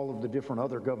all of the different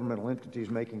other governmental entities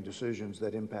making decisions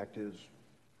that impact his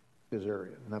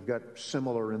area. And I've got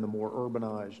similar in the more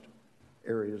urbanized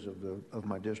areas of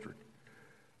my district.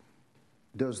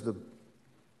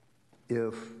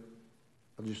 If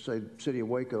I'll just say City of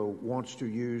Waco wants to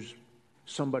use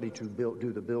somebody to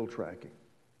do the bill tracking,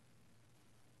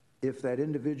 if that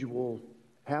individual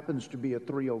happens to be a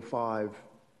 305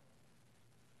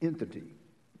 entity,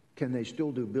 can they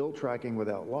still do bill tracking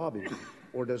without lobbying,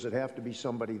 or does it have to be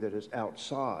somebody that is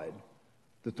outside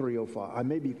the 305? I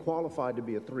may be qualified to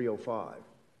be a 305.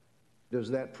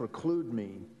 Does that preclude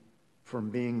me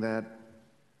from being that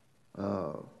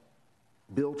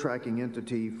bill tracking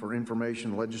entity for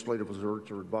information, legislative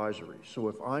alerts, or advisories? So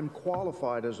if I'm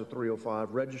qualified as a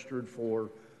 305, registered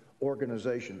for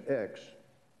organization X,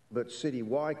 but City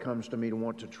Y comes to me to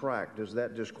want to track, does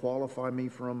that disqualify me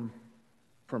from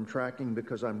tracking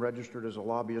because I'm registered as a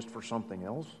lobbyist for something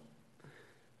else?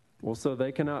 Well, so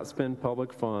they cannot spend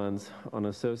public funds on an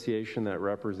association that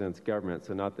represents government,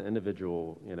 so not the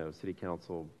individual, city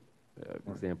council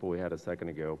example we had a second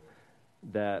ago,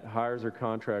 that hires or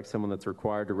contracts someone that's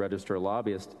required to register a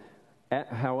lobbyist.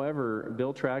 However,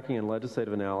 bill tracking and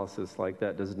legislative analysis like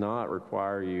that does not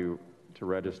require you to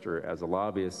register as a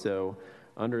lobbyist. So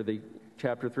under the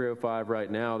Chapter 305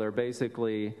 right now, there are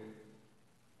basically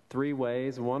three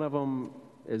ways. One of them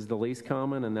is the least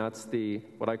common, and that's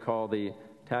what I call the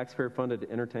taxpayer-funded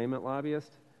entertainment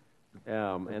lobbyist.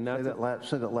 And that's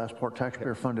say that last part,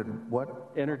 taxpayer-funded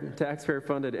what?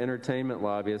 Taxpayer-funded entertainment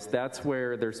lobbyists. That's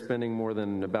where they're spending more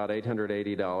than about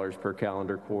 $880 per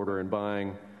calendar quarter and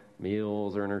buying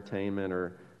meals or entertainment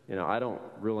or, I don't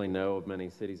really know of many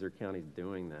cities or counties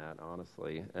doing that,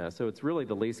 honestly. So it's really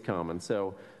the least common.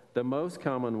 So the most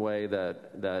common way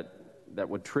that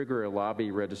would trigger a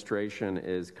lobby registration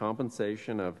is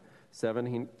compensation of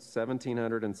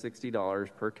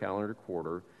 $1,760 per calendar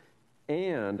quarter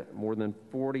and more than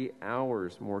 40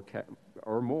 hours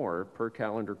or more per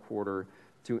calendar quarter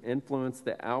to influence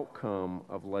the outcome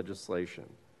of legislation.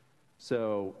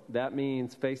 So that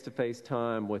means face-to-face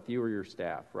time with you or your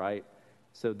staff, right?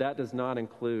 So that does not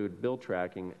include bill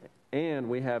tracking. And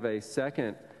we have a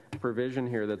second provision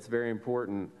here that's very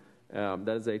important.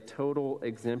 That is a total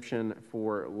exemption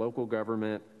for local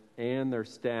government and their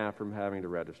staff from having to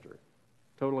register.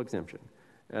 Total exemption.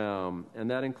 And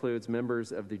that includes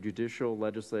members of the judicial,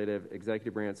 legislative,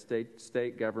 executive branch,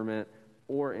 state government,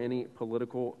 or any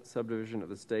political subdivision of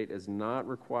the state is not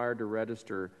required to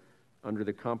register under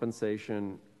the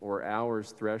compensation or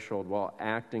hours threshold while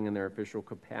acting in their official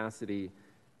capacity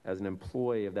as an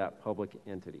employee of that public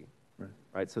entity.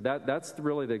 Right? So that's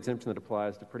really the exemption that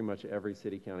applies to pretty much every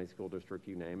city, county, school district,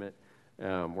 you name it,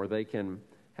 where they can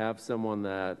have someone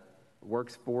that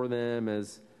works for them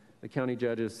as the county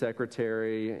judge's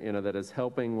secretary, that is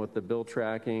helping with the bill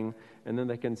tracking, and then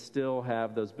they can still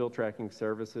have those bill tracking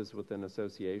services within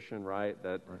association, right?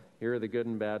 Here are the good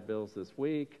and bad bills this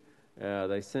week.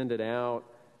 They send it out,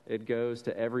 It goes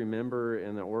to every member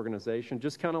in the organization,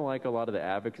 just kind of like a lot of the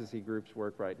advocacy groups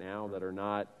work right now that are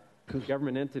not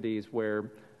government entities,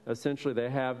 where essentially they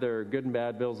have their good and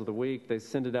bad bills of the week. They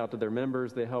send it out to their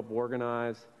members. They help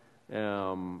organize,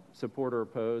 support or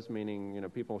oppose, meaning, you know,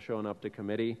 people showing up to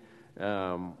committee,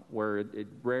 where it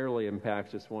rarely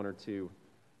impacts just one or two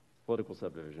political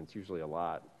subdivisions, usually a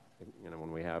lot, you know,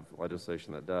 when we have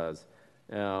legislation that does.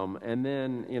 And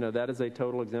then, you know, that is a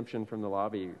total exemption from the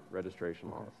lobby registration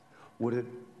laws. Would it,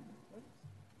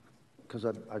 because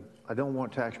I don't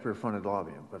want taxpayer-funded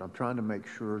lobbying, but I'm trying to make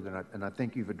sure that, and I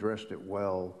think you've addressed it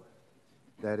well,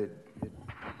 that it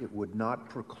would not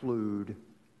preclude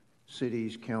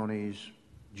cities, counties,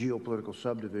 geopolitical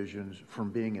subdivisions from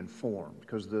being informed.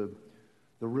 Because the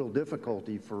real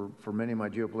difficulty for many of my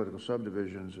geopolitical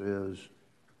subdivisions is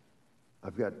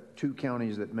I've got 2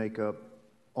 counties that make up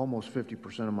almost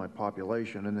 50% of my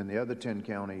population, and then the other 10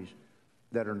 counties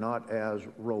that are not as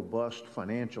robust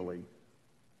financially,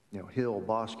 you know, Hill,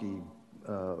 Bosque,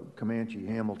 Comanche,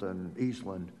 Hamilton,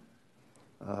 Eastland.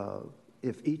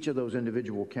 If each of those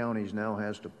individual counties now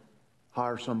has to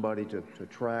hire somebody to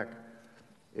track,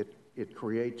 it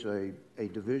creates a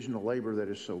division of labor that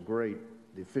is so great,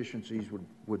 the efficiencies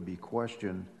would be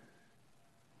questioned.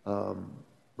 But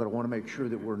I want to make sure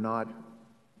that we're not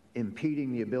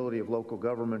impeding the ability of local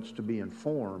governments to be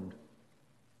informed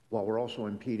while we're also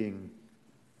impeding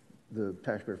the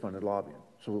taxpayer-funded lobbying.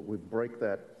 So we break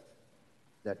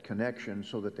that connection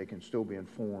so that they can still be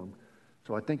informed.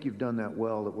 So I think you've done that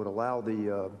well. That would allow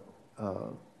the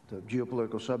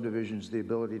geopolitical subdivisions the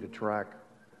ability to track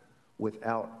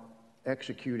without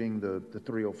executing the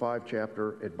 305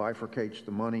 chapter. It bifurcates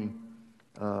the money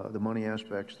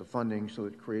aspects, the funding, so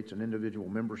it creates an individual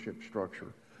membership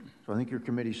structure. So I think your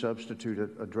committee substitute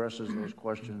addresses those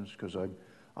questions, because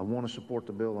I want to support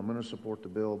the bill. I'm going to support the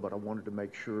bill, but I wanted to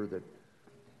make sure that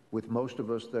with those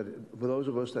of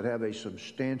us that have a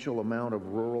substantial amount of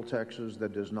rural Texas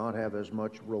that does not have as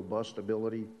much robust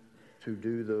ability to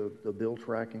do the bill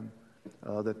tracking,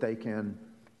 that they can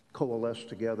coalesce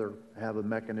together, have a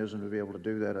mechanism to be able to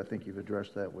do that. I think you've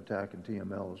addressed that with TAC and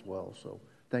TML as well. So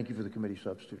thank you for the committee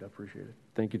substitute. I appreciate it.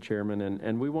 Thank you, Chairman.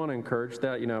 And we want to encourage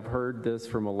that. You know, I've heard this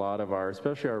from a lot of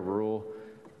especially our rural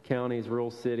counties,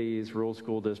 rural cities, rural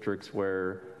school districts,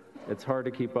 where it's hard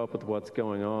to keep up with what's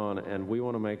going on, and we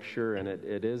want to make sure, and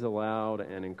it is allowed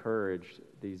and encouraged,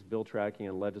 these bill tracking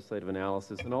and legislative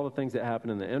analysis and all the things that happen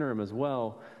in the interim as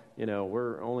well. You know,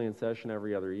 we're only in session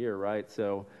every other year, right?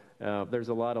 So there's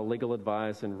a lot of legal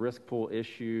advice and risk pool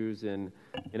issues, and,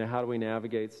 you know, how do we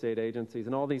navigate state agencies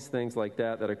and all these things like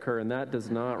that occur, and that does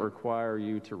not require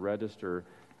you to register.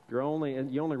 You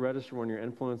only register when you're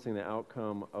influencing the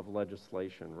outcome of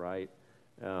legislation, right?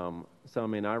 So, I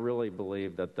mean, I really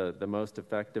believe that the most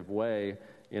effective way,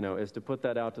 you know, is to put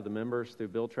that out to the members through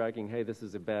bill tracking. Hey, this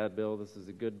is a bad bill. This is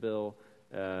a good bill.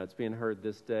 It's being heard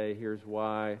this day. Here's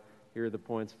why. Here are the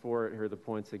points for it. Here are the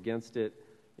points against it.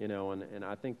 You know, and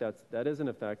I think that is an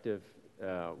effective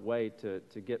way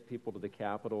to get people to the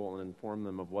Capitol and inform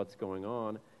them of what's going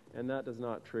on, and that does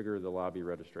not trigger the lobby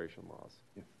registration laws.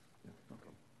 Yeah.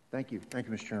 Okay. Thank you. Thank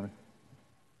you, Mr. Chairman.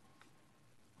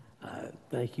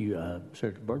 Thank you,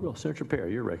 Senator Birdwell. Senator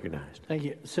Perry, you're recognized. Thank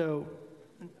you. So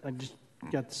I just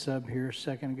got the sub here a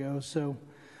second ago. So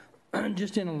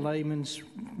just in a layman's,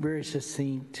 very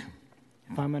succinct,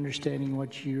 if I'm understanding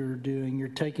what you're doing, you're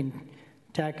taking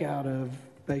TAC out of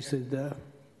basically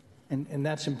and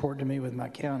that's important to me with my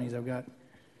counties. I've got,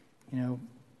 you know,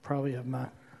 probably of my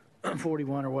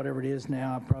 41 or whatever it is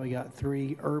now, I've probably got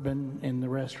 3 urban and the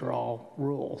rest are all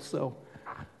rural. So,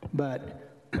 but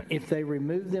if they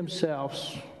remove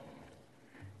themselves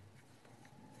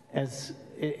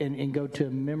and go to a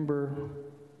member,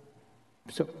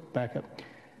 so back up,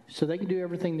 so they can do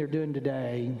everything they're doing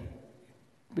today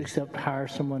except hire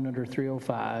someone under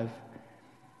 305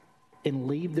 and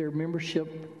leave their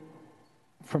membership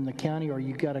from the county, or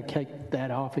you got to take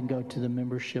that off and go to the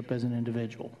membership as an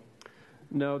individual?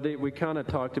 No, we kind of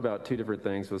talked about 2 different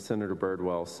things with Senator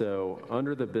Birdwell. So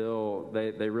under the bill,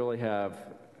 they really have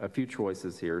a few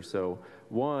choices here. So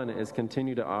one is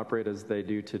continue to operate as they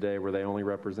do today, where they only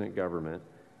represent government,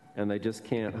 and they just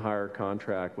can't hire a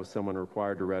contract with someone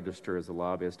required to register as a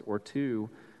lobbyist. Or 2,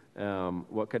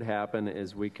 what could happen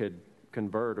is we could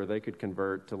convert, or they could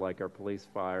convert to like our police,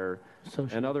 fire,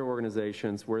 and other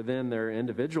organizations, where then they're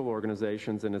individual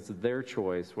organizations, and it's their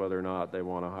choice whether or not they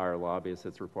want to hire a lobbyist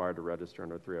that's required to register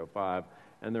under 305,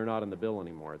 and they're not in the bill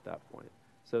anymore at that point.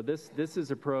 So this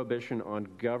is a prohibition on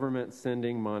government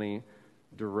sending money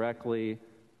directly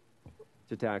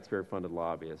to taxpayer-funded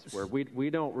lobbyists, where we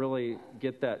don't really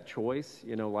get that choice.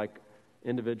 You know, like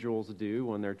individuals do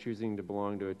when they're choosing to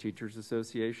belong to a teachers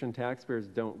association. Taxpayers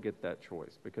don't get that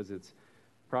choice because it's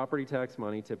property tax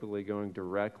money typically going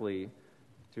directly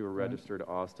to a registered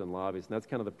Austin lobbyist. And that's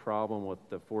kind of the problem with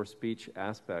the forced speech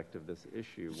aspect of this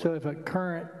issue. So if a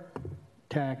current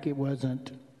TAC, it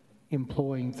wasn't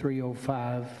employing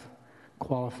 305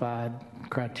 qualified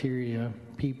criteria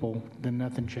people, then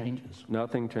nothing changes?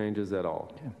 Nothing changes at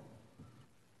all. Okay.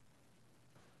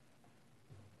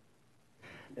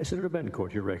 Senator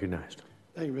Bettencourt, you're recognized.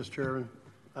 Thank you, Mr.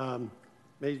 Chairman.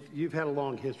 You've had a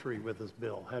long history with this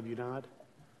bill, have you not?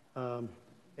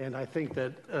 And I think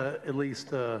that at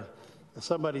least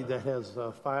somebody that has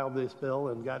filed this bill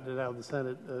and gotten it out of the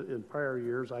Senate in prior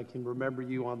years, I can remember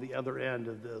you on the other end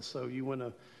of this. So you want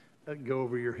to go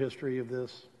over your history of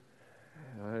this?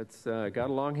 It's got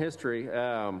a long history.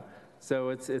 So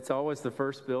it's always the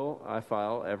first bill I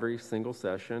file every single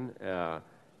session.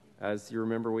 As you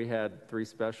remember, we had 3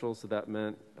 specials, so that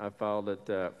meant I filed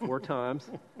it 4 times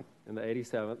in the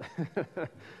 87th.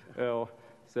 Well,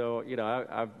 so, you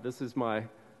know, this is my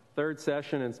 3rd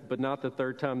session, but not the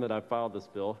 3rd time that I filed this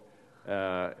bill,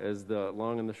 is the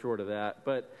long and the short of that.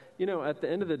 But, you know, at the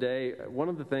end of the day, one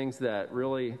of the things that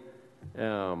really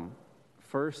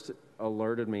first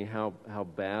alerted me how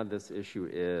bad this issue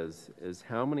is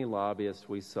how many lobbyists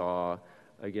we saw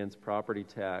against property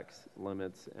tax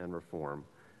limits and reform.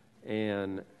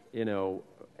 And, you know,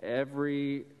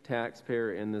 every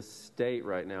taxpayer in this state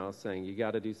right now is saying you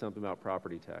got to do something about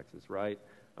property taxes, right?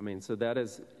 I mean, so that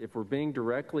is, if we're being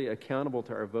directly accountable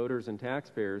to our voters and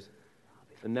taxpayers,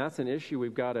 then that's an issue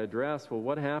we've got to address. Well,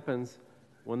 what happens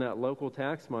when that local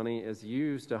tax money is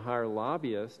used to hire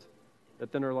lobbyists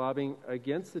that then are lobbying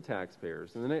against the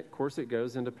taxpayers? And then, of course, it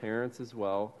goes into parents as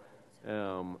well.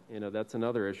 You know, that's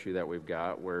another issue that we've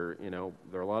got where, you know,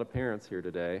 there are a lot of parents here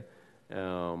today,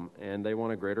 and they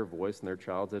want a greater voice in their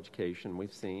child's education.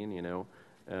 We've seen, you know,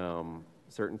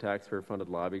 certain taxpayer-funded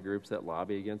lobby groups that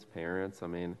lobby against parents. I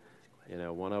mean, you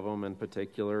know, one of them in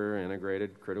particular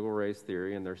integrated critical race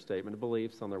theory in their statement of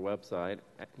beliefs on their website,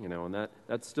 you know, and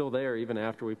that's still there even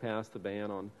after we passed the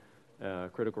ban on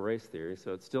critical race theory,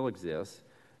 so it still exists.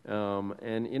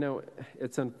 And, you know,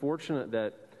 it's unfortunate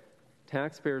that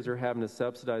taxpayers are having to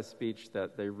subsidize speech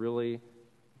that they really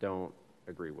don't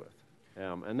agree with.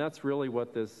 And that's really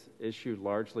what this issue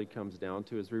largely comes down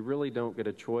to, is we really don't get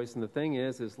a choice. And the thing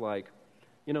is like,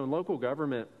 you know, in local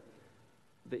government,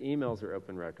 the emails are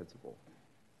open recordable,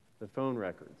 the phone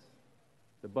records,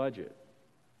 the budget,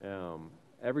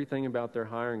 everything about their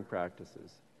hiring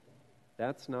practices.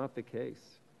 That's not the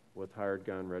case with hired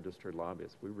gun registered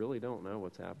lobbyists. We really don't know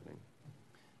what's happening.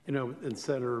 You know, and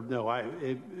Senator, no,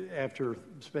 after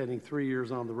spending 3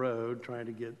 years on the road trying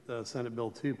to get Senate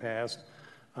Bill 2 passed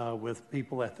with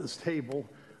people at this table,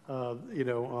 you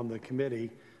know, on the committee,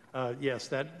 yes,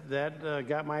 that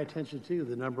got my attention too,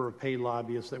 the number of paid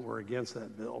lobbyists that were against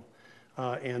that bill.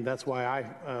 And that's why I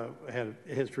had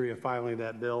a history of filing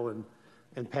that bill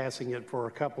and passing it for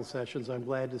a couple sessions. I'm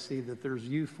glad to see that there's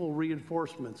youthful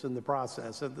reinforcements in the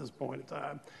process at this point in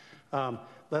time.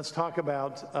 Let's talk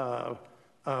about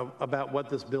what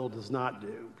this bill does not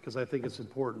do, because I think it's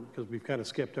important, because we've kind of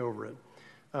skipped over it.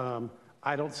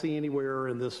 I don't see anywhere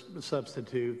in this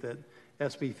substitute that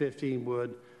SB 15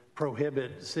 would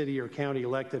prohibit city or county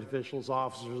elected officials,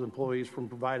 officers, employees from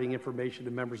providing information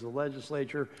to members of the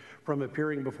legislature, from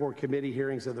appearing before committee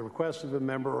hearings at the request of a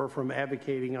member, or from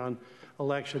advocating on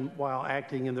election while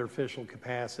acting in their official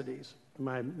capacities. Am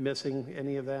I missing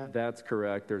any of that? That's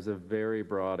correct. There's a very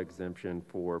broad exemption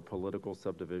for political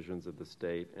subdivisions of the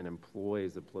state and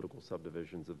employees of political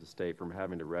subdivisions of the state from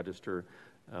having to register.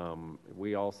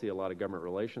 We all see a lot of government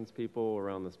relations people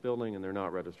around this building, and they're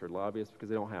not registered lobbyists because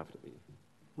they don't have to be.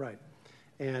 Right.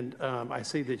 And I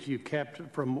see that you kept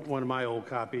from one of my old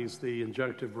copies the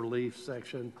injunctive relief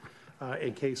section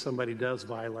in case somebody does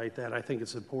violate that. I think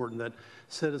it's important that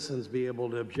citizens be able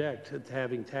to object to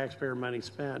having taxpayer money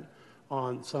spent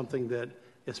on something that,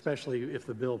 especially if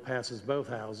the bill passes both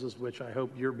houses, which I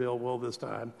hope your bill will this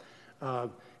time,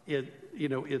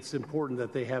 it's important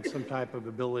that they have some type of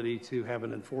ability to have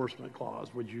an enforcement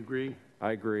clause. Would you agree?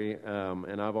 I agree,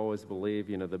 and I've always believed,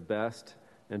 the best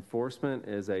enforcement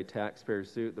is a taxpayer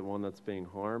suit. The one that's being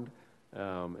harmed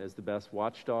is the best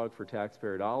watchdog for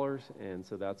taxpayer dollars, and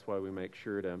so that's why we make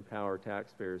sure to empower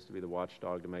taxpayers to be the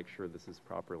watchdog to make sure this is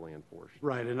properly enforced.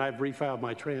 Right, and I've refiled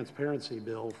my transparency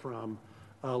bill from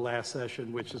last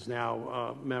session, which is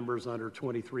now members under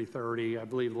 2330. I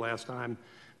believe the last time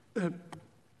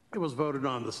it was voted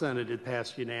on in the Senate, it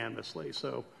passed unanimously.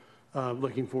 So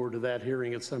looking forward to that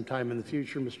hearing at some time in the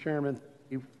future. Mr. Chairman,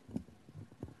 thank you.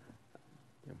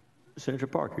 Senator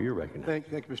Parker, you're recognized.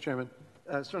 Thank you, Mr. Chairman.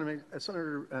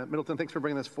 Senator Middleton, thanks for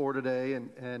bringing this forward today.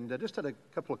 And just had a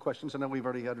couple of questions. I know we've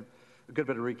already had a good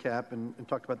bit of recap and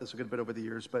talked about this a good bit over the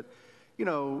years. But, you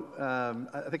know,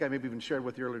 I think I maybe even shared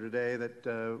with you earlier today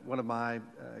that one of my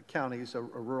counties, a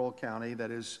rural county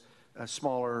that is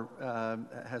smaller,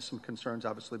 has some concerns,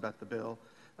 obviously, about the bill.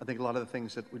 I think a lot of the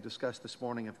things that we discussed this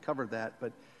morning have covered that.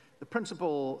 But the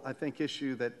principal, I think,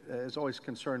 issue that has always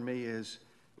concerned me is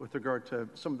with regard to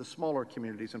some of the smaller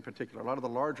communities in particular. A lot of the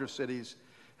larger cities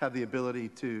have the ability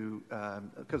to,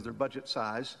 because of their budget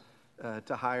size,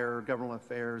 to hire government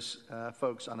affairs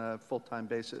folks on a full-time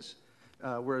basis,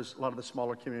 whereas a lot of the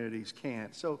smaller communities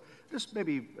can't. So just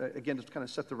maybe, again, just kind of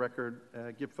set the record,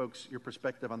 give folks your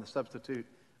perspective on the substitute,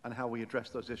 on how we address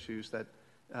those issues, that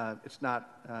it's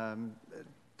not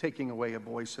taking away a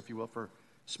voice, if you will, for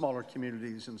smaller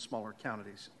communities and smaller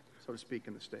counties, so to speak,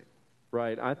 in the state.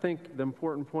 Right. I think the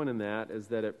important point in that is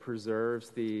that it preserves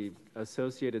the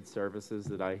associated services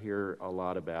that I hear a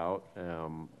lot about.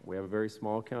 We have a very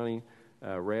small county,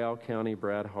 Real County,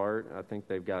 Brad Hart. I think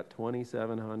they've got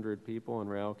 2,700 people in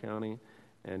Real County,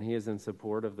 and he is in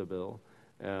support of the bill.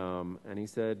 And he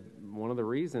said one of the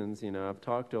reasons, you know, I've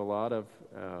talked to a lot of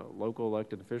local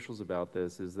elected officials about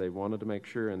this, is they wanted to make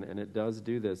sure, and it does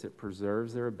do this, it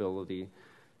preserves their ability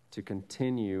to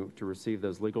continue to receive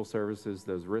those legal services,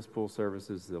 those risk pool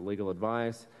services, the legal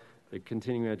advice, the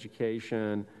continuing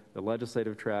education, the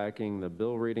legislative tracking, the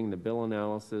bill reading, the bill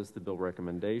analysis, the bill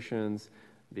recommendations,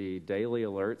 the daily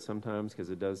alerts sometimes, because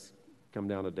it does come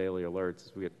down to daily alerts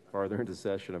as we get farther into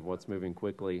session of what's moving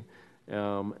quickly.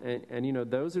 And you know,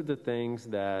 those are the things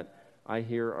that I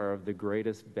hear are of the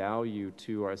greatest value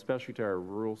to our, especially to our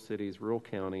rural cities, rural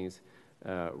counties,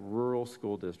 rural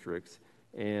school districts.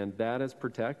 And that is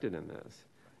protected in this.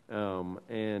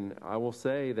 And I will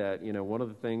say that, you know, one of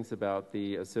the things about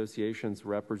the associations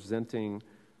representing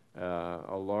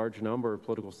a large number of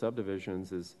political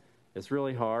subdivisions is it's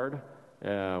really hard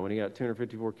when you got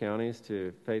 254 counties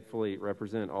to faithfully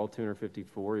represent all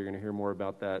 254. You're going to hear more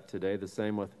about that today. The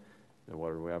same with, you know,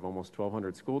 what do we have, almost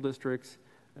 1,200 school districts,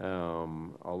 a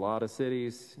lot of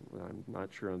cities. I'm not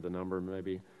sure of the number,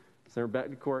 maybe. Senator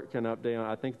Betancourt can update on,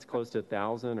 I think it's close to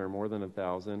 1,000 or more than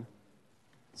 1,000.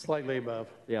 Slightly above.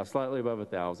 Yeah, slightly above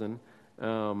 1,000.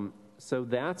 So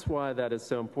that's why that is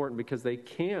so important, because they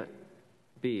can't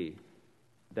be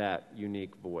that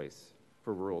unique voice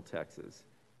for rural Texas.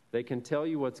 They can tell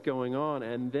you what's going on,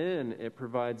 and then it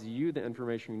provides you the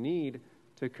information you need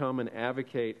to come and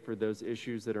advocate for those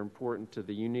issues that are important to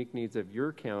the unique needs of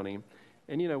your county.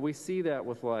 And, you know, we see that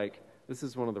with, like, this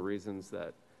is one of the reasons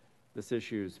that this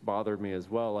issue's bothered me as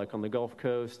well. Like on the Gulf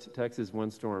Coast, Texas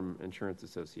Windstorm Insurance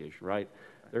Association, right?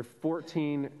 There are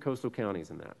 14 coastal counties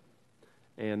in that.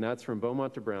 And that's from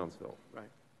Beaumont to Brownsville. Right.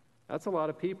 That's a lot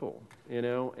of people, you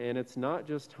know, and it's not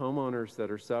just homeowners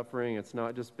that are suffering. It's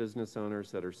not just business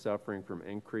owners that are suffering from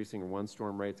increasing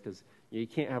windstorm rates, because you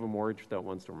can't have a mortgage without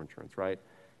windstorm insurance, right?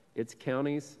 It's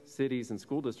counties, cities, and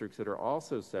school districts that are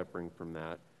also suffering from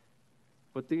that.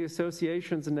 But the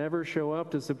associations never show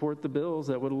up to support the bills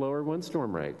that would lower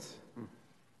windstorm rates.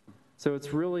 So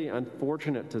it's really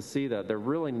unfortunate to see that. They're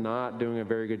really not doing a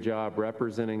very good job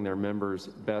representing their members'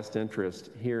 best interest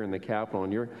here in the Capitol.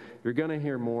 And you're going to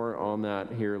hear more on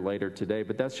that here later today.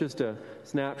 But that's just a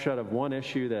snapshot of one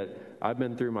issue that I've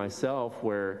been through myself,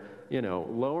 where, you know,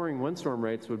 lowering windstorm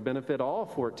rates would benefit all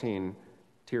 14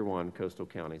 Tier 1 coastal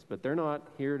counties. But they're not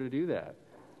here to do that.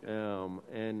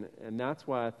 And that's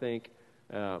why I think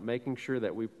making sure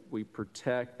that we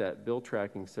protect that bill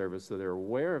tracking service so they're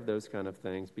aware of those kind of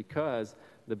things, because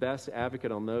the best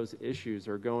advocate on those issues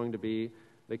are going to be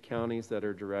the counties that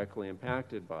are directly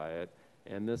impacted by it.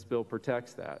 And this bill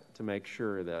protects that to make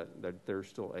sure that they're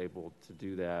still able to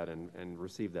do that and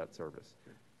receive that service.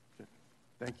 Good.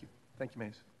 Thank you. Thank you,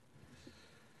 Mace.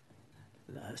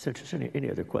 Senator, any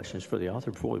other questions for the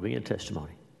author before we begin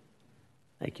testimony?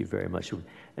 Thank you very much.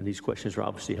 And these questions are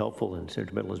obviously helpful, and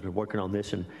Senator Middleton has been working on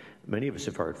this, and many of us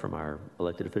have heard from our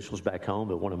elected officials back home,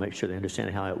 but want to make sure they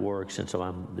understand how it works, and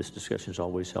so this discussion is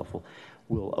always helpful.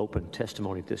 We'll open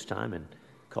testimony at this time and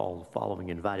call the following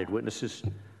invited witnesses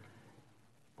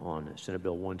on Senate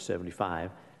Bill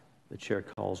 175. The chair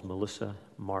calls Melissa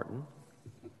Martin,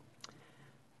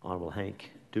 Honorable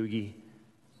Hank Dougie,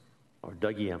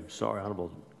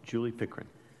 Honorable Julie Pickren.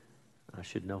 I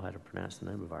should know how to pronounce the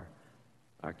name of our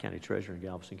county treasurer in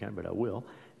Galveston County, but I will.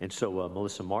 And so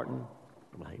Melissa Martin,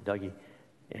 Honorable Hank Dougie,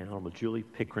 and Honorable Julie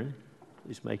Pickren,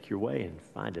 please make your way and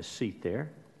find a seat there.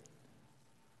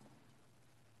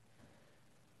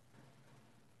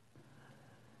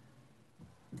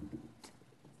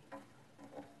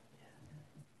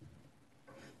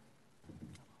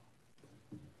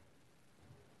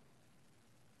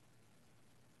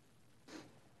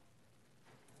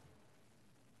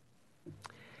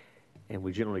 and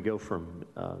we generally go from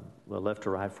left to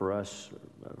right for us,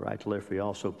 right to left for you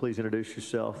all. So please introduce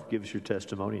yourself, give us your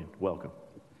testimony, and welcome.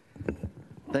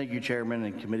 Thank you, Chairman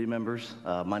and committee members.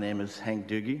 My name is Hank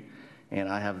Doogie, and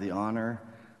I have the honor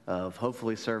of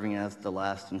hopefully serving as the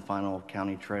last and final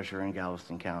county treasurer in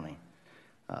Galveston County.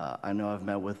 I know I've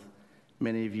met with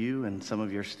many of you and some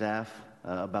of your staff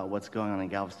about what's going on in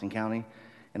Galveston County,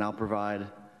 and I'll provide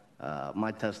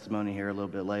my testimony here a little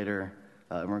bit later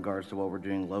in regards to what we're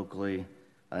doing locally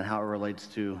and how it relates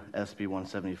to SB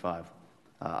 175.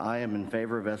 I am in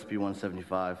favor of SB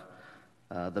 175,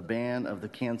 the ban of the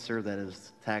cancer that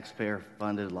is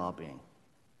taxpayer-funded lobbying.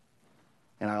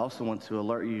 And I also want to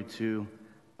alert you to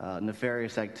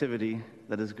nefarious activity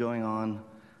that is going on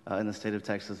in the state of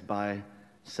Texas by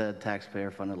said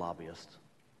taxpayer-funded lobbyists.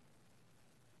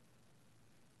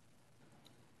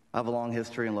 I have a long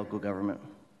history in local government.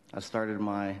 I started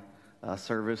my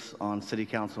service on city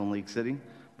council in League City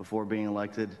before being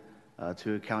elected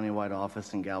to a countywide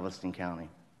office in Galveston County.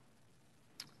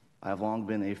 I have long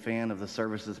been a fan of the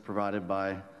services provided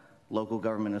by local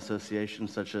government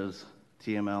associations such as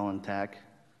TML and TAC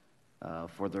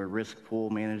for their risk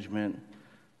pool management,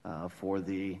 for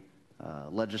the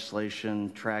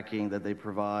legislation tracking that they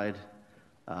provide,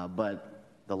 but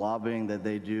the lobbying that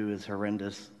they do is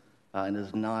horrendous and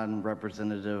is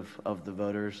non-representative of the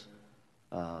voters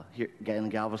here in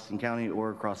Galveston County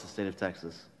or across the state of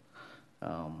Texas.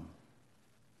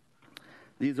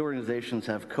 These organizations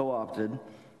have co-opted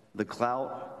the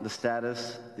clout, the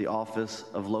status, the office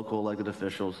of local elected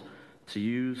officials to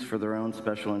use for their own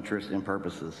special interests and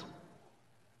purposes.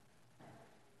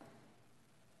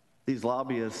 These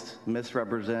lobbyists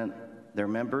misrepresent their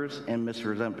members and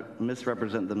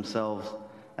misrepresent themselves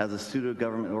as a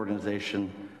pseudo-government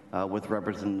organization with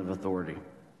representative authority.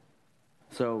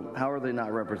 So how are they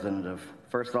not representative?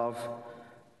 First off,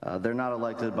 they're not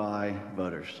elected by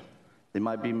voters. They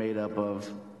might be made up of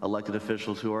elected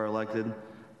officials who are elected,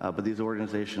 but these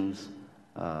organizations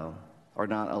are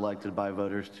not elected by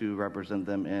voters to represent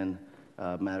them in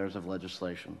matters of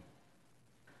legislation.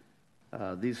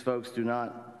 These folks do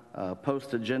not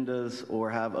post agendas or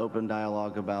have open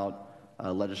dialogue about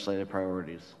legislative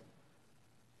priorities.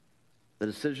 The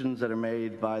decisions that are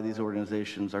made by these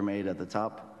organizations are made at the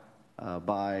top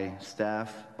by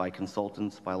staff, by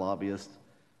consultants, by lobbyists,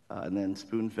 and then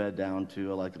spoon-fed down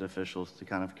to elected officials to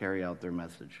kind of carry out their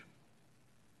message.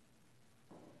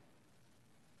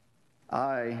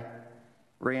 I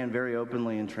ran very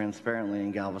openly and transparently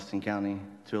in Galveston County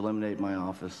to eliminate my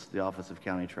office, the office of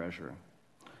county treasurer.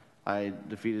 I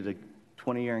defeated a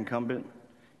 20-year incumbent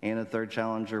and a third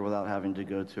challenger without having to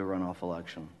go to a runoff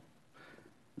election.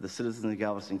 The citizens of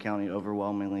Galveston County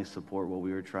overwhelmingly support what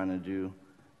we were trying to do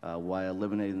while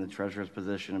eliminating the treasurer's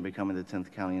position and becoming the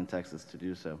 10th county in Texas to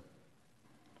do so.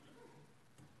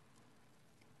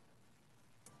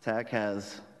 TAC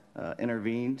has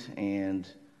intervened and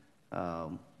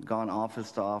gone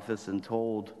office to office and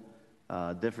told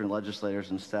different legislators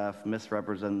and staff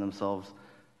misrepresenting themselves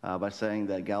by saying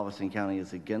that Galveston County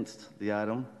is against the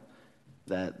item,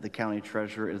 that the county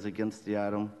treasurer is against the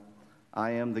item.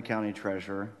 I am the county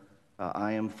treasurer.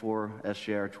 I am for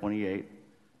SJR 28.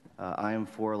 I am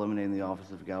for eliminating the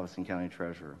office of Galveston County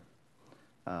Treasurer.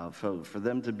 For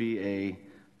them to be a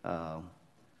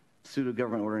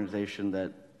pseudo-government organization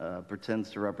that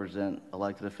pretends to represent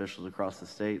elected officials across the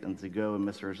state and to go and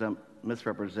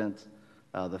misrepresent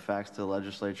the facts to the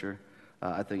legislature,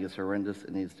 I think it's horrendous.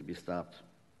 It needs to be stopped.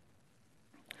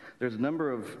 There's a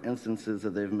number of instances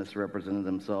that they've misrepresented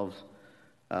themselves.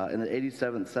 In the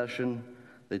 87th session,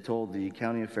 they told the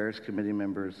County Affairs Committee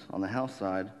members on the House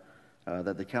side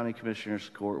that the County Commissioners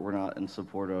Court were not in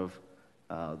support of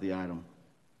the item.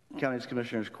 The County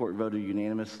Commissioners Court voted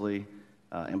unanimously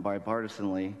and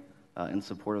bipartisanly in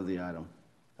support of the item.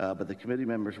 But the committee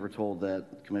members were told that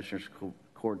the Commissioners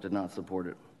Court did not support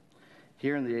it.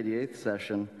 Here in the 88th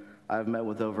session, I've met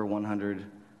with over 100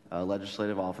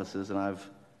 legislative offices, and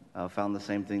I've found the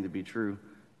same thing to be true.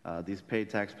 These paid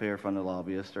taxpayer-funded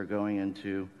lobbyists are going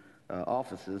into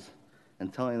offices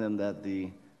and telling them that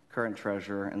the current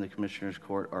treasurer and the Commissioners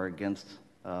Court are against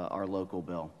our local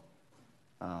bill,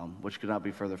 which could not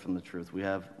be further from the truth. We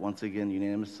have, once again,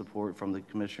 unanimous support from the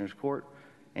Commissioners Court,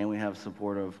 and we have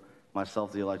support of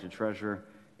myself, the elected treasurer,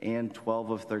 and 12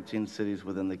 of 13 cities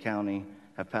within the county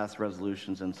have passed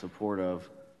resolutions in support of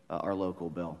our local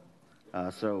bill.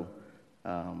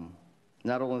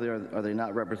 Not only are they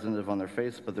not representative on their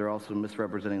face, but they're also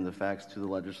misrepresenting the facts to the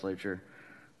legislature.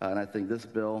 And I think this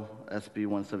bill, SB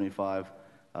 175,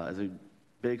 is a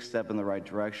big step in the right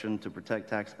direction to protect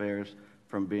taxpayers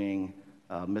from being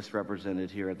misrepresented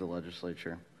here at the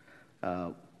legislature.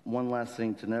 One last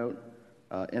thing to note,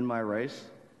 in my race,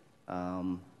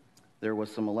 there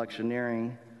was some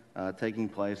electioneering taking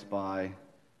place by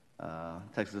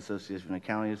Texas Association of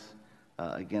Counties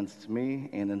against me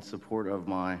and in support of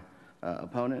my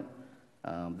opponent.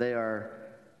 They are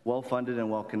well-funded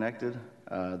and well-connected.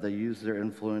 They use their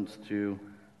influence to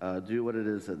do what it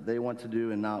is that they want to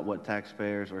do and not what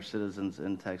taxpayers or citizens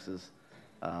in Texas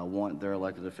want their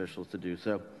elected officials to do.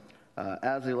 So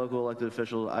as a local elected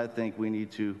official, I think we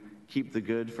need to keep the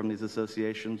good from these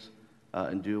associations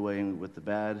and do away with the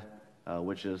bad,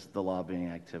 which is the lobbying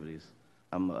activities.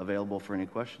 I'm available for any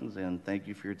questions, and thank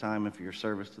you for your time and for your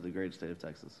service to the great state of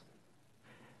Texas.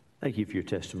 Thank you for your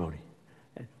testimony.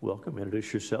 Welcome.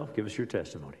 Introduce yourself. Give us your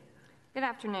testimony. Good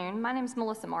afternoon. My name is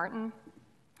Melissa Martin,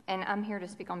 and I'm here to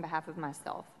speak on behalf of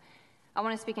myself. I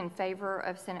want to speak in favor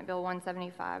of Senate Bill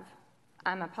 175.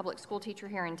 I'm a public school teacher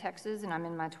here in Texas, and I'm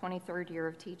in my 23rd year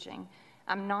of teaching.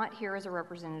 I'm not here as a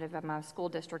representative of my school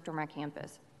district or my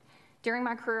campus. During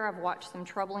my career, I've watched some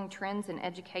troubling trends in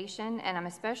education, and I'm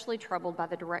especially troubled by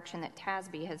the direction that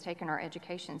TASB has taken our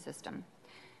education system.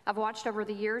 I've watched over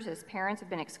the years as parents have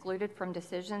been excluded from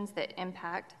decisions that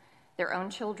impact their own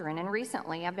children, and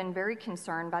recently I've been very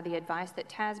concerned by the advice that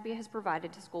TASB has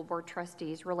provided to school board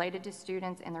trustees related to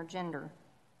students and their gender.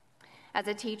 As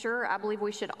a teacher, I believe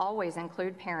we should always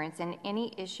include parents in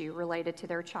any issue related to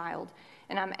their child,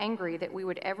 and I'm angry that we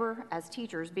would ever, as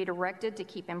teachers, be directed to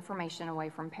keep information away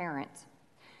from parents.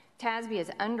 TASB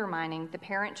is undermining the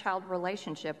parent-child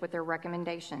relationship with their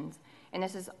recommendations, and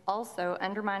this is also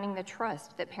undermining the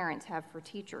trust that parents have for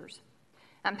teachers.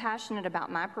 I'm passionate about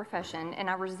my profession, and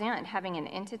I resent having an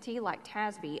entity like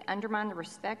TASB undermine the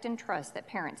respect and trust that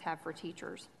parents have for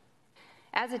teachers.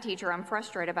 As a teacher, I'm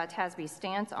frustrated by TASB's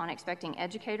stance on expecting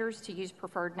educators to use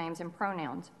preferred names and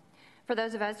pronouns. For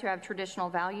those of us who have traditional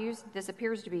values, this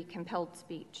appears to be compelled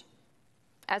speech.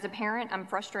 As a parent, I'm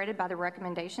frustrated by the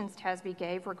recommendations TASB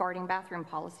gave regarding bathroom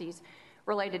policies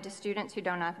related to students who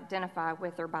don't identify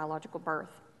with their biological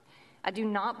birth. I do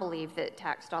not believe that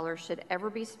tax dollars should ever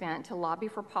be spent to lobby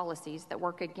for policies that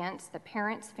work against the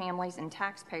parents, families, and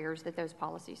taxpayers that those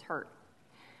policies hurt.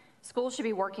 Schools should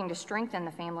be working to strengthen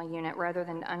the family unit rather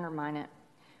than undermine it.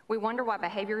 We wonder why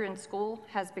behavior in school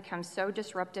has become so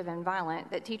disruptive and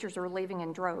violent that teachers are leaving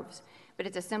in droves, but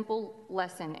it's a simple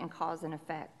lesson in cause and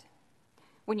effect.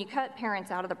 When you cut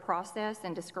parents out of the process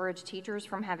and discourage teachers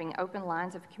from having open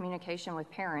lines of communication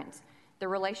with parents, the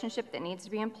relationship that needs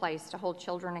to be in place to hold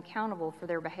children accountable for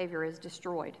their behavior is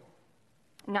destroyed.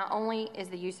 Not only is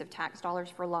the use of tax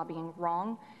dollars for lobbying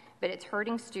wrong, but it's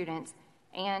hurting students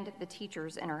and the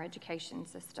teachers in our education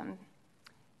system.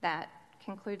 That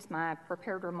concludes my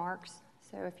prepared remarks,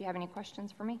 so if you have any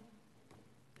questions for me.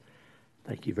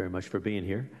 Thank you very much for being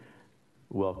here.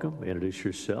 Welcome. Introduce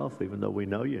yourself, even though we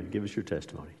know you, and give us your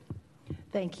testimony.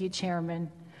 Thank you,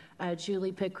 Chairman.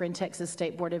 Julie Pickren, Texas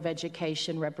State Board of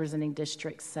Education, representing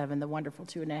District 7, the wonderful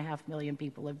 2.5 million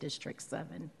people of District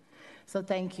 7. So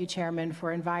thank you, Chairman,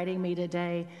 for inviting me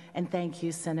today, and thank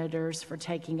you, Senators, for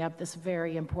taking up this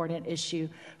very important issue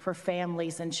for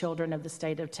families and children of the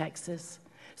state of Texas.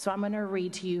 So I'm going to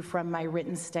read to you from my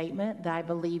written statement that I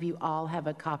believe you all have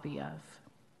a copy of.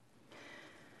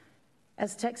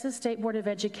 As Texas State Board of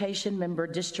Education member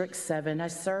District 7, I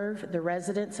serve the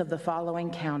residents of the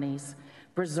following counties: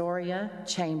 Brazoria,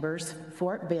 Chambers,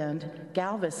 Fort Bend,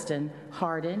 Galveston,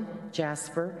 Hardin,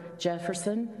 Jasper,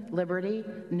 Jefferson, Liberty,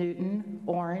 Newton,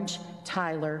 Orange,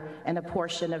 Tyler, and a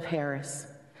portion of Harris.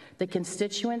 The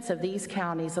constituents of these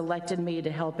counties elected me to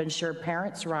help ensure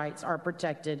parents' rights are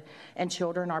protected and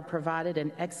children are provided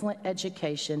an excellent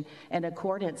education in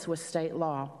accordance with state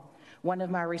law. One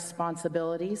of my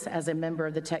responsibilities as a member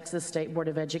of the Texas State Board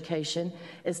of Education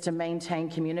is to maintain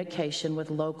communication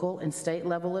with local and state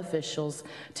level officials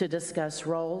to discuss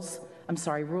rules,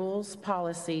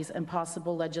 policies, and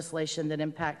possible legislation that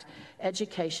impact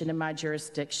education in my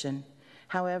jurisdiction.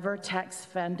 However,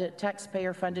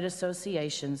 taxpayer-funded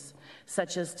associations,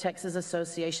 such as Texas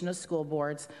Association of School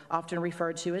Boards, often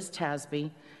referred to as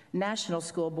TASB, National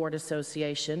School Board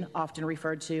Association, often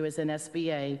referred to as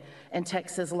NSBA, and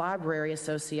Texas Library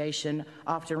Association,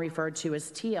 often referred to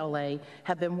as TLA,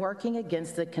 have been working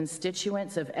against the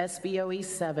constituents of SBOE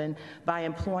 7 by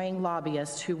employing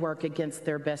lobbyists who work against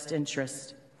their best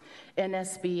interests.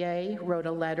 NSBA wrote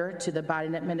a letter to the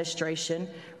Biden administration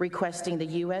requesting the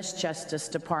U.S. Justice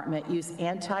Department use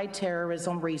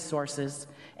anti-terrorism resources,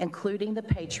 including the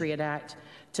Patriot Act,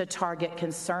 to target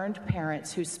concerned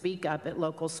parents who speak up at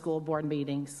local school board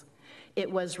meetings. It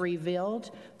was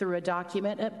revealed through a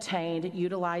document obtained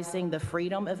utilizing the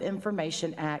Freedom of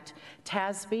Information Act.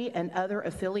 TASB and other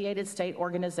affiliated state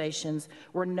organizations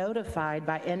were notified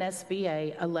by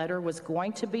NSBA a letter was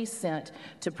going to be sent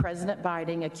to President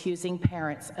Biden accusing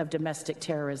parents of domestic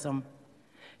terrorism.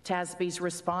 TASB's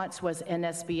response was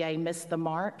NSBA missed the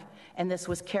mark, and this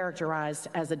was characterized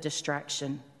as a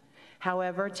distraction.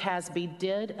 However, TASB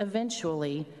did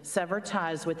eventually sever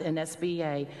ties with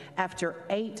NSBA after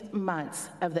 8 months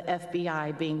of the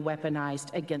FBI being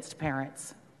weaponized against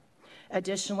parents.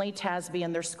 Additionally, TASB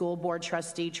and their school board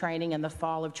trustee training in the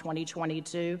fall of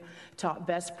 2022 taught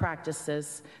best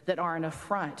practices that are an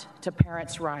affront to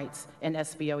parents' rights in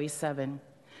SBOE 7.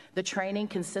 The training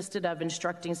consisted of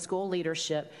instructing school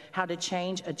leadership how to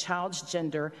change a child's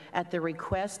gender at the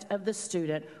request of the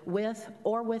student with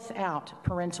or without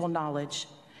parental knowledge,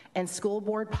 and school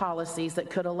board policies that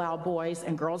could allow boys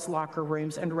and girls' locker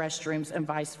rooms and restrooms and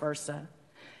vice versa.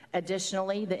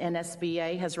 Additionally, the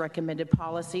NSBA has recommended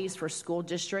policies for school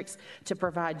districts to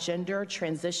provide gender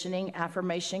transitioning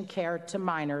affirmation care to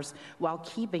minors while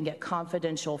keeping it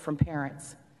confidential from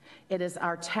parents. It is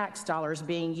our tax dollars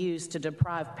being used to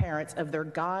deprive parents of their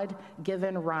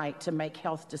God-given right to make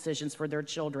health decisions for their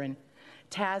children.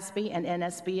 TASB and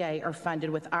NSBA are funded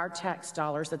with our tax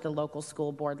dollars at the local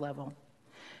school board level.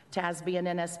 TASB and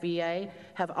NSBA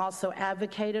have also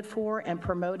advocated for and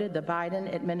promoted the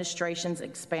Biden administration's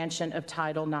expansion of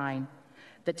Title IX.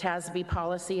 The TASB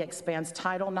policy expands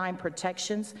Title IX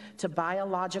protections to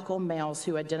biological males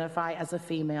who identify as a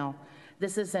female.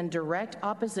 This is in direct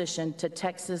opposition to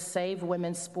Texas Save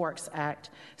Women's Sports Act,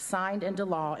 signed into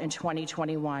law in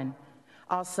 2021.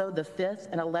 Also, the 5th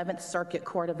and 11th Circuit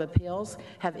Court of Appeals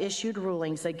have issued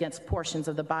rulings against portions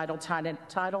of the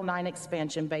Title IX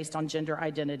expansion based on gender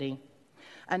identity.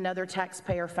 Another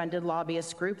taxpayer-funded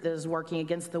lobbyist group that is working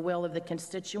against the will of the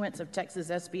constituents of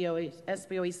Texas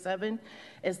SBOE 7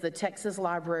 is the Texas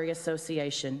Library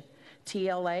Association.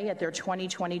 TLA at their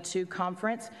 2022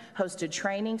 conference hosted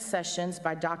training sessions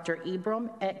by Dr. Ibram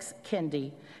X.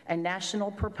 Kendi, a national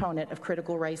proponent of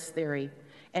critical race theory,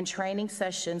 and training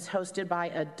sessions hosted by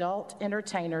adult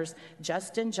entertainers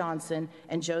Justin Johnson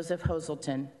and Joseph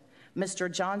Hoselton.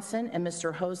 Mr. Johnson and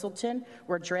Mr. Hoselton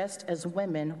were dressed as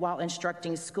women while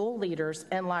instructing school leaders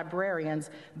and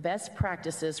librarians best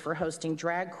practices for hosting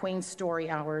drag queen story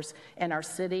hours in our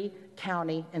city,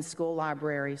 county, and school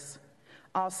libraries.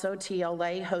 Also,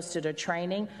 TLA hosted a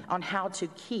training on how to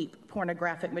keep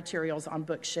pornographic materials on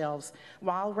bookshelves,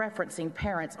 while referencing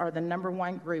parents are the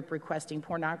 #1 group requesting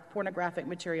pornographic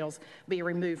materials be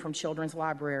removed from children's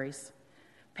libraries.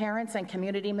 Parents and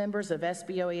community members of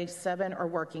SBOE 7 are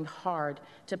working hard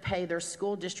to pay their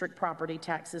school district property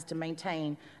taxes to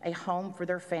maintain a home for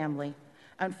their family.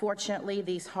 Unfortunately,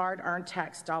 these hard-earned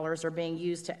tax dollars are being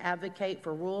used to advocate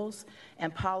for rules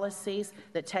and policies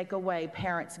that take away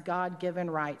parents' God-given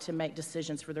right to make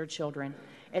decisions for their children.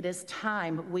 It is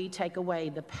time we take away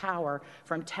the power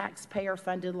from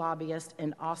taxpayer-funded lobbyists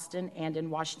in Austin and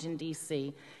in Washington,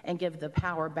 D.C., and give the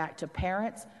power back to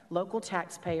parents, local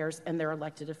taxpayers, and their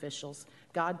elected officials.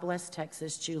 God bless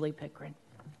Texas. Julie Pickren.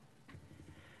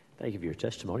 Thank you for your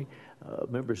testimony.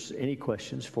 Members, any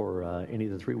questions for any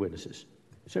of the three witnesses?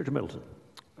 Senator Middleton.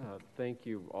 Thank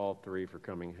you all three for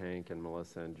coming, Hank and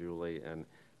Melissa and Julie. And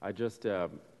I just, to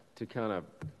kind of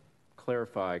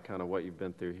clarify kind of what you've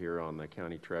been through here on the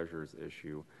county treasurer's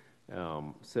issue.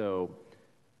 So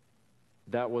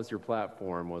that was your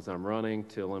platform, was I'm running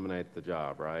to eliminate the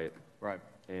job, right? Right.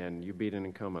 And you beat an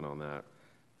incumbent on that,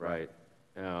 right?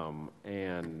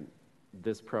 And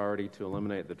this priority to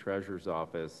eliminate the treasurer's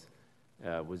office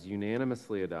was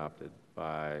unanimously adopted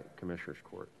by Commissioners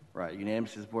Court. Right,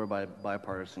 unanimously supported by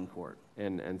bipartisan court.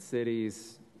 And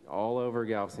cities all over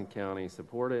Galveston County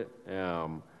support it.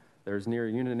 There's near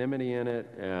unanimity in it.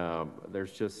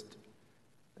 There's just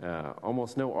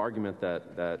almost no argument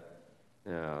that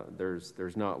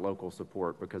there's not local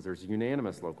support, because there's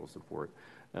unanimous local support.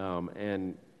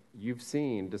 And you've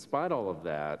seen, despite all of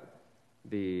that,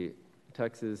 the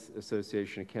Texas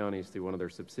Association of Counties, through one of their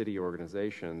subsidiary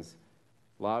organizations,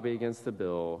 lobby against the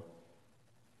bill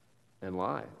and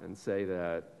lie and say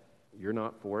that you're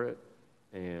not for it,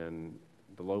 and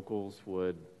the locals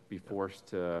would be forced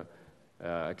to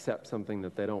accept something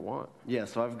that they don't want. Yeah,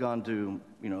 so I've gone to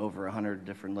over 100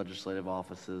 different legislative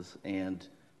offices, and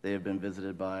they have been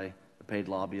visited by a paid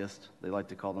lobbyist. They like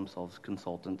to call themselves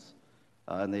consultants,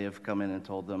 and they have come in and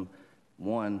told them,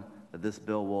 one, that this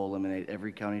bill will eliminate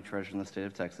every county treasurer in the state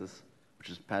of Texas,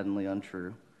 which is patently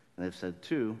untrue. And they've said,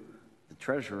 two, the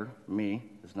treasurer, me,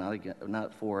 is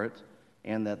not for it,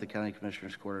 and that the county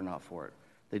commissioners court are not for it.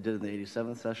 They did it in the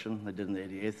 87th session. They did it in the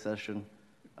 88th session.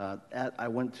 I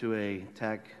went to a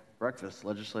TAC breakfast,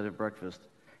 legislative breakfast,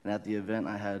 and at the event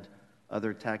I had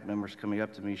other TAC members coming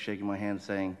up to me, shaking my hand,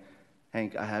 saying,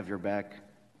 "Hank, I have your back.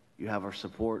 You have our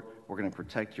support. We're going to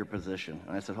protect your position."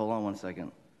 And I said, "Hold on one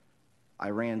second. I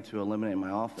ran to eliminate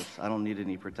my office. I don't need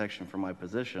any protection for my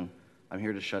position. I'm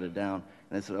here to shut it down."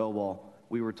 And they said, "Oh, well,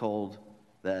 we were told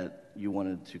that you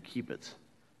wanted to keep it."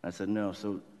 And I said, "No."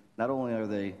 So not only are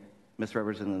they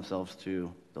misrepresenting themselves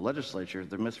to the legislature,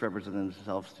 they're misrepresenting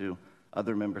themselves to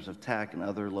other members of TAC and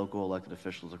other local elected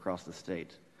officials across the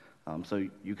state. So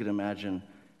you can imagine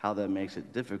how that makes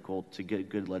it difficult to get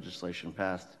good legislation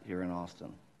passed here in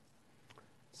Austin.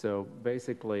 So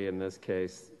basically, in this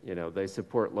case, they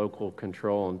support local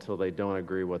control until they don't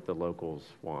agree what the locals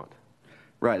want.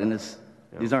 Right, and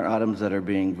these aren't items that are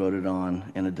being voted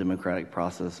on in a democratic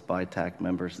process by TAC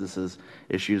members. This is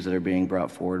issues that are being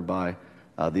brought forward by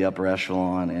the upper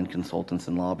echelon and consultants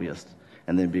and lobbyists,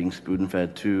 and then being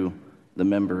spoon-fed to the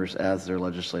members as their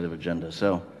legislative agenda.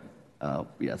 So,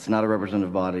 yeah, it's not a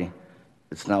representative body.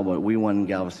 It's not what we want in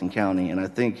Galveston County, and I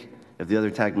think if the other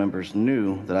TAC members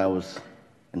knew that I was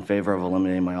in favor of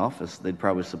eliminating my office, they'd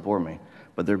probably support me,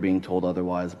 but they're being told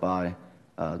otherwise by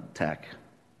TAC.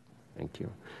 Thank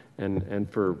you. And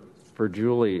for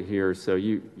Julie here, so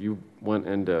you went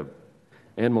into,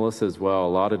 and Melissa as well, a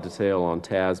lot of detail on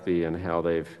TASB and how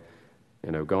they've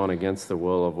gone against the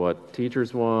will of what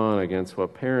teachers want, against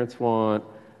what parents want.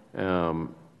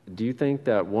 Do you think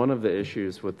that one of the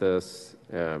issues with this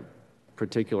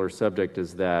particular subject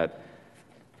is that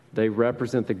they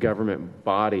represent the government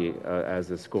body as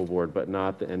a school board, but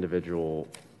not the individual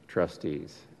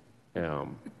trustees?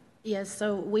 Yes,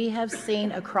 so we have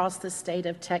seen across the state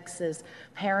of Texas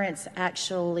parents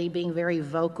actually being very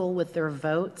vocal with their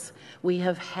votes. We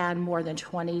have had more than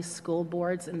 20 school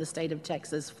boards in the state of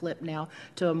Texas flip now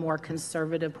to a more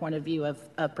conservative point of view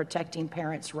of protecting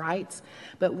parents' rights.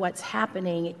 But what's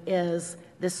happening is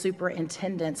the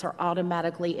superintendents are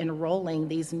automatically enrolling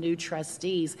these new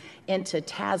trustees into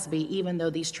TASB, even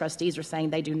though these trustees are saying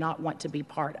they do not want to be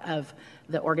part of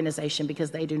the organization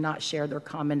because they do not share their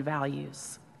common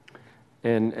values.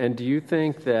 And do you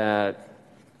think that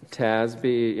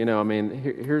TASB,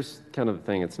 here's kind of the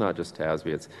thing, it's not just TASB,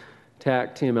 it's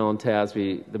TAC, TML, and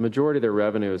TASB. The majority of their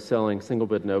revenue is selling single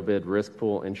bid, no bid risk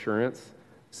pool insurance.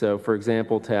 So, for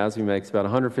example, TASB makes about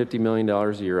 $150 million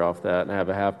a year off that and have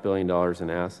 $500 million in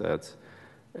assets.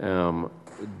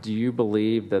 Do you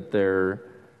believe that they're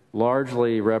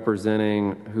largely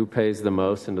representing who pays the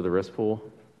most into the risk pool?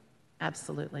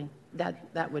 Absolutely.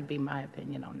 That would be my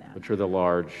opinion on that. Which are the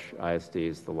large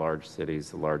ISDs, the large cities,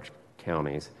 the large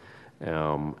counties.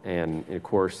 And of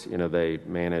course, they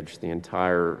manage the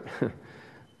entire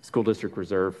school district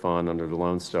reserve fund under the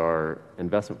Lone Star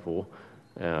investment pool,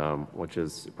 which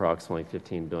is approximately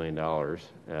 $15 billion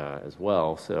as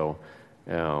well. So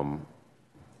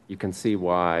you can see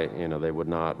why, they would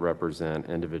not represent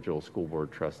individual school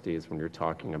board trustees when you're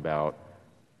talking about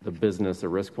the business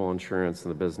of risk pool insurance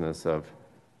and the business of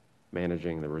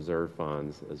managing the reserve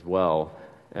funds as well.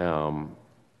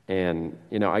 And,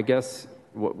 I guess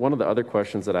one of the other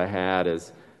questions that I had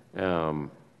is, and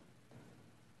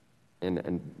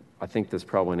I think this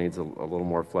probably needs a little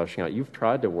more fleshing out. You've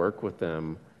tried to work with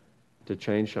them to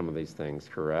change some of these things,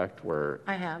 correct?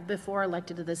 I have. Before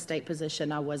elected to this state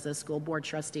position, I was a school board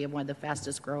trustee of one of the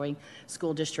fastest growing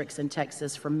school districts in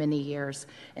Texas for many years.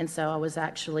 And so I was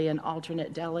actually an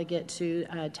alternate delegate to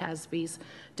TASB's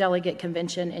delegate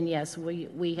convention. And yes,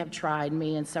 we have tried,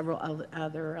 me and several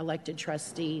other elected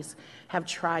trustees have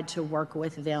tried to work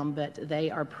with them, but they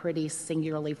are pretty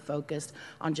singularly focused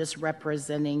on just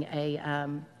representing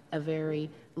a very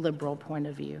liberal point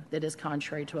of view that is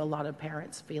contrary to a lot of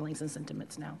parents' feelings and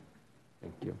sentiments now.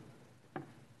 Thank you.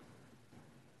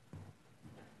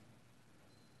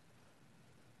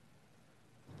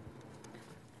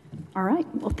 All right.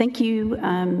 Well, thank you,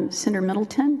 Senator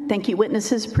Middleton. Thank you,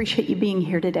 witnesses. Appreciate you being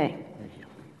here today. Thank you.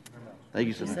 Thank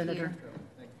you, Senator. Senator.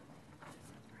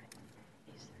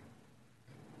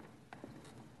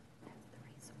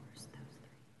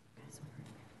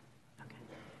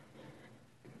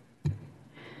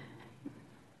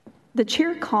 The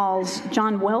chair calls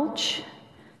John Welch,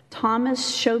 Thomas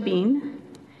Shobeen,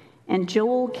 and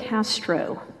Joel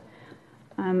Castro.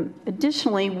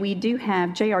 Additionally, we do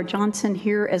have J.R. Johnson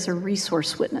here as a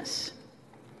resource witness.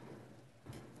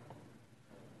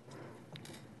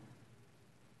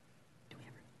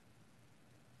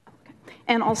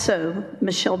 And also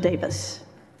Michelle Davis.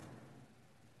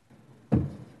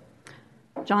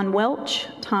 John Welch,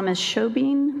 Thomas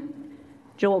Shobeen,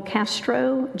 Joel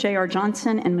Castro, J.R.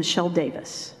 Johnson, and Michelle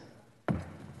Davis.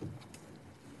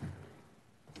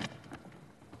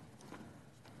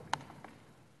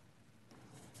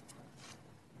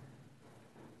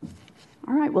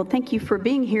 right, well, thank you for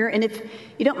being here. And if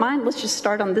you don't mind, let's just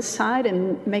start on this side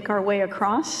and make our way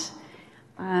across.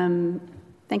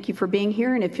 Thank you for being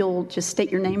here, and if you'll just state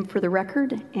your name for the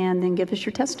record and then give us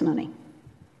your testimony.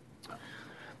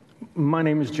 My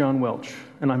name is John Welch,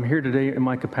 and I'm here today in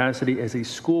my capacity as a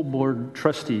school board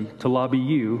trustee to lobby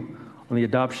you on the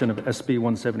adoption of SB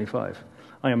 175.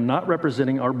 I am not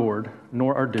representing our board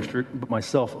nor our district, but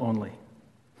myself only.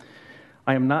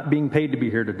 I am not being paid to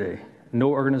be here today.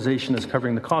 No organization is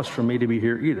covering the cost for me to be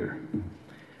here either.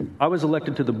 I was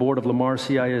elected to the board of Lamar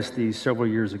CISD several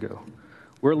years ago.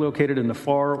 We're located in the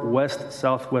far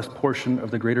west-southwest portion of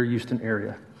the greater Houston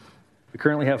area. We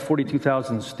currently have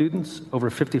 42,000 students, over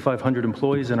 5,500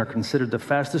 employees, and are considered the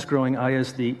fastest growing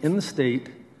ISD in the state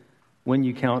when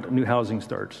you count new housing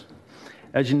starts.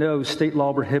 As you know, state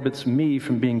law prohibits me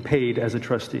from being paid as a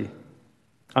trustee.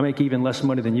 I make even less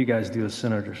money than you guys do as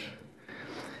senators.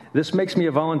 This makes me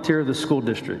a volunteer of the school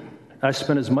district. I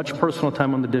spend as much personal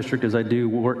time on the district as I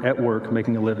do at work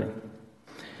making a living.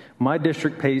 My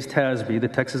district pays TASB, the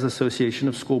Texas Association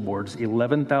of School Boards,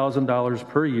 $11,000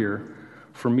 per year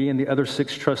for me and the other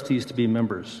 6 trustees to be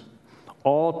members.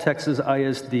 All Texas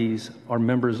ISDs are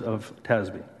members of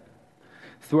TASB.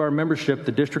 Through our membership,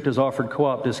 the district has offered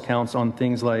co-op discounts on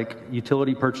things like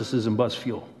utility purchases and bus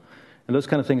fuel, and those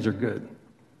kind of things are good.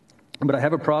 But I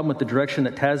have a problem with the direction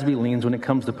that TASB leans when it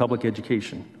comes to public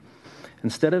education.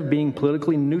 Instead of being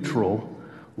politically neutral,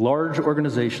 large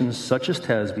organizations such as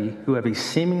TASB, who have a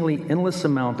seemingly endless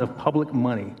amount of public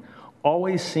money,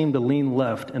 always seem to lean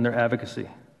left in their advocacy.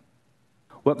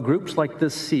 What groups like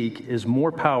this seek is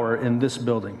more power in this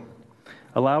building.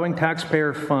 Allowing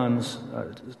taxpayer funds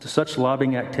to such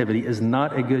lobbying activity is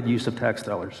not a good use of tax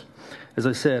dollars. As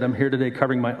I said, I'm here today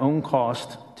covering my own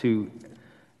cost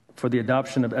for the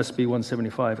adoption of SB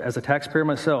 175. As a taxpayer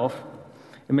myself,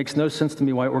 it makes no sense to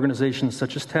me why organizations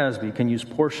such as TASB can use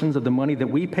portions of the money that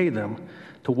we pay them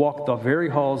to walk the very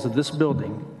halls of this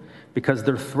building because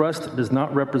their thrust does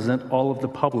not represent all of the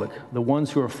public, the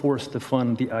ones who are forced to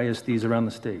fund the ISDs around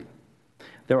the state.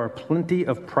 There are plenty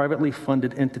of privately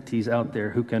funded entities out there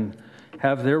who can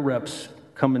have their reps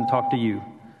come and talk to you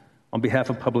on behalf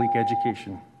of public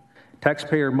education.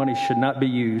 Taxpayer money should not be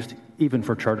used even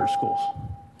for charter schools.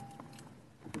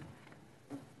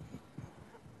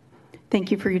 Thank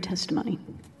you for your testimony.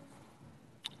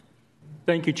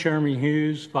 Thank you, Chairman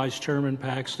Hughes, Vice Chairman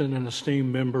Paxton, and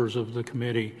esteemed members of the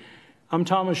committee. I'm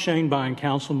Thomas Schoenbein,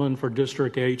 Councilman for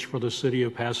District H for the City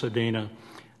of Pasadena.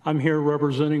 I'm here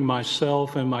representing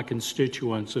myself and my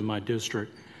constituents in my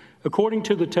district. According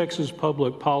to the Texas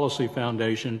Public Policy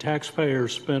Foundation,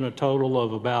 taxpayers spent a total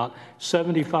of about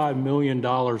 $75 million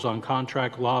on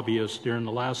contract lobbyists during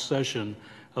the last session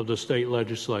of the state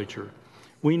legislature.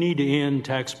 We need to end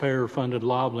taxpayer-funded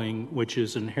lobbying, which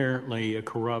is inherently a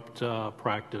corrupt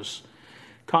practice.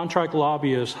 Contract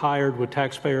lobbyists hired with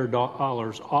taxpayer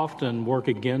dollars often work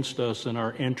against us in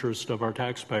our interest of our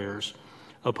taxpayers,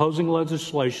 opposing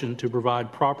legislation to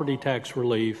provide property tax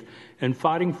relief and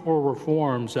fighting for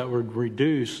reforms that would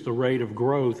reduce the rate of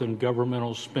growth in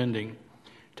governmental spending.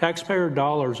 Taxpayer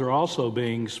dollars are also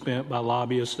being spent by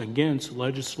lobbyists against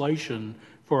legislation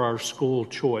for our school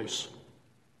choice.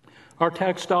 Our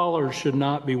tax dollars should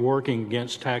not be working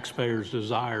against taxpayers'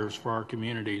 desires for our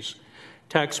communities.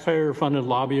 Taxpayer-funded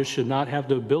lobbyists should not have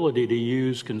the ability to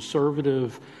use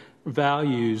conservative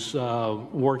values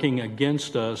working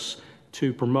against us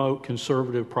to promote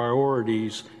conservative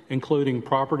priorities, including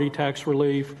property tax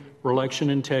relief,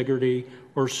 election integrity,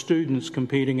 or students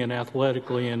competing in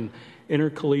athletically in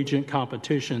intercollegiate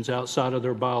competitions outside of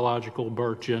their biological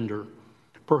birth gender.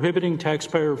 Prohibiting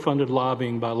taxpayer-funded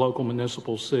lobbying by local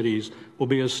municipal cities will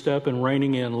be a step in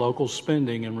reining in local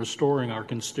spending and restoring our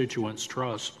constituents'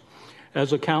 trust.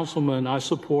 As a councilman, I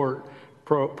support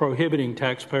prohibiting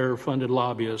taxpayer-funded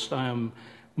lobbyists. I am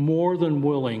more than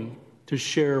willing to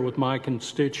share with my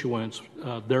constituents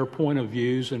their point of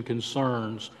views and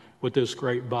concerns with this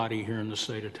great body here in the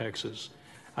state of Texas.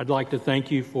 I'd like to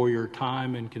thank you for your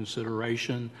time and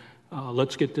consideration.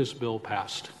 Let's get this bill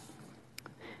passed.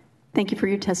 Thank you for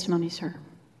your testimony, sir.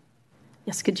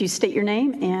 Yes, could you state your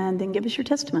name and then give us your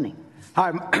testimony?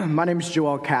 Hi, my name is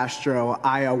Joel Castro.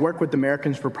 I work with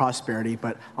Americans for Prosperity,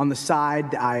 but on the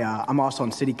side, I'm also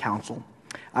on City Council.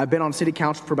 I've been on City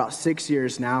Council for about 6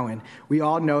 years now, and we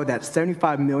all know that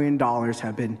 $75 million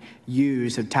have been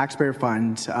used of taxpayer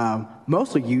funds,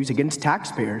 mostly used against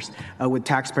taxpayers with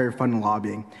taxpayer-funded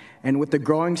lobbying. And with a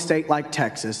growing state like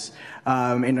Texas,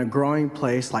 in a growing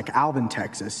place like Alvin,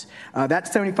 Texas, that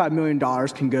 $75 million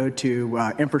can go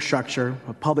to infrastructure,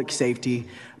 public safety,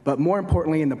 but more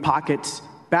importantly, back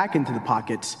into the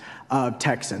pockets of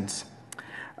Texans.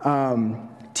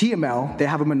 TML, they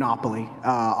have a monopoly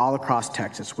all across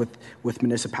Texas with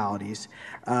municipalities.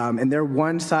 And their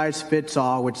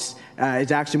one-size-fits-all, which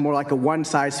is actually more like a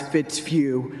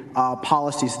one-size-fits-few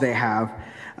policies they have,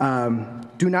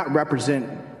 do not represent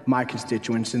my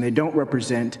constituents, and they don't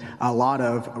represent a lot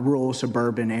of rural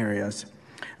suburban areas.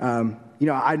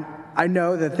 I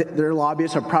know that their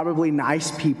lobbyists are probably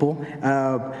nice people,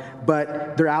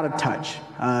 but they're out of touch.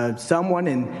 Someone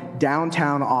in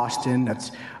downtown Austin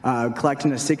that's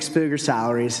collecting a six-figure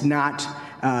salary is not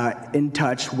in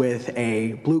touch with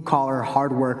a blue-collar,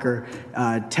 hard worker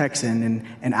Texan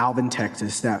in Alvin,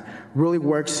 Texas, that really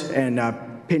works and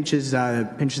pinches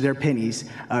their pennies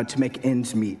to make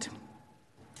ends meet.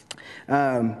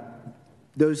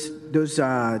 Those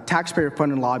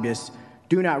taxpayer-funded lobbyists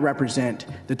do not represent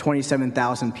the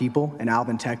 27,000 people in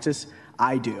Alvin, Texas.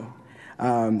 I do.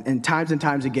 And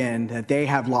times again that they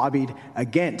have lobbied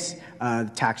against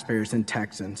taxpayers and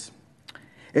Texans.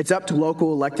 It's up to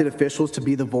local elected officials to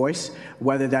be the voice,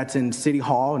 whether that's in City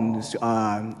Hall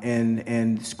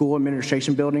and school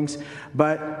administration buildings,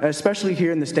 but especially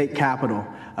here in the state capitol,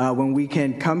 when we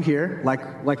can come here,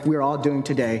 like we're all doing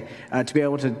today, to be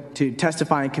able to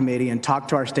testify in committee and talk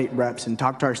to our state reps and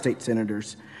talk to our state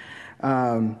senators.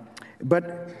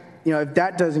 But if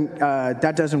that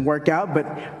doesn't work out,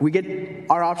 but we get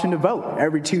our option to vote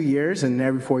every 2 years and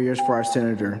every 4 years for our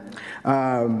senator.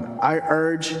 I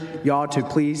urge y'all to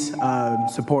please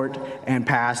support and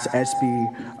pass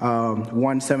SB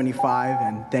 175,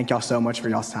 and thank y'all so much for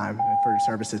y'all's time and for your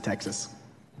service to Texas.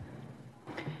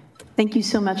 Thank you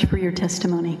so much for your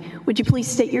testimony. Would you please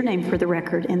state your name for the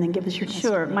record and then give us your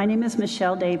testimony? Sure. My name is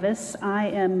Michelle Davis. I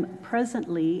am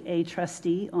presently a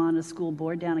trustee on a school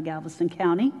board down in Galveston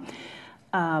County.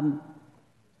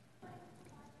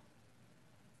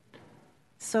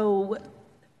 So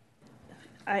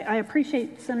I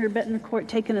appreciate Senator Betancourt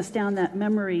taking us down that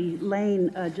memory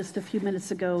lane just a few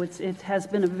minutes ago. It has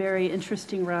been a very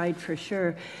interesting ride for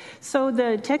sure. So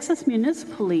the Texas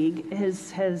Municipal League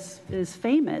is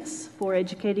famous for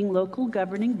educating local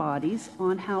governing bodies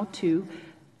on how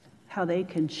they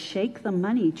can shake the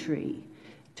money tree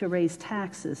to raise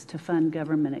taxes to fund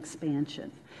government expansion.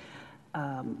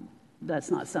 That's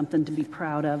not something to be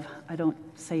proud of. I don't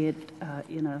say it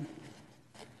in a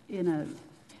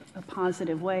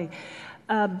positive way.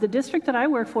 The district that I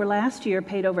work for last year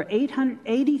paid over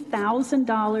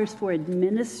 $80,000 for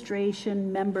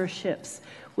administration memberships,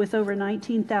 with over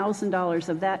 $19,000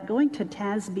 of that going to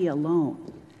TASB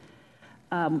alone.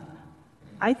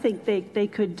 I think they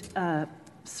could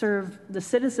serve the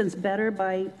citizens better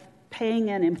by paying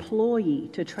an employee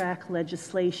to track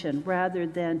legislation rather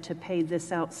than to pay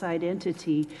this outside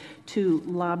entity to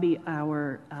lobby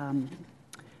our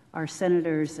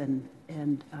senators and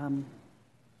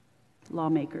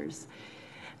lawmakers.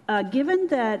 Given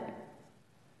that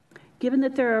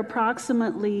there are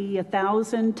approximately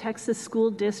 1,000 Texas school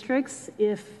districts,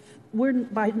 if we're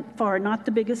by far not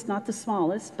the biggest, not the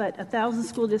smallest, but 1,000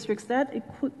 school districts, that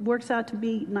works out to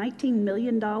be $19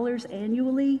 million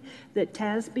annually that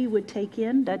TASB would take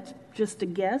in. That's just a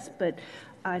guess, but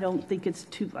I don't think it's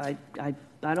too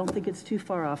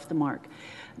far off the mark.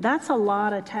 That's a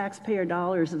lot of taxpayer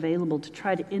dollars available to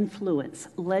try to influence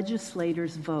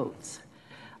legislators' votes.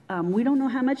 We don't know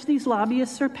how much these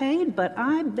lobbyists are paid, but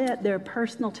I bet their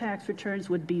personal tax returns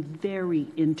would be very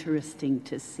interesting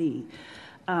to see.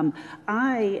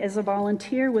 I, as a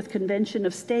volunteer with Convention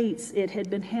of States, it had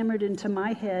been hammered into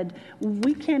my head,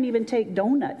 we can't even take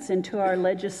donuts into our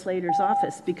legislator's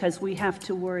office because we have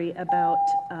to worry about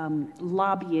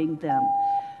lobbying them.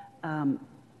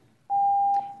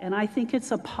 And I think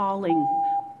it's appalling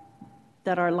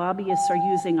that our lobbyists are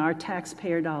using our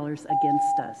taxpayer dollars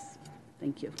against us.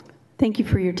 Thank you. Thank you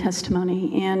for your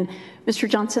testimony. And Mr.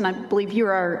 Johnson, I believe you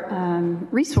are our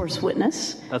resource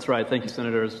witness. That's right. Thank you,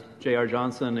 Senators. J.R.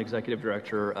 Johnson, Executive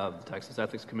Director of the Texas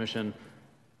Ethics Commission.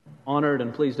 Honored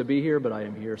and pleased to be here, but I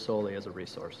am here solely as a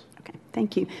resource. Okay,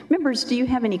 thank you. Members, do you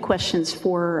have any questions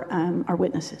for our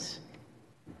witnesses?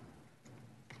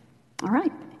 All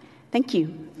right. Thank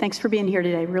you. Thanks for being here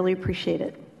today. Really appreciate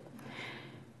it.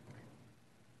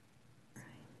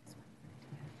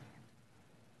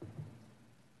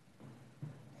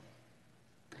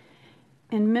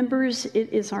 And members, it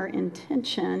is our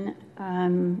intention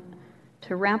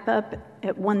to wrap up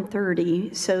at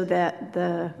 1:30 so that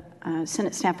the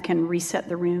Senate staff can reset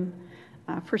the room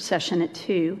for session at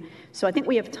 2. So I think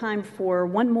we have time for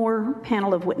one more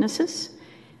panel of witnesses.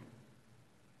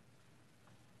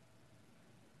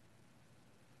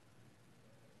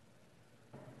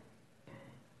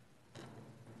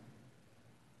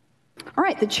 All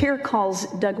right, the chair calls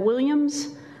Doug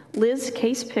Williams, Liz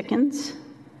Case Pickens,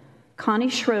 Connie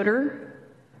Schroeder,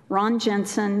 Ron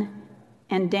Jensen,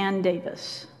 and Dan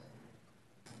Davis.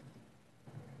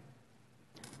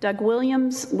 Doug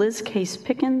Williams, Liz Case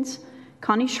Pickens,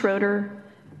 Connie Schroeder,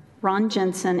 Ron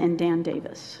Jensen, and Dan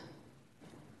Davis.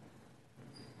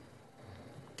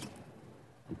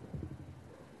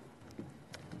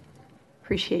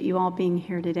 Appreciate you all being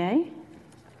here today.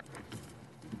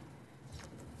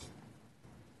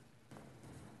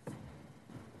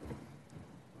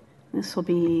 This will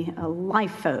be a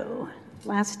LIFO,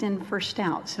 last in, first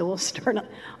out. So we'll start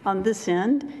on this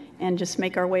end and just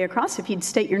make our way across. If you'd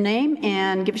state your name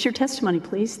and give us your testimony,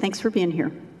 please. Thanks for being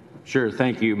here. Sure,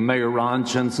 thank you. Mayor Ron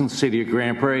Jensen, City of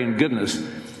Grand Prairie, and goodness,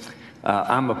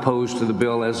 I'm opposed to the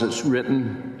bill as it's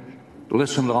written.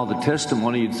 Listen to all the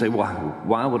testimony, you'd say, well,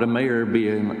 why would a mayor be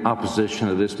in opposition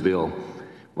to this bill?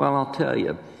 Well, I'll tell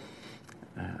you.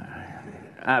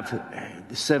 I've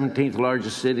the 17th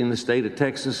largest city in the state of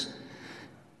Texas,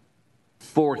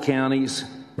 4 counties,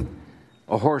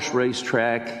 a horse race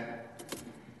track,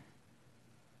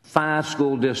 5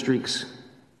 school districts.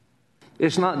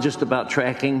 It's not just about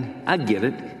tracking. I get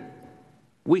it.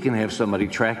 We can have somebody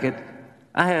track it.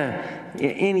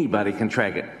 Anybody can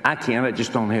track it. I can't. I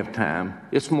just don't have time.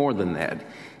 It's more than that.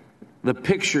 The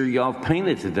picture y'all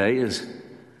painted today is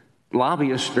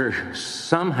lobbyists are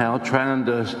somehow trying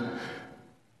to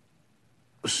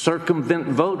circumvent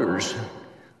voters.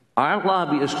 Our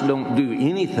lobbyists don't do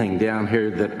anything down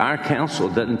here that our council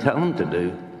doesn't tell them to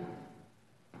do.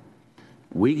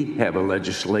 We have a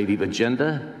legislative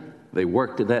agenda. They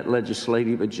work to that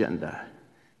legislative agenda.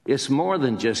 It's more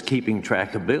than just keeping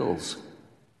track of bills.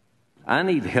 I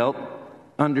need help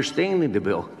understanding the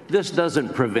bill. This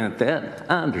doesn't prevent that.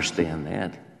 I understand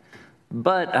that.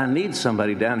 But I need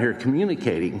somebody down here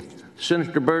communicating.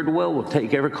 Senator Birdwell will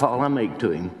take every call I make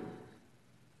to him.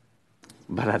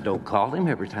 But I don't call him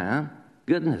every time.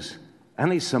 Goodness, I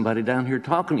need somebody down here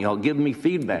talking to y'all, giving me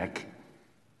feedback.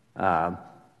 The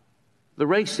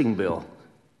racing bill.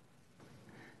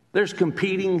 There's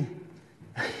competing,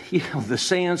 the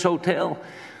Sands Hotel.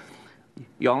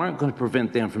 Y'all aren't going to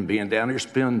prevent them from being down here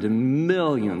spending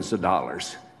millions of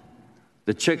dollars.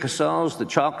 The Chickasaws, the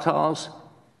Choctaws,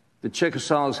 the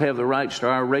Chickasaws have the rights to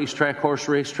our racetrack, horse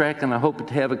racetrack, and I hope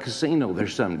to have a casino there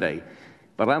someday.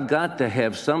 But I've got to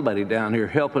have somebody down here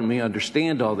helping me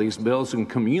understand all these bills and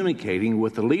communicating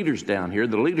with the leaders down here,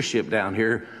 the leadership down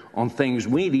here, on things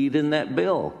we need in that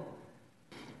bill.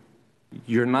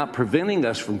 You're not preventing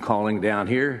us from calling down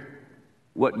here.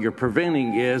 What you're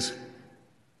preventing is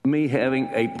me having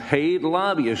a paid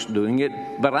lobbyist doing it,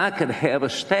 but I could have a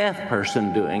staff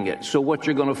person doing it. So what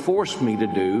you're going to force me to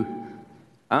do,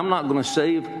 I'm not going to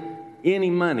save any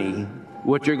money.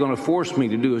 What you're going to force me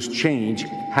to do is change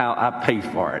how I pay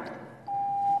for it.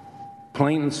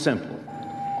 Plain and simple.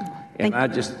 And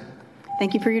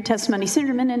Thank you for your testimony.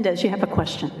 Senator Menendez, you have a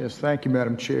question. Yes, thank you,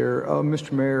 Madam Chair.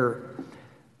 Mr. Mayor,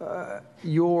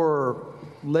 your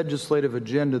legislative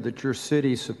agenda that your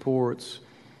city supports,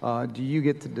 do you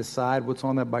get to decide what's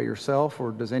on that by yourself,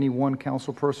 or does any one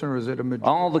council person, or is it a majority?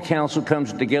 All the council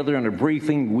comes together in a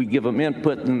briefing. We give them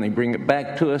input, and then they bring it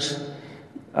back to us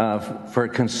for a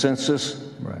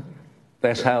consensus. Right.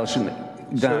 That's how it's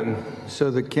done.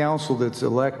 So the council that's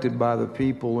elected by the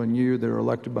people and you that are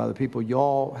elected by the people,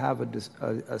 y'all have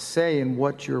a say in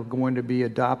what you're going to be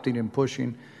adopting and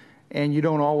pushing. And you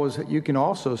don't always, you can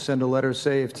also send a letter,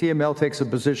 say, if TML takes a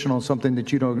position on something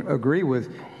that you don't agree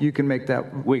with, you can make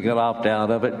that. We can opt out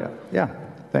of it. Yeah.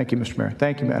 Thank you, Mr. Mayor.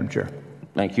 Thank you, Madam Chair.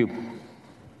 Thank you.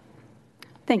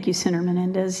 Thank you, Senator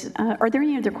Menendez. Are there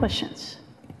any other questions?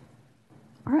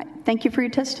 All right. Thank you for your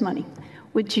testimony.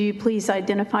 Would you please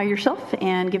identify yourself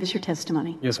and give us your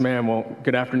testimony? Yes, ma'am. Well,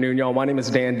 good afternoon, y'all. My name is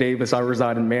Dan Davis. I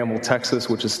reside in Mammel, Texas,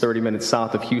 which is 30 minutes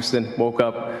south of Houston. Woke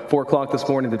up 4 o'clock this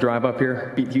morning to drive up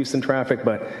here, beat Houston traffic,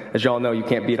 but as y'all know, you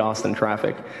can't beat Austin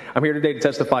traffic. I'm here today to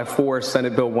testify for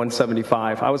Senate Bill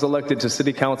 175. I was elected to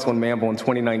City Council in Mammel in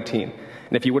 2019.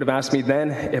 And if you would have asked me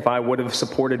then if I would have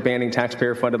supported banning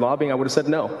taxpayer-funded lobbying, I would have said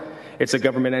no. It's a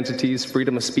government entity's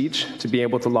freedom of speech to be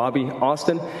able to lobby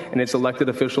Austin, and its elected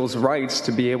officials' rights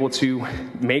to be able to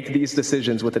make these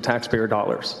decisions with the taxpayer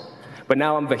dollars. But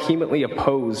now I'm vehemently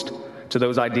opposed to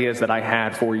those ideas that I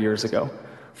had 4 years ago.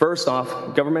 First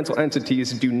off, governmental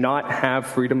entities do not have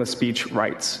freedom of speech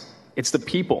rights. It's the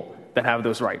people that have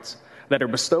those rights that are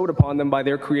bestowed upon them by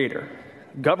their creator.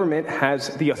 Government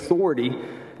has the authority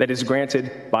that is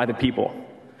granted by the people.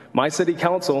 My city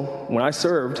council, when I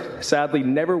served, sadly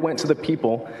never went to the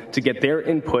people to get their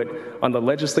input on the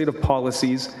legislative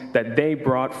policies that they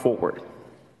brought forward.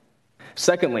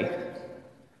 Secondly,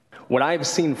 What I have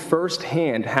seen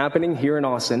firsthand happening here in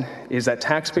Austin is that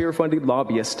taxpayer-funded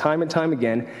lobbyists, time and time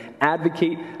again,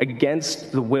 advocate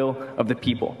against the will of the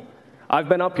people. I've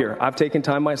been up here. I've taken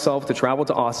time myself to travel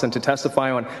to Austin to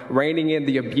testify on reining in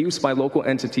the abuse by local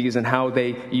entities and how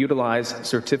they utilize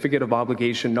certificate of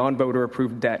obligation, non-voter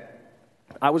approved debt.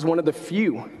 I was one of the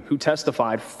few who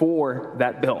testified for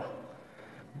that bill.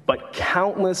 But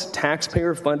countless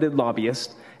taxpayer-funded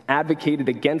lobbyists advocated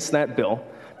against that bill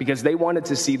because they wanted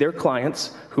to see their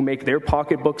clients, who make their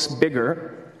pocketbooks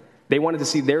bigger, they wanted to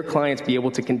see their clients be able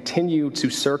to continue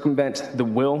to circumvent the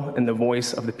will and the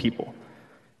voice of the people.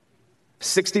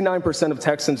 69% of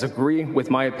Texans agree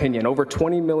with my opinion. Over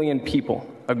 20 million people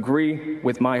agree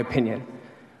with my opinion.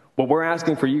 What we're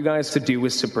asking for you guys to do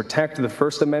is to protect the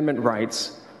First Amendment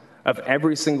rights of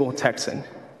every single Texan,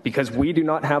 because we do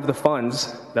not have the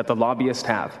funds that the lobbyists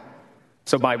have.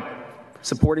 So by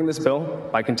supporting this bill,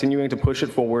 by continuing to push it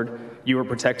forward, you are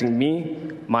protecting me,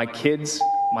 my kids,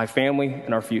 my family,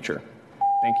 and our future.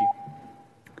 Thank you.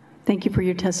 Thank you for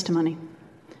your testimony.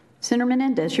 Senator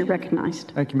Menendez, you're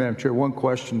recognized. Thank you, Madam Chair. One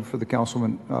question for the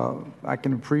councilman. I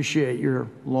can appreciate your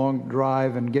long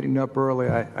drive and getting up early.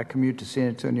 I commute to San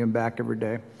Antonio and back every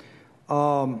day.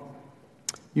 You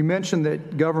mentioned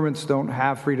that governments don't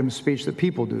have freedom of speech, that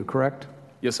people do, correct?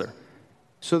 Yes, sir.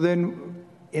 So then,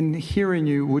 in hearing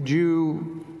you, would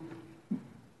you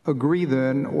agree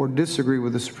then or disagree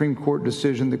with the Supreme Court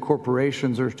decision that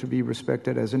corporations are to be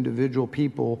respected as individual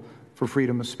people for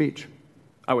freedom of speech?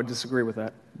 I would disagree with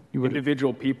that.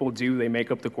 Individual people do, they make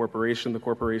up the corporation. The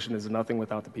corporation is nothing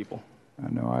without the people. I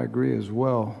know, I agree as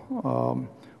well.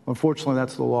 Unfortunately,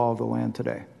 that's the law of the land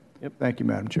today. Yep. Thank you,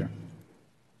 Madam Chair.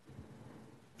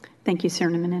 Thank you,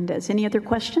 Senator Menendez. Any other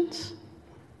questions?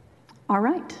 All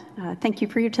right. Thank you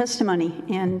for your testimony.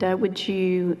 And would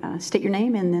you state your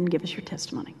name and then give us your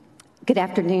testimony? Good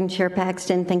afternoon, Chair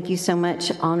Paxton. Thank you so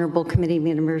much, honorable committee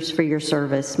members, for your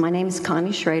service. My name is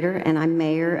Connie Schrader, and I'm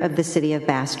mayor of the city of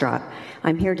Bastrop.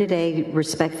 I'm here today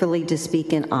respectfully to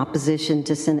speak in opposition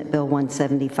to Senate Bill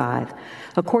 175.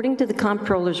 According to the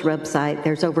comptroller's website,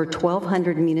 there's over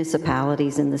 1,200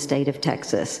 municipalities in the state of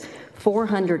Texas.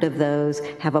 400 of those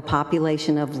have a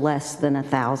population of less than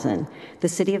 1,000. The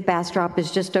city of Bastrop is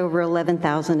just over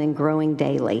 11,000 and growing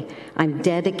daily. I'm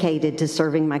dedicated to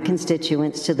serving my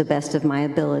constituents to the best of my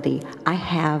ability. I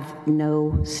have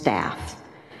no staff.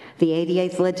 The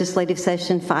 88th legislative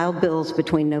session filed bills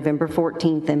between November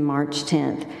 14th and March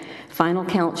 10th. Final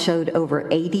count showed over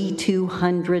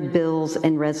 8,200 bills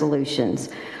and resolutions.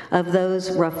 Of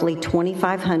those, roughly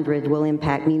 2,500 will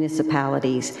impact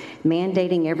municipalities,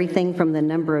 mandating everything from the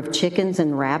number of chickens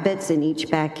and rabbits in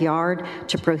each backyard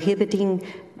to prohibiting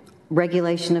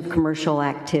regulation of commercial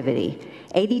activity.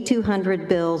 8,200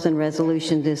 bills and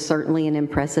resolutions is certainly an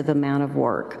impressive amount of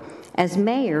work. As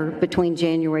mayor, between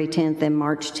January 10th and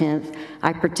March 10th,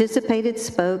 I participated,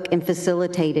 spoke, and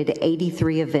facilitated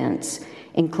 83 events,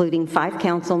 including 5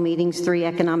 council meetings, 3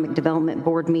 economic development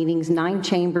board meetings, 9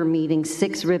 chamber meetings,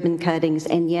 6 ribbon cuttings,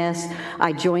 and yes,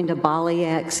 I joined a Bali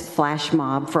X flash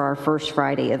mob for our First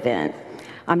Friday event.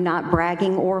 I'm not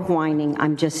bragging or whining,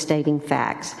 I'm just stating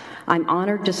facts. I'm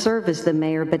honored to serve as the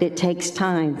mayor, but it takes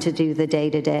time to do the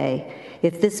day-to-day.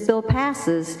 If this bill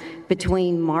passes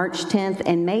between March 10th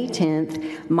and May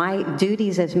 10th, my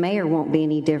duties as mayor won't be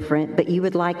any different, but you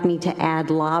would like me to add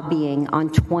lobbying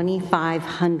on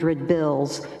 2,500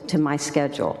 bills to my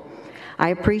schedule. I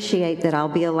appreciate that I'll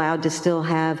be allowed to still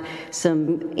have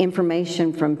some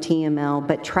information from TML,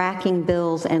 but tracking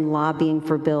bills and lobbying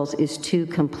for bills is 2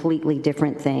 completely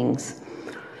different things.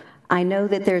 I know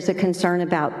that there's a concern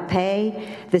about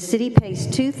pay. The city pays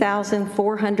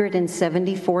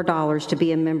 $2,474 to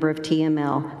be a member of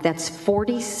TML. That's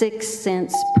 46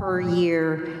 cents per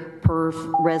year per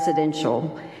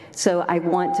residential. So I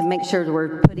want to make sure that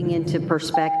we're putting into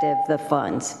perspective the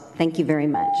funds. Thank you very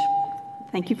much.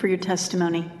 Thank you for your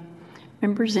testimony.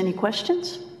 Members, any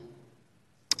questions?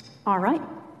 All right,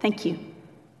 thank you.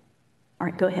 All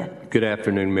right, go ahead. Good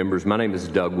afternoon, members. My name is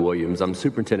Doug Williams. I'm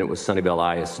superintendent with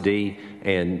Sunnyvale ISD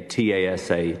and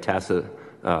TASA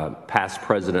past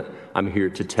president. I'm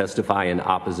here to testify in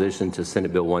opposition to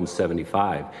Senate Bill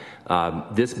 175.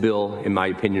 This bill, in my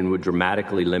opinion, would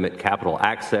dramatically limit capital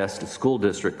access to school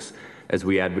districts as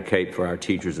we advocate for our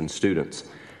teachers and students.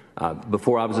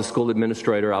 Before I was a school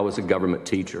administrator, I was a government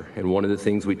teacher, and one of the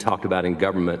things we talked about in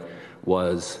government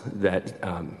was that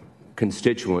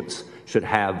constituents should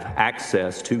have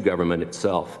access to government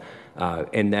itself,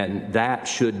 and then that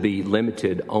should be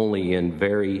limited only in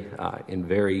very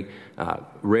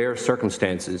rare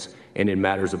circumstances and in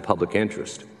matters of public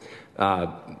interest.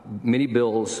 Many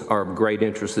bills are of great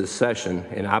interest this session,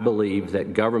 and I believe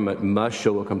that government must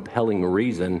show a compelling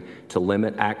reason to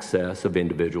limit access of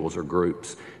individuals or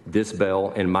groups. This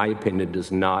bill, in my opinion,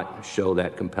 does not show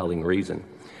that compelling reason.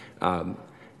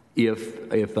 If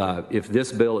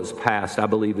this bill is passed, I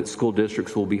believe that school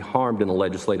districts will be harmed in the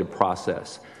legislative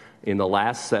process. In the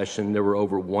last session, there were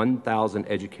over 1,000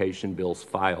 education bills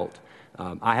filed.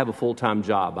 I have a full-time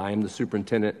job. I am the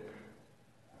superintendent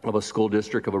of a school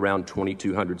district of around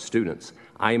 2,200 students.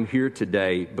 I am here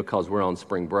today because we're on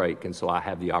spring break, and so I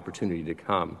have the opportunity to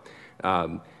come.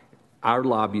 Our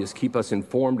lobbyists keep us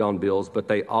informed on bills, but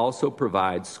they also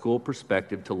provide school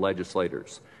perspective to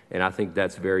legislators, and I think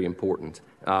that's very important.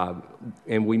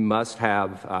 And we must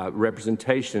have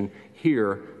representation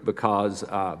here because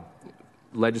for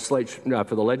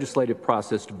the legislative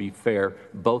process to be fair,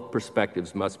 both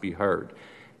perspectives must be heard.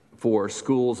 For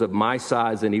schools of my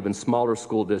size and even smaller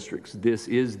school districts, this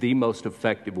is the most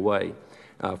effective way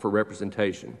for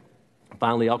representation.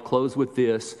 Finally, I'll close with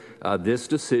this. This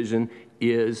decision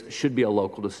should be a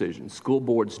local decision. School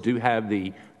boards do have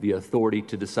the authority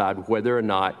to decide whether or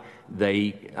not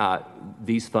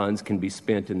these funds can be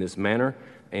spent in this manner.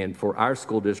 And for our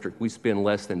school district, we spend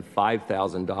less than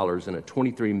 $5,000 in a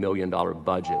 $23 million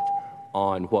budget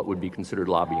on what would be considered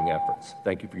lobbying efforts.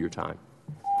 Thank you for your time.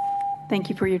 Thank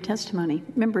you for your testimony.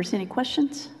 Members, any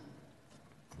questions?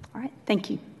 All right, thank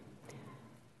you.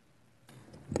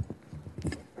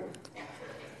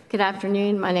 Good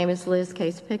afternoon. My name is Liz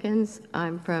Case Pickens.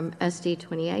 I'm from SD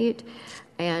 28,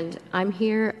 and I'm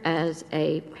here as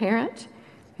a parent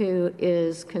who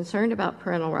is concerned about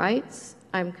parental rights.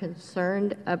 I'm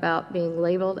concerned about being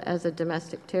labeled as a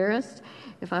domestic terrorist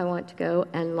if I want to go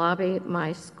and lobby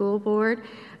my school board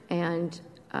and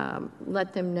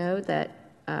let them know that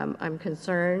I'm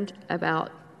concerned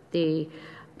about the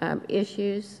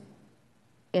issues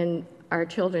in our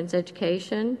children's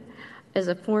education. As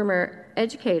a former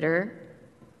educator,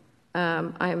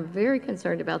 I am very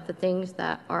concerned about the things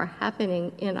that are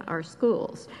happening in our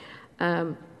schools.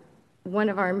 One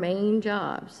of our main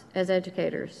jobs as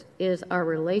educators is our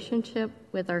relationship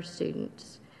with our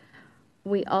students.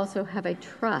 We also have a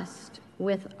trust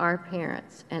with our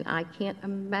parents, and I can't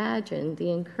imagine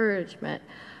the encouragement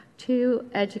to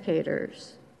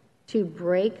educators to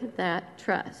break that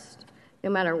trust. No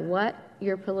matter what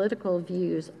your political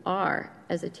views are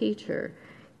as a teacher,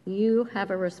 you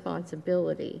have a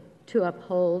responsibility to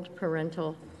uphold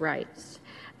parental rights.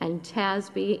 And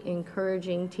TASB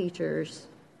encouraging teachers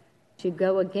to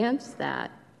go against that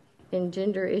in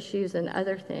gender issues and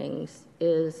other things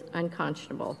is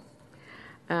unconscionable.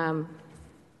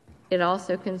 It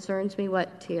also concerns me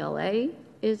what TLA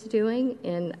is doing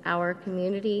in our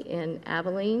community in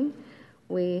Abilene.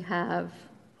 We have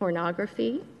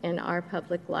pornography in our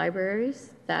public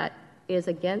libraries that is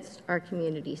against our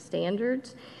community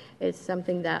standards. It's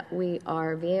something that we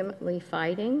are vehemently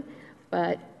fighting,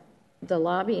 but the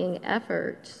lobbying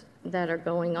efforts that are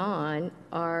going on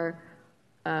are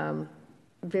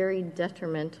very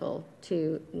detrimental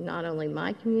to not only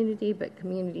my community, but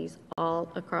communities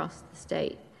all across the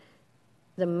state.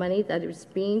 The money that is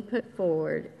being put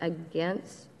forward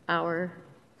against our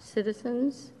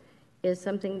citizens is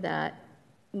something that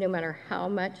no matter how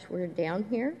much we're down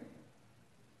here,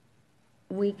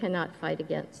 we cannot fight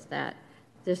against that.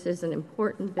 This is an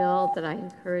important bill that I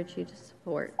encourage you to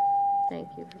support. Thank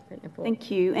you for putting it forward.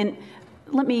 Thank you. And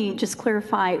let me just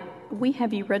clarify, we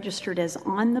have you registered as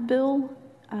on the bill?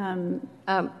 I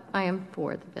am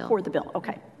for the bill. For the bill,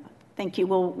 okay. Thank you.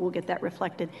 We'll get that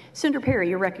reflected. Senator Perry,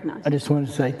 you're recognized. I just wanted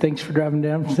to say thanks for driving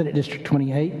down from Senate District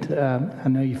 28. I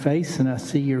know your face and I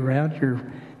see you around. You're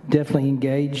definitely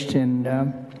engaged, and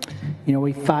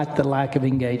we fight the lack of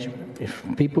engagement. If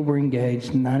people were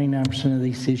engaged, 99% of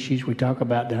these issues we talk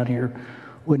about down here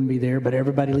wouldn't be there, but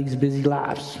everybody leads busy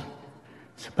lives.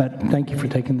 But thank you for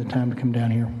taking the time to come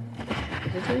down here.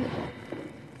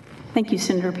 Thank you,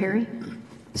 Senator Perry.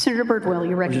 Senator Birdwell,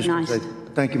 you're recognized.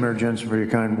 Thank you, Mayor Jensen, for your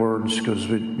kind words, because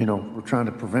we're trying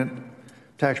to prevent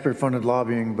taxpayer-funded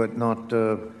lobbying, but not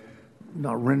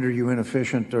render you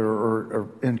inefficient or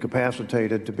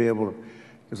incapacitated to be able to.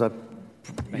 Because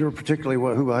you're particularly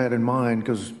who I had in mind,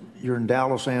 because you're in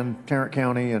Dallas and Tarrant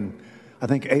County, and I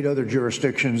think 8 other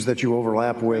jurisdictions that you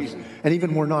overlap with. And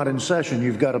even when we're not in session,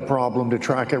 you've got a problem to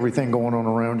track everything going on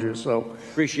around you. So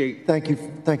appreciate. Thank you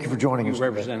for joining us.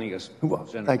 Representing us.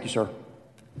 Thank you, sir.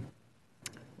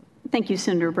 Thank you,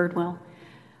 Senator Birdwell.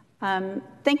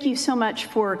 Thank you so much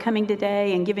for coming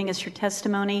today and giving us your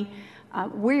testimony.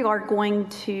 We are going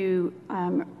to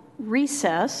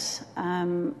recess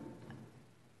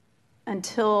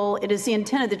until it is the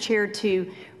intent of the chair to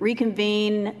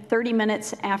reconvene 30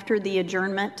 minutes after the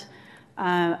adjournment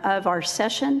of our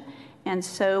session. And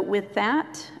so with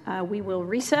that, we will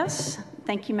recess.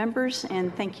 Thank you, members,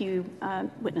 and thank you,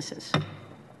 witnesses.